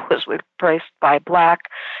Negro was replaced by black,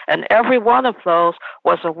 and every one of those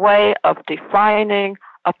was a way of defining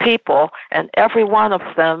a people, and every one of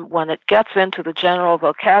them, when it gets into the general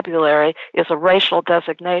vocabulary, is a racial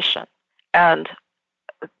designation. And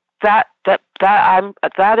that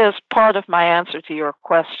is part of my answer to your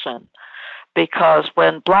question, because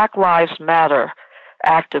when Black Lives Matter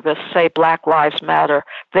activists say Black Lives Matter,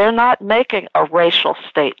 they're not making a racial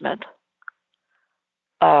statement.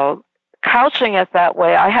 Couching it that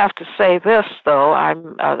way, I have to say this, though.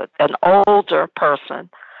 I'm an older person,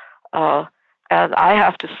 and I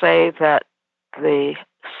have to say that the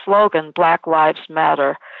slogan Black Lives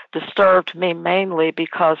Matter disturbed me mainly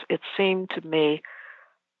because it seemed to me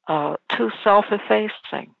too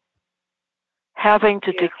self-effacing. Having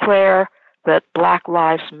to declare that Black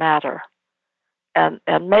Lives Matter and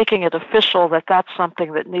making it official that that's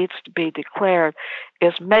something that needs to be declared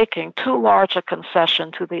is making too large a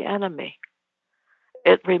concession to the enemy.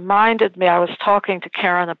 It reminded me, I was talking to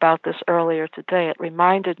Karen about this earlier today, it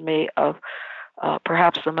reminded me of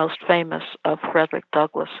perhaps the most famous of Frederick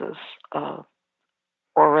Douglass's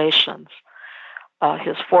orations,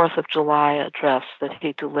 his 4th of July address that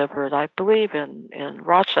he delivered, I believe, in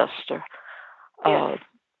Rochester. Yes.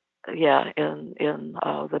 In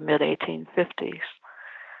the mid-1850s.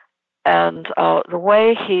 And the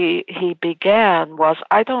way he began was,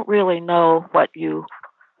 I don't really know what you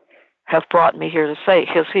have brought me here to say,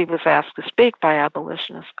 because he was asked to speak by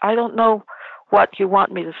abolitionists. I don't know what you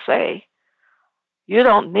want me to say. You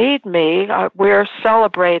don't need me. We're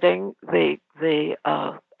celebrating the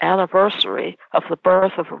anniversary of the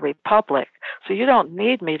birth of a republic, so you don't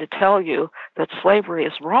need me to tell you that slavery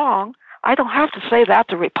is wrong. I don't have to say that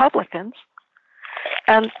to Republicans.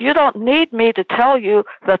 And you don't need me to tell you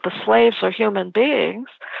that the slaves are human beings,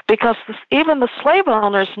 because even the slave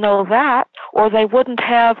owners know that, or they wouldn't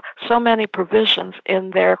have so many provisions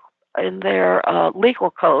in their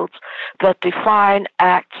legal codes that define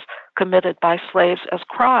acts committed by slaves as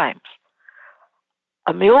crimes.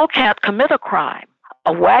 A mule can't commit a crime.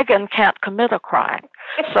 A wagon can't commit a crime.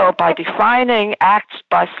 So by defining acts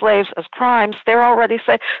by slaves as crimes, they're already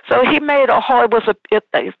saying. So he made a whole.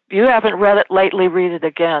 If you haven't read it lately, read it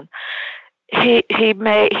again. He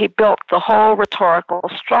built the whole rhetorical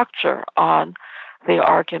structure on the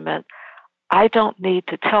argument. I don't need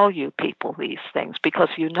to tell you people these things because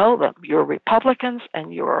you know them. You're Republicans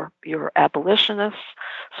and you're abolitionists,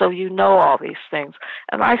 so you know all these things.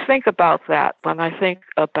 And I think about that when I think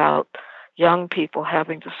about young people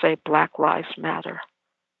having to say Black Lives Matter.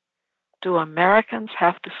 Do Americans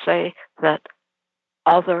have to say that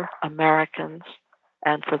other Americans,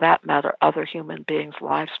 and for that matter, other human beings'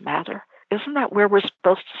 lives matter? Isn't that where we're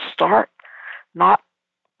supposed to start? Not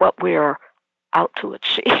what we're out to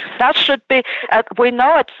achieve. That should be, we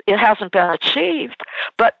know it hasn't been achieved,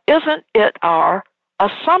 but isn't it our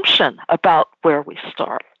assumption about where we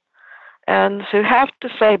start? And to have to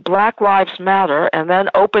say Black Lives Matter and then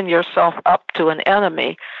open yourself up to an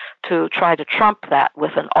enemy to try to trump that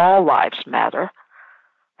with an All Lives Matter,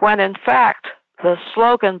 when in fact the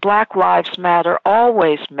slogan Black Lives Matter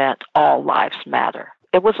always meant All Lives Matter.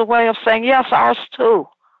 It was a way of saying, yes, ours too.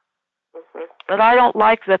 Mm-hmm. But I don't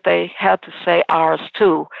like that they had to say ours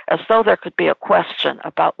too, as though there could be a question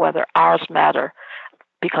about whether ours matter,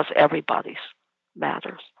 because everybody's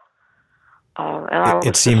matters.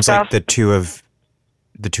 It seems like the two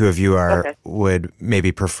of you would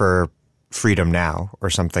maybe prefer freedom now or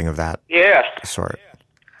something of that sort.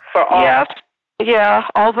 For all. Yes. Yeah,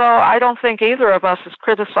 although I don't think either of us is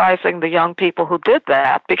criticizing the young people who did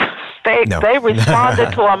that, because they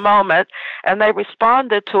responded to a moment, and they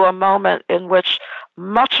responded to a moment in which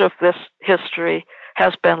much of this history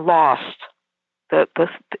has been lost.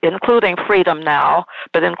 Including freedom now,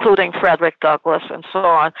 but including Frederick Douglass and so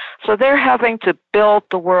on. So they're having to build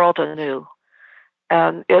the world anew.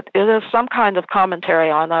 And it is some kind of commentary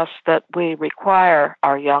on us that we require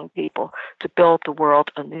our young people to build the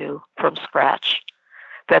world anew from scratch,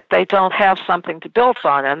 that they don't have something to build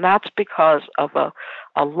on. And that's because of a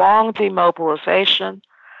long demobilization,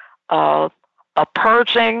 a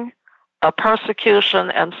purging, a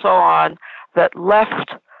persecution, and so on, that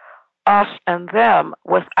left us and them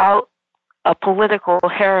without a political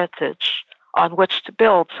heritage on which to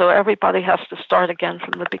build. So everybody has to start again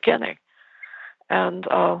from the beginning. And,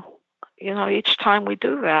 each time we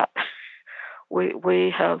do that, we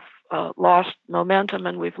have lost momentum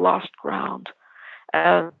and we've lost ground.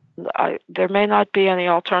 And there may not be any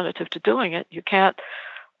alternative to doing it. You can't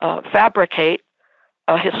fabricate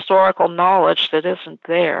a historical knowledge that isn't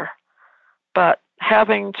there. But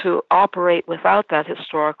having to operate without that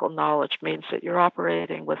historical knowledge means that you're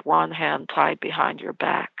operating with one hand tied behind your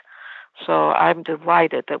back. So I'm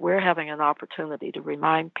delighted that we're having an opportunity to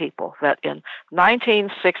remind people that in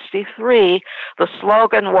 1963, the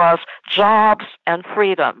slogan was jobs and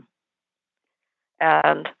freedom.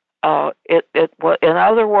 And it was, in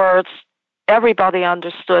other words, everybody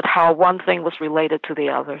understood how one thing was related to the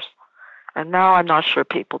others. And now I'm not sure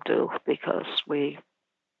people do, because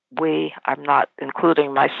I'm not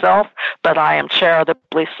including myself, but I am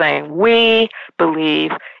charitably saying we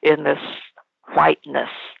believe in this whiteness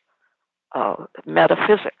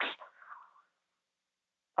metaphysics.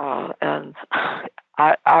 And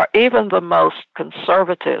even the most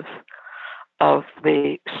conservative of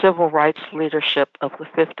the civil rights leadership of the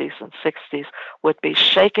 50s and 60s would be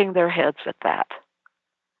shaking their heads at that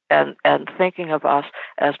and thinking of us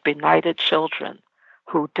as benighted children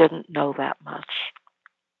who didn't know that much.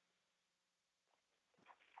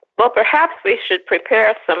 Well, perhaps we should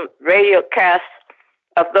prepare some radio casts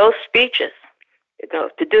of those speeches,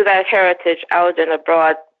 to do that heritage out in a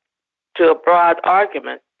broad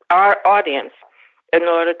audience, in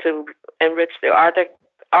order to enrich the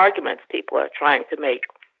arguments people are trying to make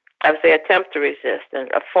as they attempt to resist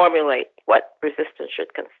and formulate what resistance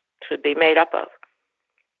should be made up of.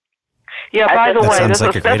 Yeah, by the way, this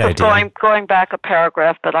is going back a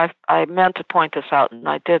paragraph, but I meant to point this out and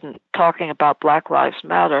I didn't. Talking about Black Lives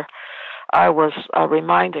Matter, I was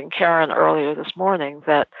reminding Karen earlier this morning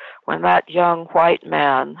that when that young white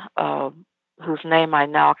man, whose name I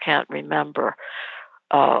now can't remember,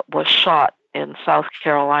 was shot in South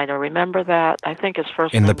Carolina. Remember that? I think his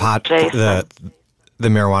first name was Jason. The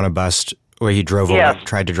marijuana bust where he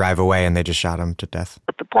tried to drive away, and they just shot him to death.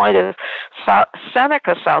 But the point is,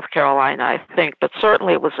 Seneca, South Carolina, I think, but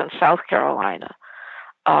certainly it was in South Carolina,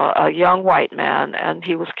 a young white man, and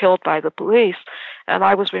he was killed by the police. And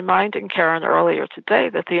I was reminding Karen earlier today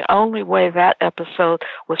that the only way that episode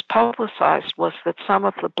was publicized was that some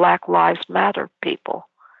of the Black Lives Matter people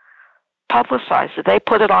publicized it. They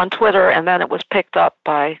put it on Twitter, and then it was picked up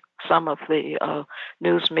by some of the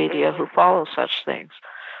news media who follow such things.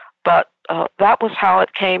 But that was how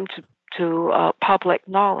it came to public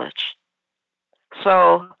knowledge.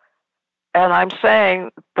 So, and I'm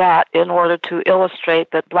saying that in order to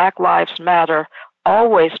illustrate that Black Lives Matter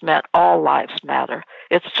always meant all lives matter.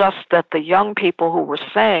 It's just that the young people who were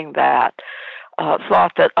saying that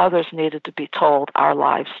thought that others needed to be told our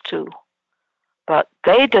lives too. But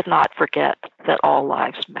they did not forget that all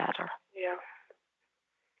lives matter.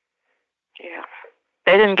 Yeah.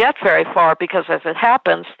 They didn't get very far because, as it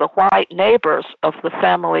happens, the white neighbors of the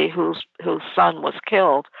family whose son was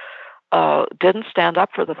killed didn't stand up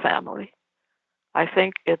for the family. I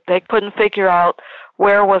think they couldn't figure out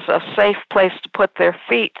where was a safe place to put their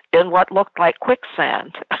feet in what looked like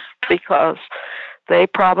quicksand, because they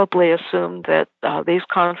probably assumed that these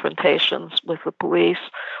confrontations with the police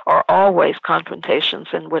are always confrontations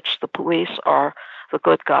in which the police are the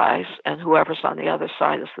good guys and whoever's on the other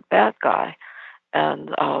side is the bad guy. And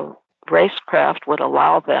racecraft would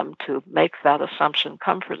allow them to make that assumption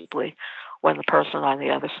comfortably when the person on the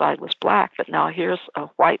other side was black. But now here's a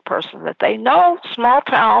white person that they know, small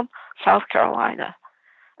town, South Carolina,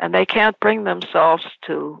 and they can't bring themselves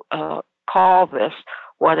to call this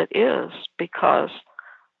what it is because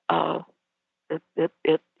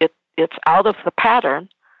it's out of the pattern,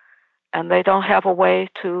 and they don't have a way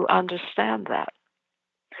to understand that.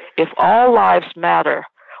 If all lives matter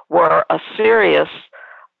were a serious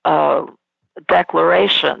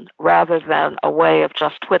declaration rather than a way of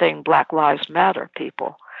just twitting Black Lives Matter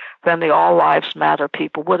people, then the All Lives Matter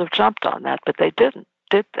people would have jumped on that, but they didn't,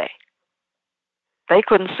 did they? They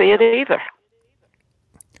couldn't see it either.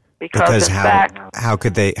 Because in fact, how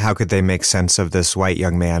could they make sense of this white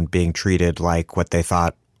young man being treated like what they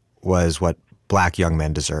thought was what black young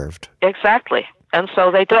men deserved? Exactly. And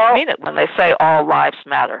so they don't mean it when they say all lives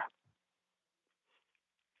matter.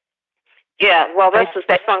 Yeah, well, this is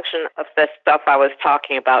the function of the stuff I was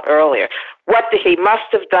talking about earlier. He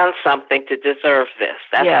must have done something to deserve this.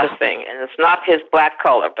 That's the thing. And it's not his black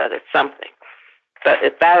color, but it's something.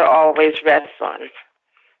 But that always rests on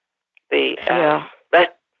the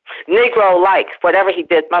Negro-like. Whatever he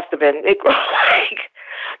did must have been Negro-like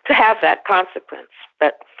to have that consequence.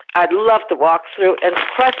 But I'd love to walk through and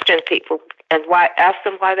question people and ask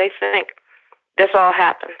them why they think this all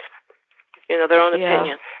happened. Their own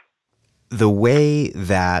opinion. The way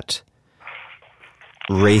that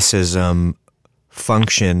racism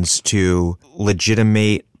functions to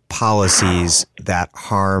legitimate policies that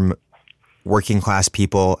harm working class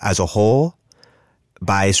people as a whole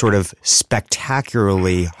by sort of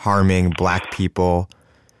spectacularly harming black people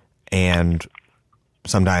and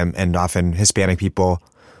sometimes and often Hispanic people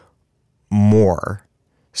more.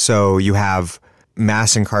 So you have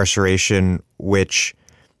mass incarceration, which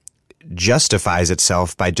justifies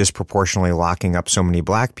itself by disproportionately locking up so many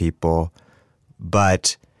black people,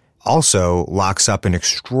 but also locks up an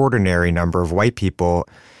extraordinary number of white people.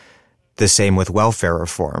 The same with welfare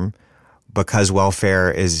reform, because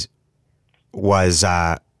welfare was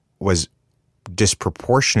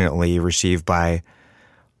disproportionately received by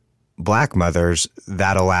black mothers.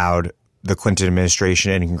 That allowed the Clinton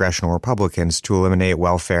administration and congressional Republicans to eliminate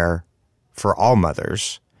welfare for all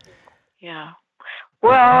mothers. Yeah.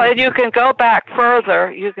 Well, and you can go back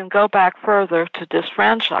further. You can go back further to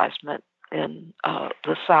disfranchisement in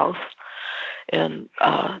the South in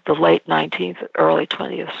the late 19th, early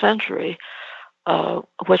 20th century,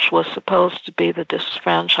 which was supposed to be the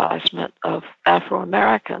disfranchisement of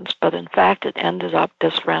Afro-Americans, but in fact it ended up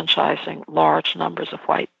disfranchising large numbers of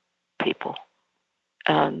white people,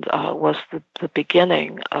 and was the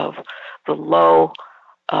beginning of the low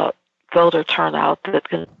voter turnout that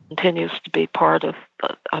continues to be part of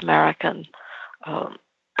American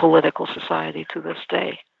political society to this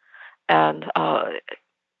day. And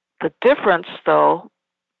the difference, though,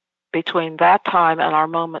 between that time and our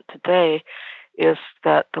moment today is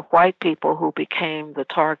that the white people who became the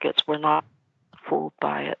targets were not fooled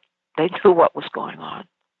by it. They knew what was going on.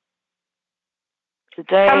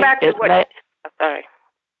 Today,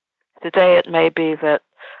 Today it may be that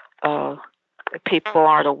people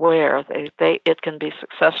aren't aware. It can be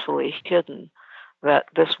successfully hidden that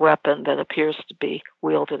this weapon that appears to be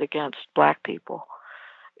wielded against black people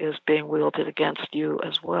is being wielded against you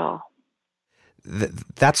as well.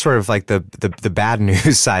 That's sort of like the bad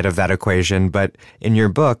news side of that equation. But in your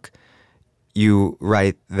book, you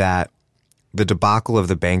write that the debacle of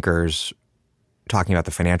the bankers, talking about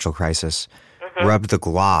the financial crisis, rubbed the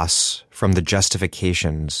gloss from the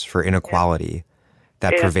justifications for inequality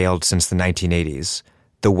that prevailed since the 1980s.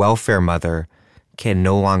 The welfare mother can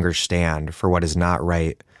no longer stand for what is not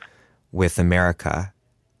right with America.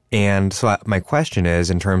 And so my question is,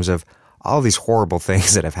 in terms of all these horrible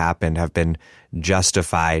things that have happened have been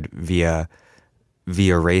justified via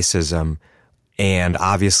racism, and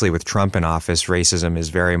obviously with Trump in office, racism is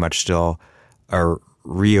very much still a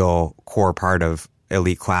real core part of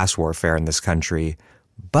elite class warfare in this country.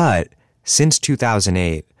 But since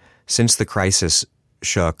 2008, since the crisis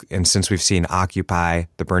shook, and since we've seen Occupy,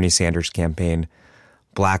 the Bernie Sanders campaign,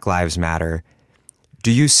 Black Lives Matter,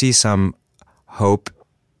 do you see some hope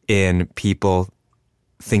in people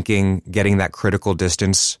getting that critical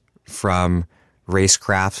distance from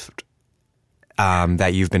racecraft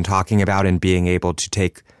that you've been talking about, and being able to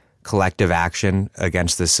take collective action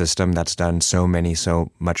against this system that's done so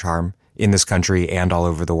much harm in this country and all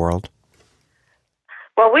over the world?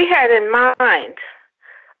 Well, we had in mind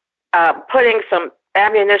putting some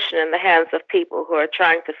ammunition in the hands of people who are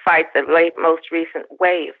trying to fight the most recent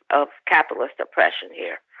wave of capitalist oppression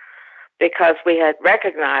here, because we had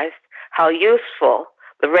recognized how useful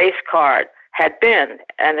the race card had been,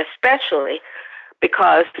 and especially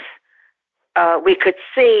because we could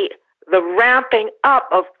see the ramping up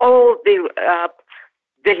of all the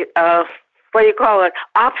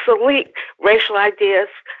obsolete racial ideas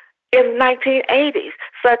in the 1980s,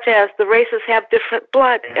 such as the races have different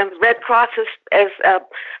blood, and the Red Cross is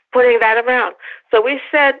putting that around. So we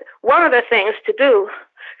said one of the things to do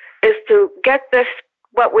is to get this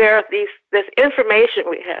information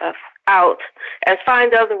we have out and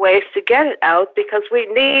find other ways to get it out, because we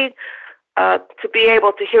need to be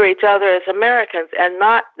able to hear each other as Americans, and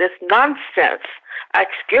not this nonsense,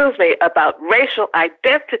 about racial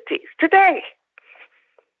identities today.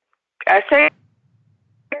 I say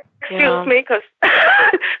excuse me, because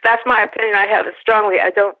that's my opinion. I have it strongly.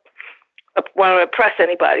 I don't want to impress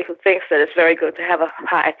anybody who thinks that it's very good to have a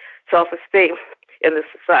high self-esteem in this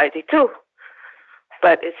society, too.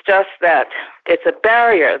 But it's just that it's a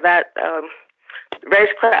barrier that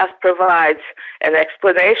racecraft provides an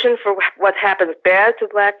explanation for what happens bad to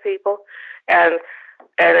black people, and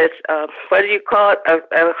it's what do you call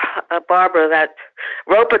it, Barbara, that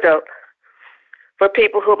rope-a-dope for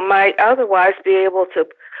people who might otherwise be able to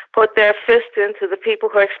put their fist into the people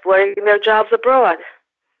who are exploiting their jobs abroad.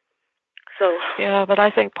 So yeah, but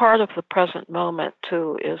I think part of the present moment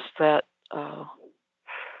too is that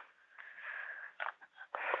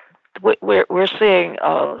we're seeing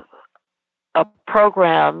a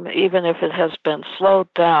program, even if it has been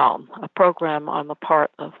slowed down, a program on the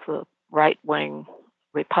part of the right-wing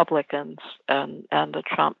Republicans and the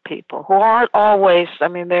Trump people, who aren't always, I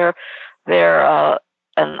mean, they're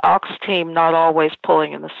an ox team, not always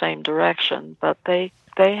pulling in the same direction, but they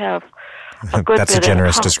have a good That's a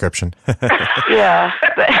generous description. Yeah,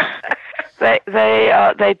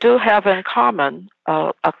 they do have in common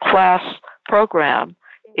a class program,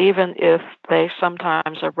 even if they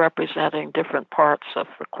sometimes are representing different parts of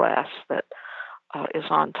the class that is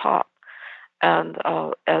on top. And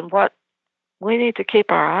what we need to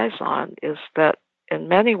keep our eyes on is that in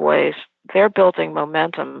many ways they're building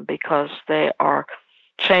momentum because they are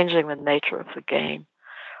changing the nature of the game.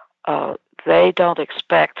 They don't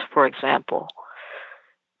expect, for example,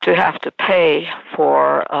 to have to pay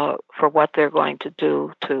for what they're going to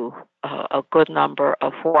do to a good number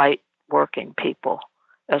of white working people,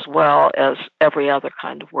 as well as every other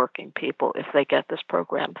kind of working people, if they get this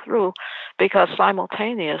program through, because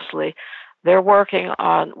simultaneously they're working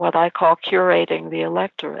on what I call curating the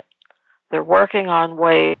electorate. They're working on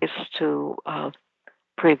ways to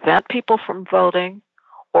prevent people from voting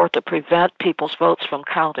or to prevent people's votes from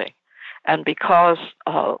counting. And because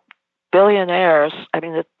billionaires, I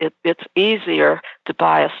mean, it's easier to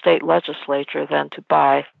buy a state legislature than to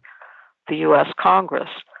buy the U.S. Congress.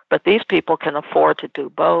 But these people can afford to do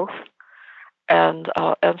both. And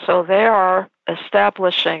so they are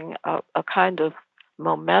establishing a kind of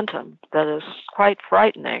momentum that is quite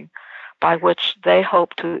frightening, by which they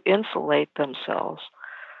hope to insulate themselves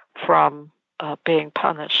from being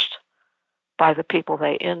punished by the people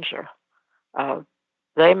they injure.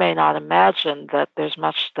 They may not imagine that there's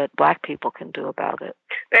much that black people can do about it.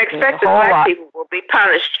 They expect that black people will be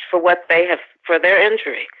punished for what they have, for their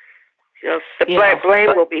injury. You know, the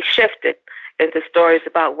blame will be shifted into stories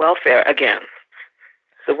about welfare again.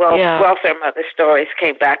 The welfare mother stories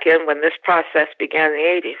came back in when this process began in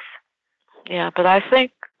the 80s. Yeah, but I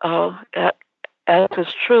think as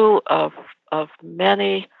is true of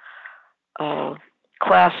many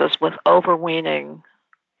classes with overweening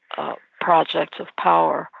projects of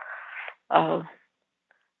power,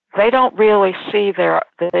 they don't really see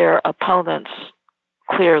their opponents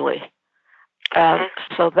clearly. And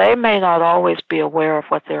so they may not always be aware of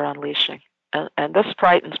what they're unleashing. And this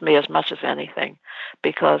frightens me as much as anything,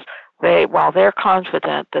 because while they're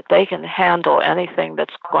confident that they can handle anything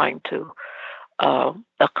that's going to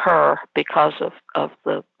occur because of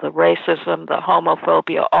the racism, the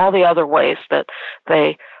homophobia, all the other ways that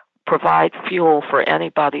they provide fuel for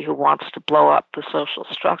anybody who wants to blow up the social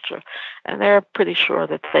structure. And they're pretty sure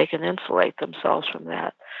that they can insulate themselves from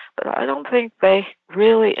that. But I don't think they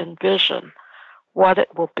really envision what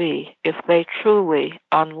it will be if they truly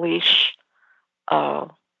unleash a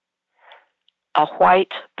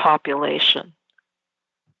white population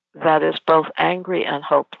that is both angry and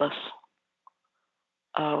hopeless.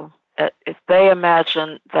 If they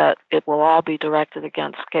imagine that it will all be directed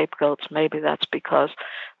against scapegoats, maybe that's because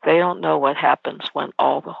they don't know what happens when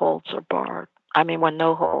all the holds are barred. I mean, when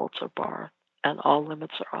no holds are barred and all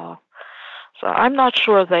limits are off. So I'm not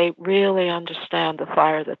sure they really understand the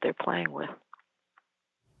fire that they're playing with.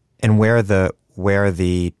 And where are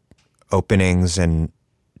the openings and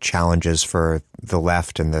challenges for the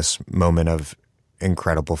left in this moment of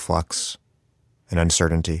incredible flux and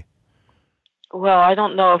uncertainty? Well, I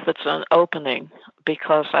don't know if it's an opening,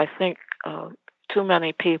 because I think too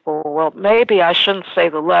many people, well, maybe I shouldn't say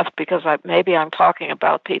the left, because maybe I'm talking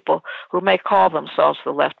about people who may call themselves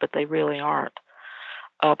the left, but they really aren't.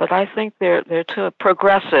 But I think they're too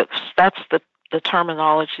progressives. That's the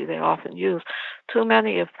terminology they often use. Too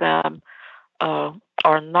many of them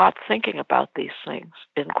are not thinking about these things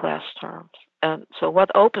in class terms. And so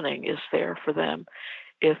what opening is there for them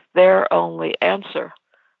if their only answer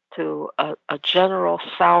to a general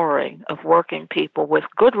souring of working people with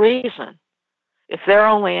good reason, if their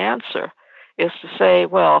only answer is to say,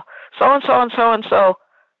 well, so-and-so and so-and-so,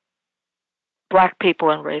 black people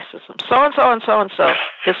and racism, so-and-so and so-and-so,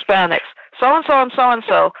 Hispanics, so-and-so and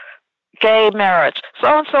so-and-so, gay marriage,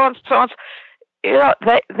 so-and-so and so-and-so. You know,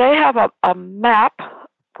 they have a map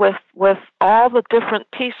with all the different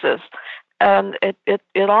pieces. And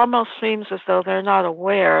it almost seems as though they're not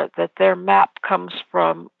aware that their map comes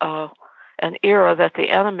from an era that the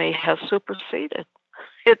enemy has superseded.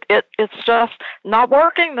 It's just not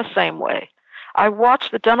working the same way. I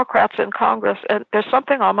watch the Democrats in Congress, and there's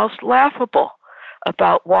something almost laughable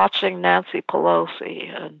about watching Nancy Pelosi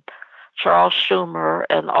and Charles Schumer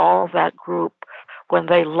and all that group when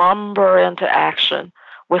they lumber into action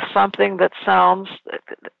with something that sounds,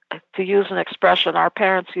 to use an expression our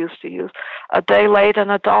parents used to use, a day late and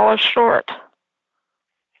a dollar short.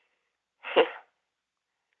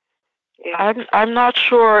 I'm not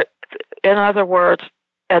sure, in other words,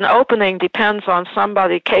 an opening depends on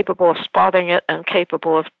somebody capable of spotting it and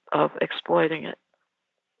capable of exploiting it.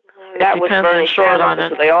 That it was depends Bernie in short Sanders, on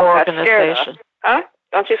an so they all got organization. scared. Huh?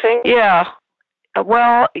 Don't you think? Yeah.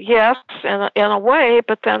 Well, yes, in a way,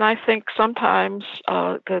 but then I think sometimes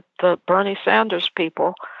the Bernie Sanders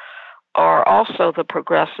people are also the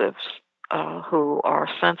progressives who are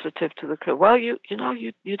sensitive to the. Well, you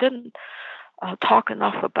didn't talk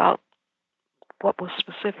enough about what was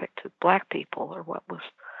specific to black people or what was.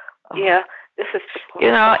 Yeah, this is.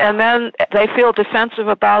 And then they feel defensive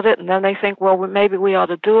about it, and then they think, well, maybe we ought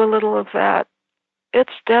to do a little of that.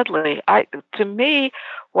 It's deadly. To me,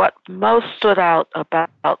 what most stood out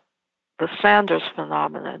about the Sanders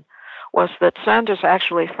phenomenon was that Sanders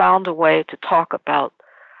actually found a way to talk about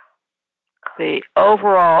the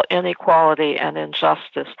overall inequality and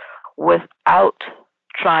injustice without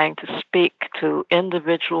trying to speak to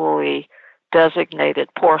individually designated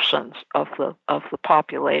portions of the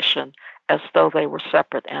population as though they were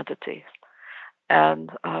separate entities.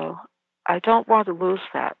 And I don't want to lose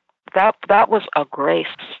that. That was a grace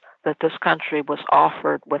that this country was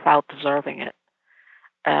offered without deserving it.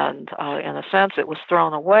 And in a sense, it was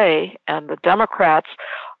thrown away, and the Democrats,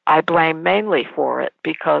 I blame mainly for it,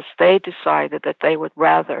 because they decided that they would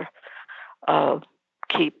rather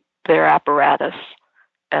keep their apparatus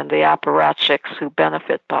and the apparatchiks who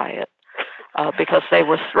benefit by it, because they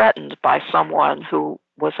were threatened by someone who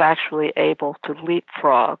was actually able to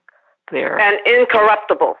leapfrog their... And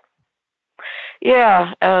incorruptible.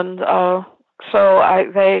 Yeah, and so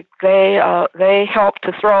they helped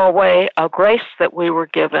to throw away a grace that we were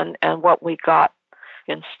given, and what we got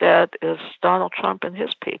instead is Donald Trump and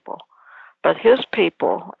his people. But his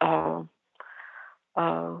people, and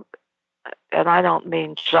I don't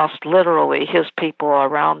mean just literally his people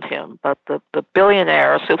around him, but the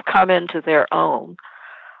billionaires who've come into their own,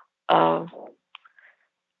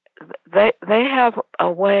 they have a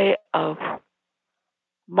way of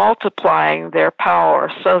multiplying their power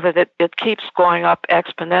so that it keeps going up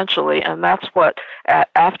exponentially, and that's what,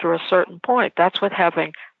 after a certain point, that's what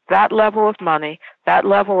having that level of money, that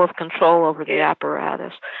level of control over the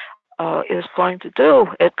apparatus is going to do.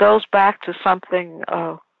 It goes back to something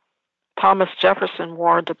Thomas Jefferson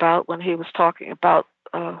warned about when he was talking about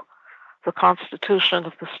the Constitution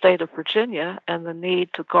of the state of Virginia and the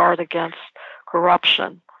need to guard against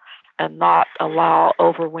corruption and not allow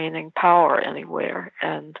overweening power anywhere.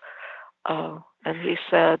 And he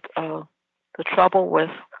said the trouble with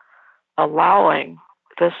allowing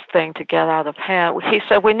this thing to get out of hand, he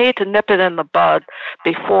said we need to nip it in the bud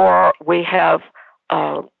before we have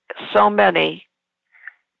so many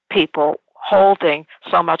people holding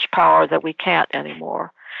so much power that we can't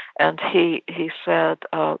anymore. And he said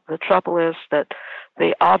the trouble is that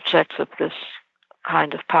the objects of this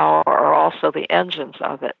kind of power are also the engines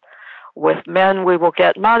of it. With men, we will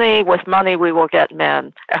get money. With money, we will get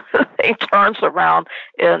men. Everything turns around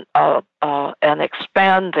in an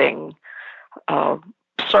expanding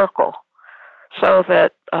circle, so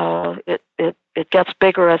that it gets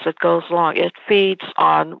bigger as it goes along. It feeds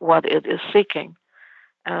on what it is seeking.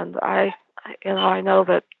 And I know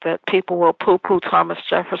that people will poo-poo Thomas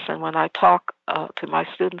Jefferson when I talk to my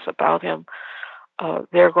students about him.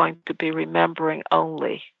 They're going to be remembering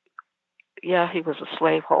only, yeah, he was a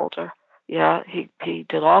slaveholder. Yeah, he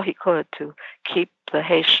did all he could to keep the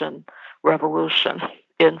Haitian Revolution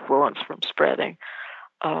influence from spreading,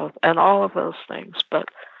 and all of those things. But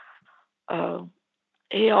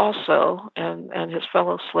he also, and his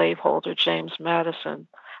fellow slaveholder James Madison,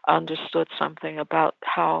 understood something about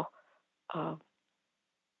how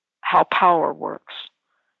power works.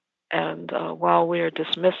 And while we are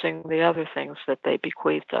dismissing the other things that they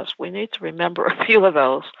bequeathed us, we need to remember a few of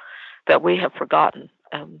those that we have forgotten.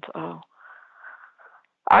 And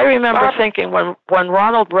I remember thinking when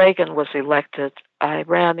Ronald Reagan was elected, I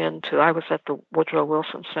was at the Woodrow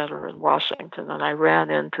Wilson Center in Washington, and I ran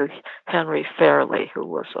into Henry Fairley, who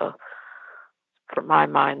was for my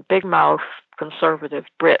mind, big mouth conservative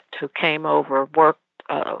Brit who came over, worked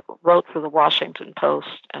wrote for the Washington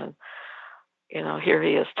Post, and here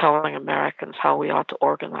he is telling Americans how we ought to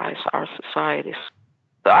organize our societies.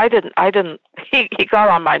 So I didn't. He got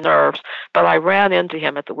on my nerves, but I ran into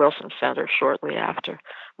him at the Wilson Center shortly after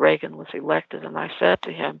Reagan was elected, and I said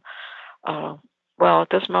to him, well,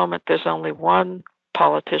 at this moment, there's only one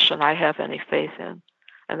politician I have any faith in,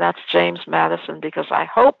 and that's James Madison, because I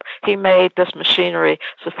hope he made this machinery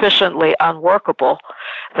sufficiently unworkable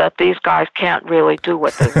that these guys can't really do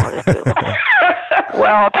what they want to do.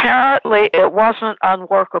 Well, apparently it wasn't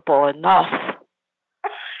unworkable enough.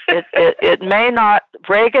 It may not,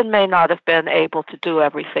 Reagan may not have been able to do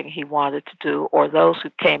everything he wanted to do, or those who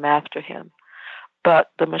came after him,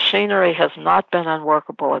 but the machinery has not been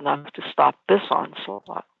unworkable enough to stop this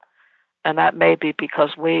onslaught. And that may be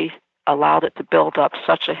because we allowed it to build up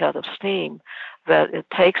such a head of steam that it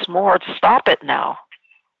takes more to stop it now.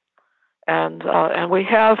 And we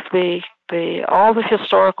have all the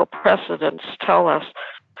historical precedents tell us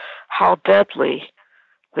how deadly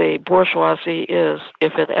the bourgeoisie is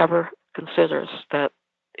if it ever considers that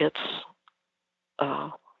its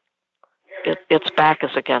back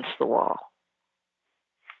is against the wall.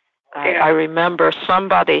 I remember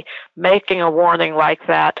somebody making a warning like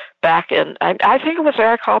that back in, I think it was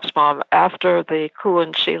Eric Hobsbawm after the coup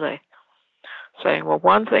in Chile, saying, well,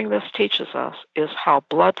 one thing this teaches us is how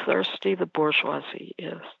bloodthirsty the bourgeoisie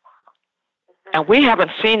is. And we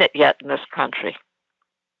haven't seen it yet in this country.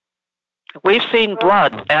 We've seen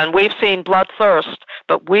blood, and we've seen bloodthirst,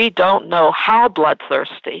 but we don't know how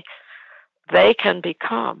bloodthirsty they can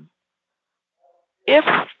become if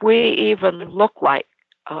we even look like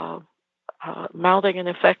mounting an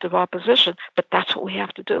effective opposition. But that's what we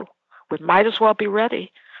have to do. We might as well be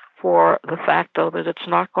ready for the fact, though, that it's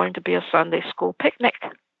not going to be a Sunday school picnic.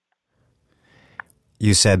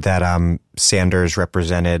 You said that Sanders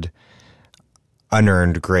represented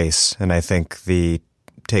unearned grace, and I think the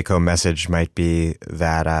take-home message might be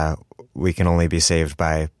that we can only be saved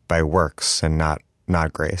by works and not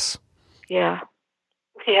grace. Yeah.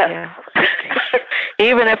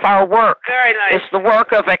 Even if our work is the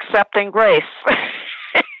work of accepting grace.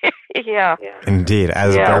 Yeah. Indeed.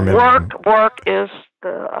 Work is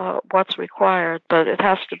what's required, but it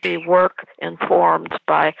has to be work informed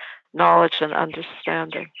by knowledge and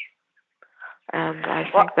understanding. And I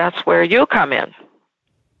think that's where you come in.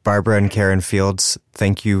 Barbara and Karen Fields,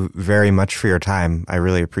 thank you very much for your time. I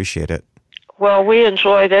really appreciate it. Well, we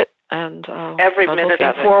enjoyed it, and every minute of it.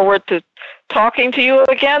 Looking forward to talking to you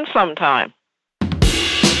again sometime.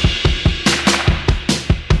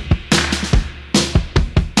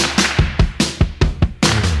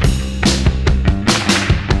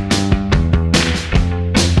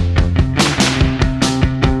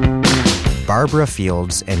 Barbara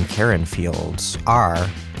Fields and Karen Fields are,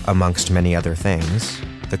 amongst many other things,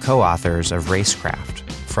 the co-authors of Racecraft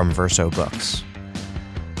from Verso Books.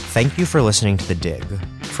 Thank you for listening to The Dig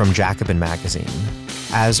from Jacobin Magazine.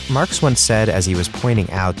 As Marx once said as he was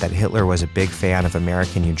pointing out that Hitler was a big fan of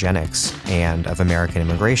American eugenics and of American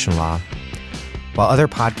immigration law, while other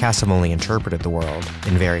podcasts have only interpreted the world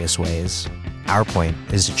in various ways, our point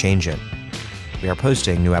is to change it. We are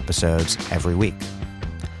posting new episodes every week.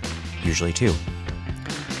 Usually 2.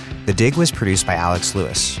 The Dig was produced by Alex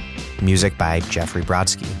Lewis. Music by Jeffrey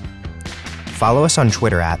Brodsky. Follow us on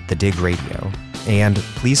Twitter at The Dig Radio, and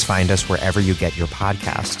please find us wherever you get your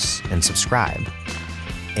podcasts and subscribe.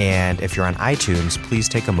 And if you're on iTunes, please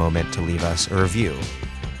take a moment to leave us a review.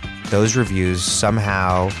 Those reviews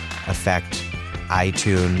somehow affect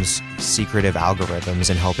iTunes' secretive algorithms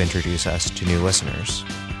and help introduce us to new listeners.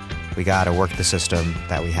 We gotta work the system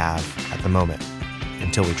that we have at the moment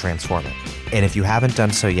until we transform it. And if you haven't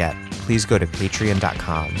done so yet, please go to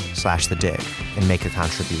patreon.com/thedig and make a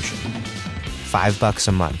contribution. $5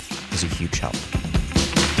 a month is a huge help.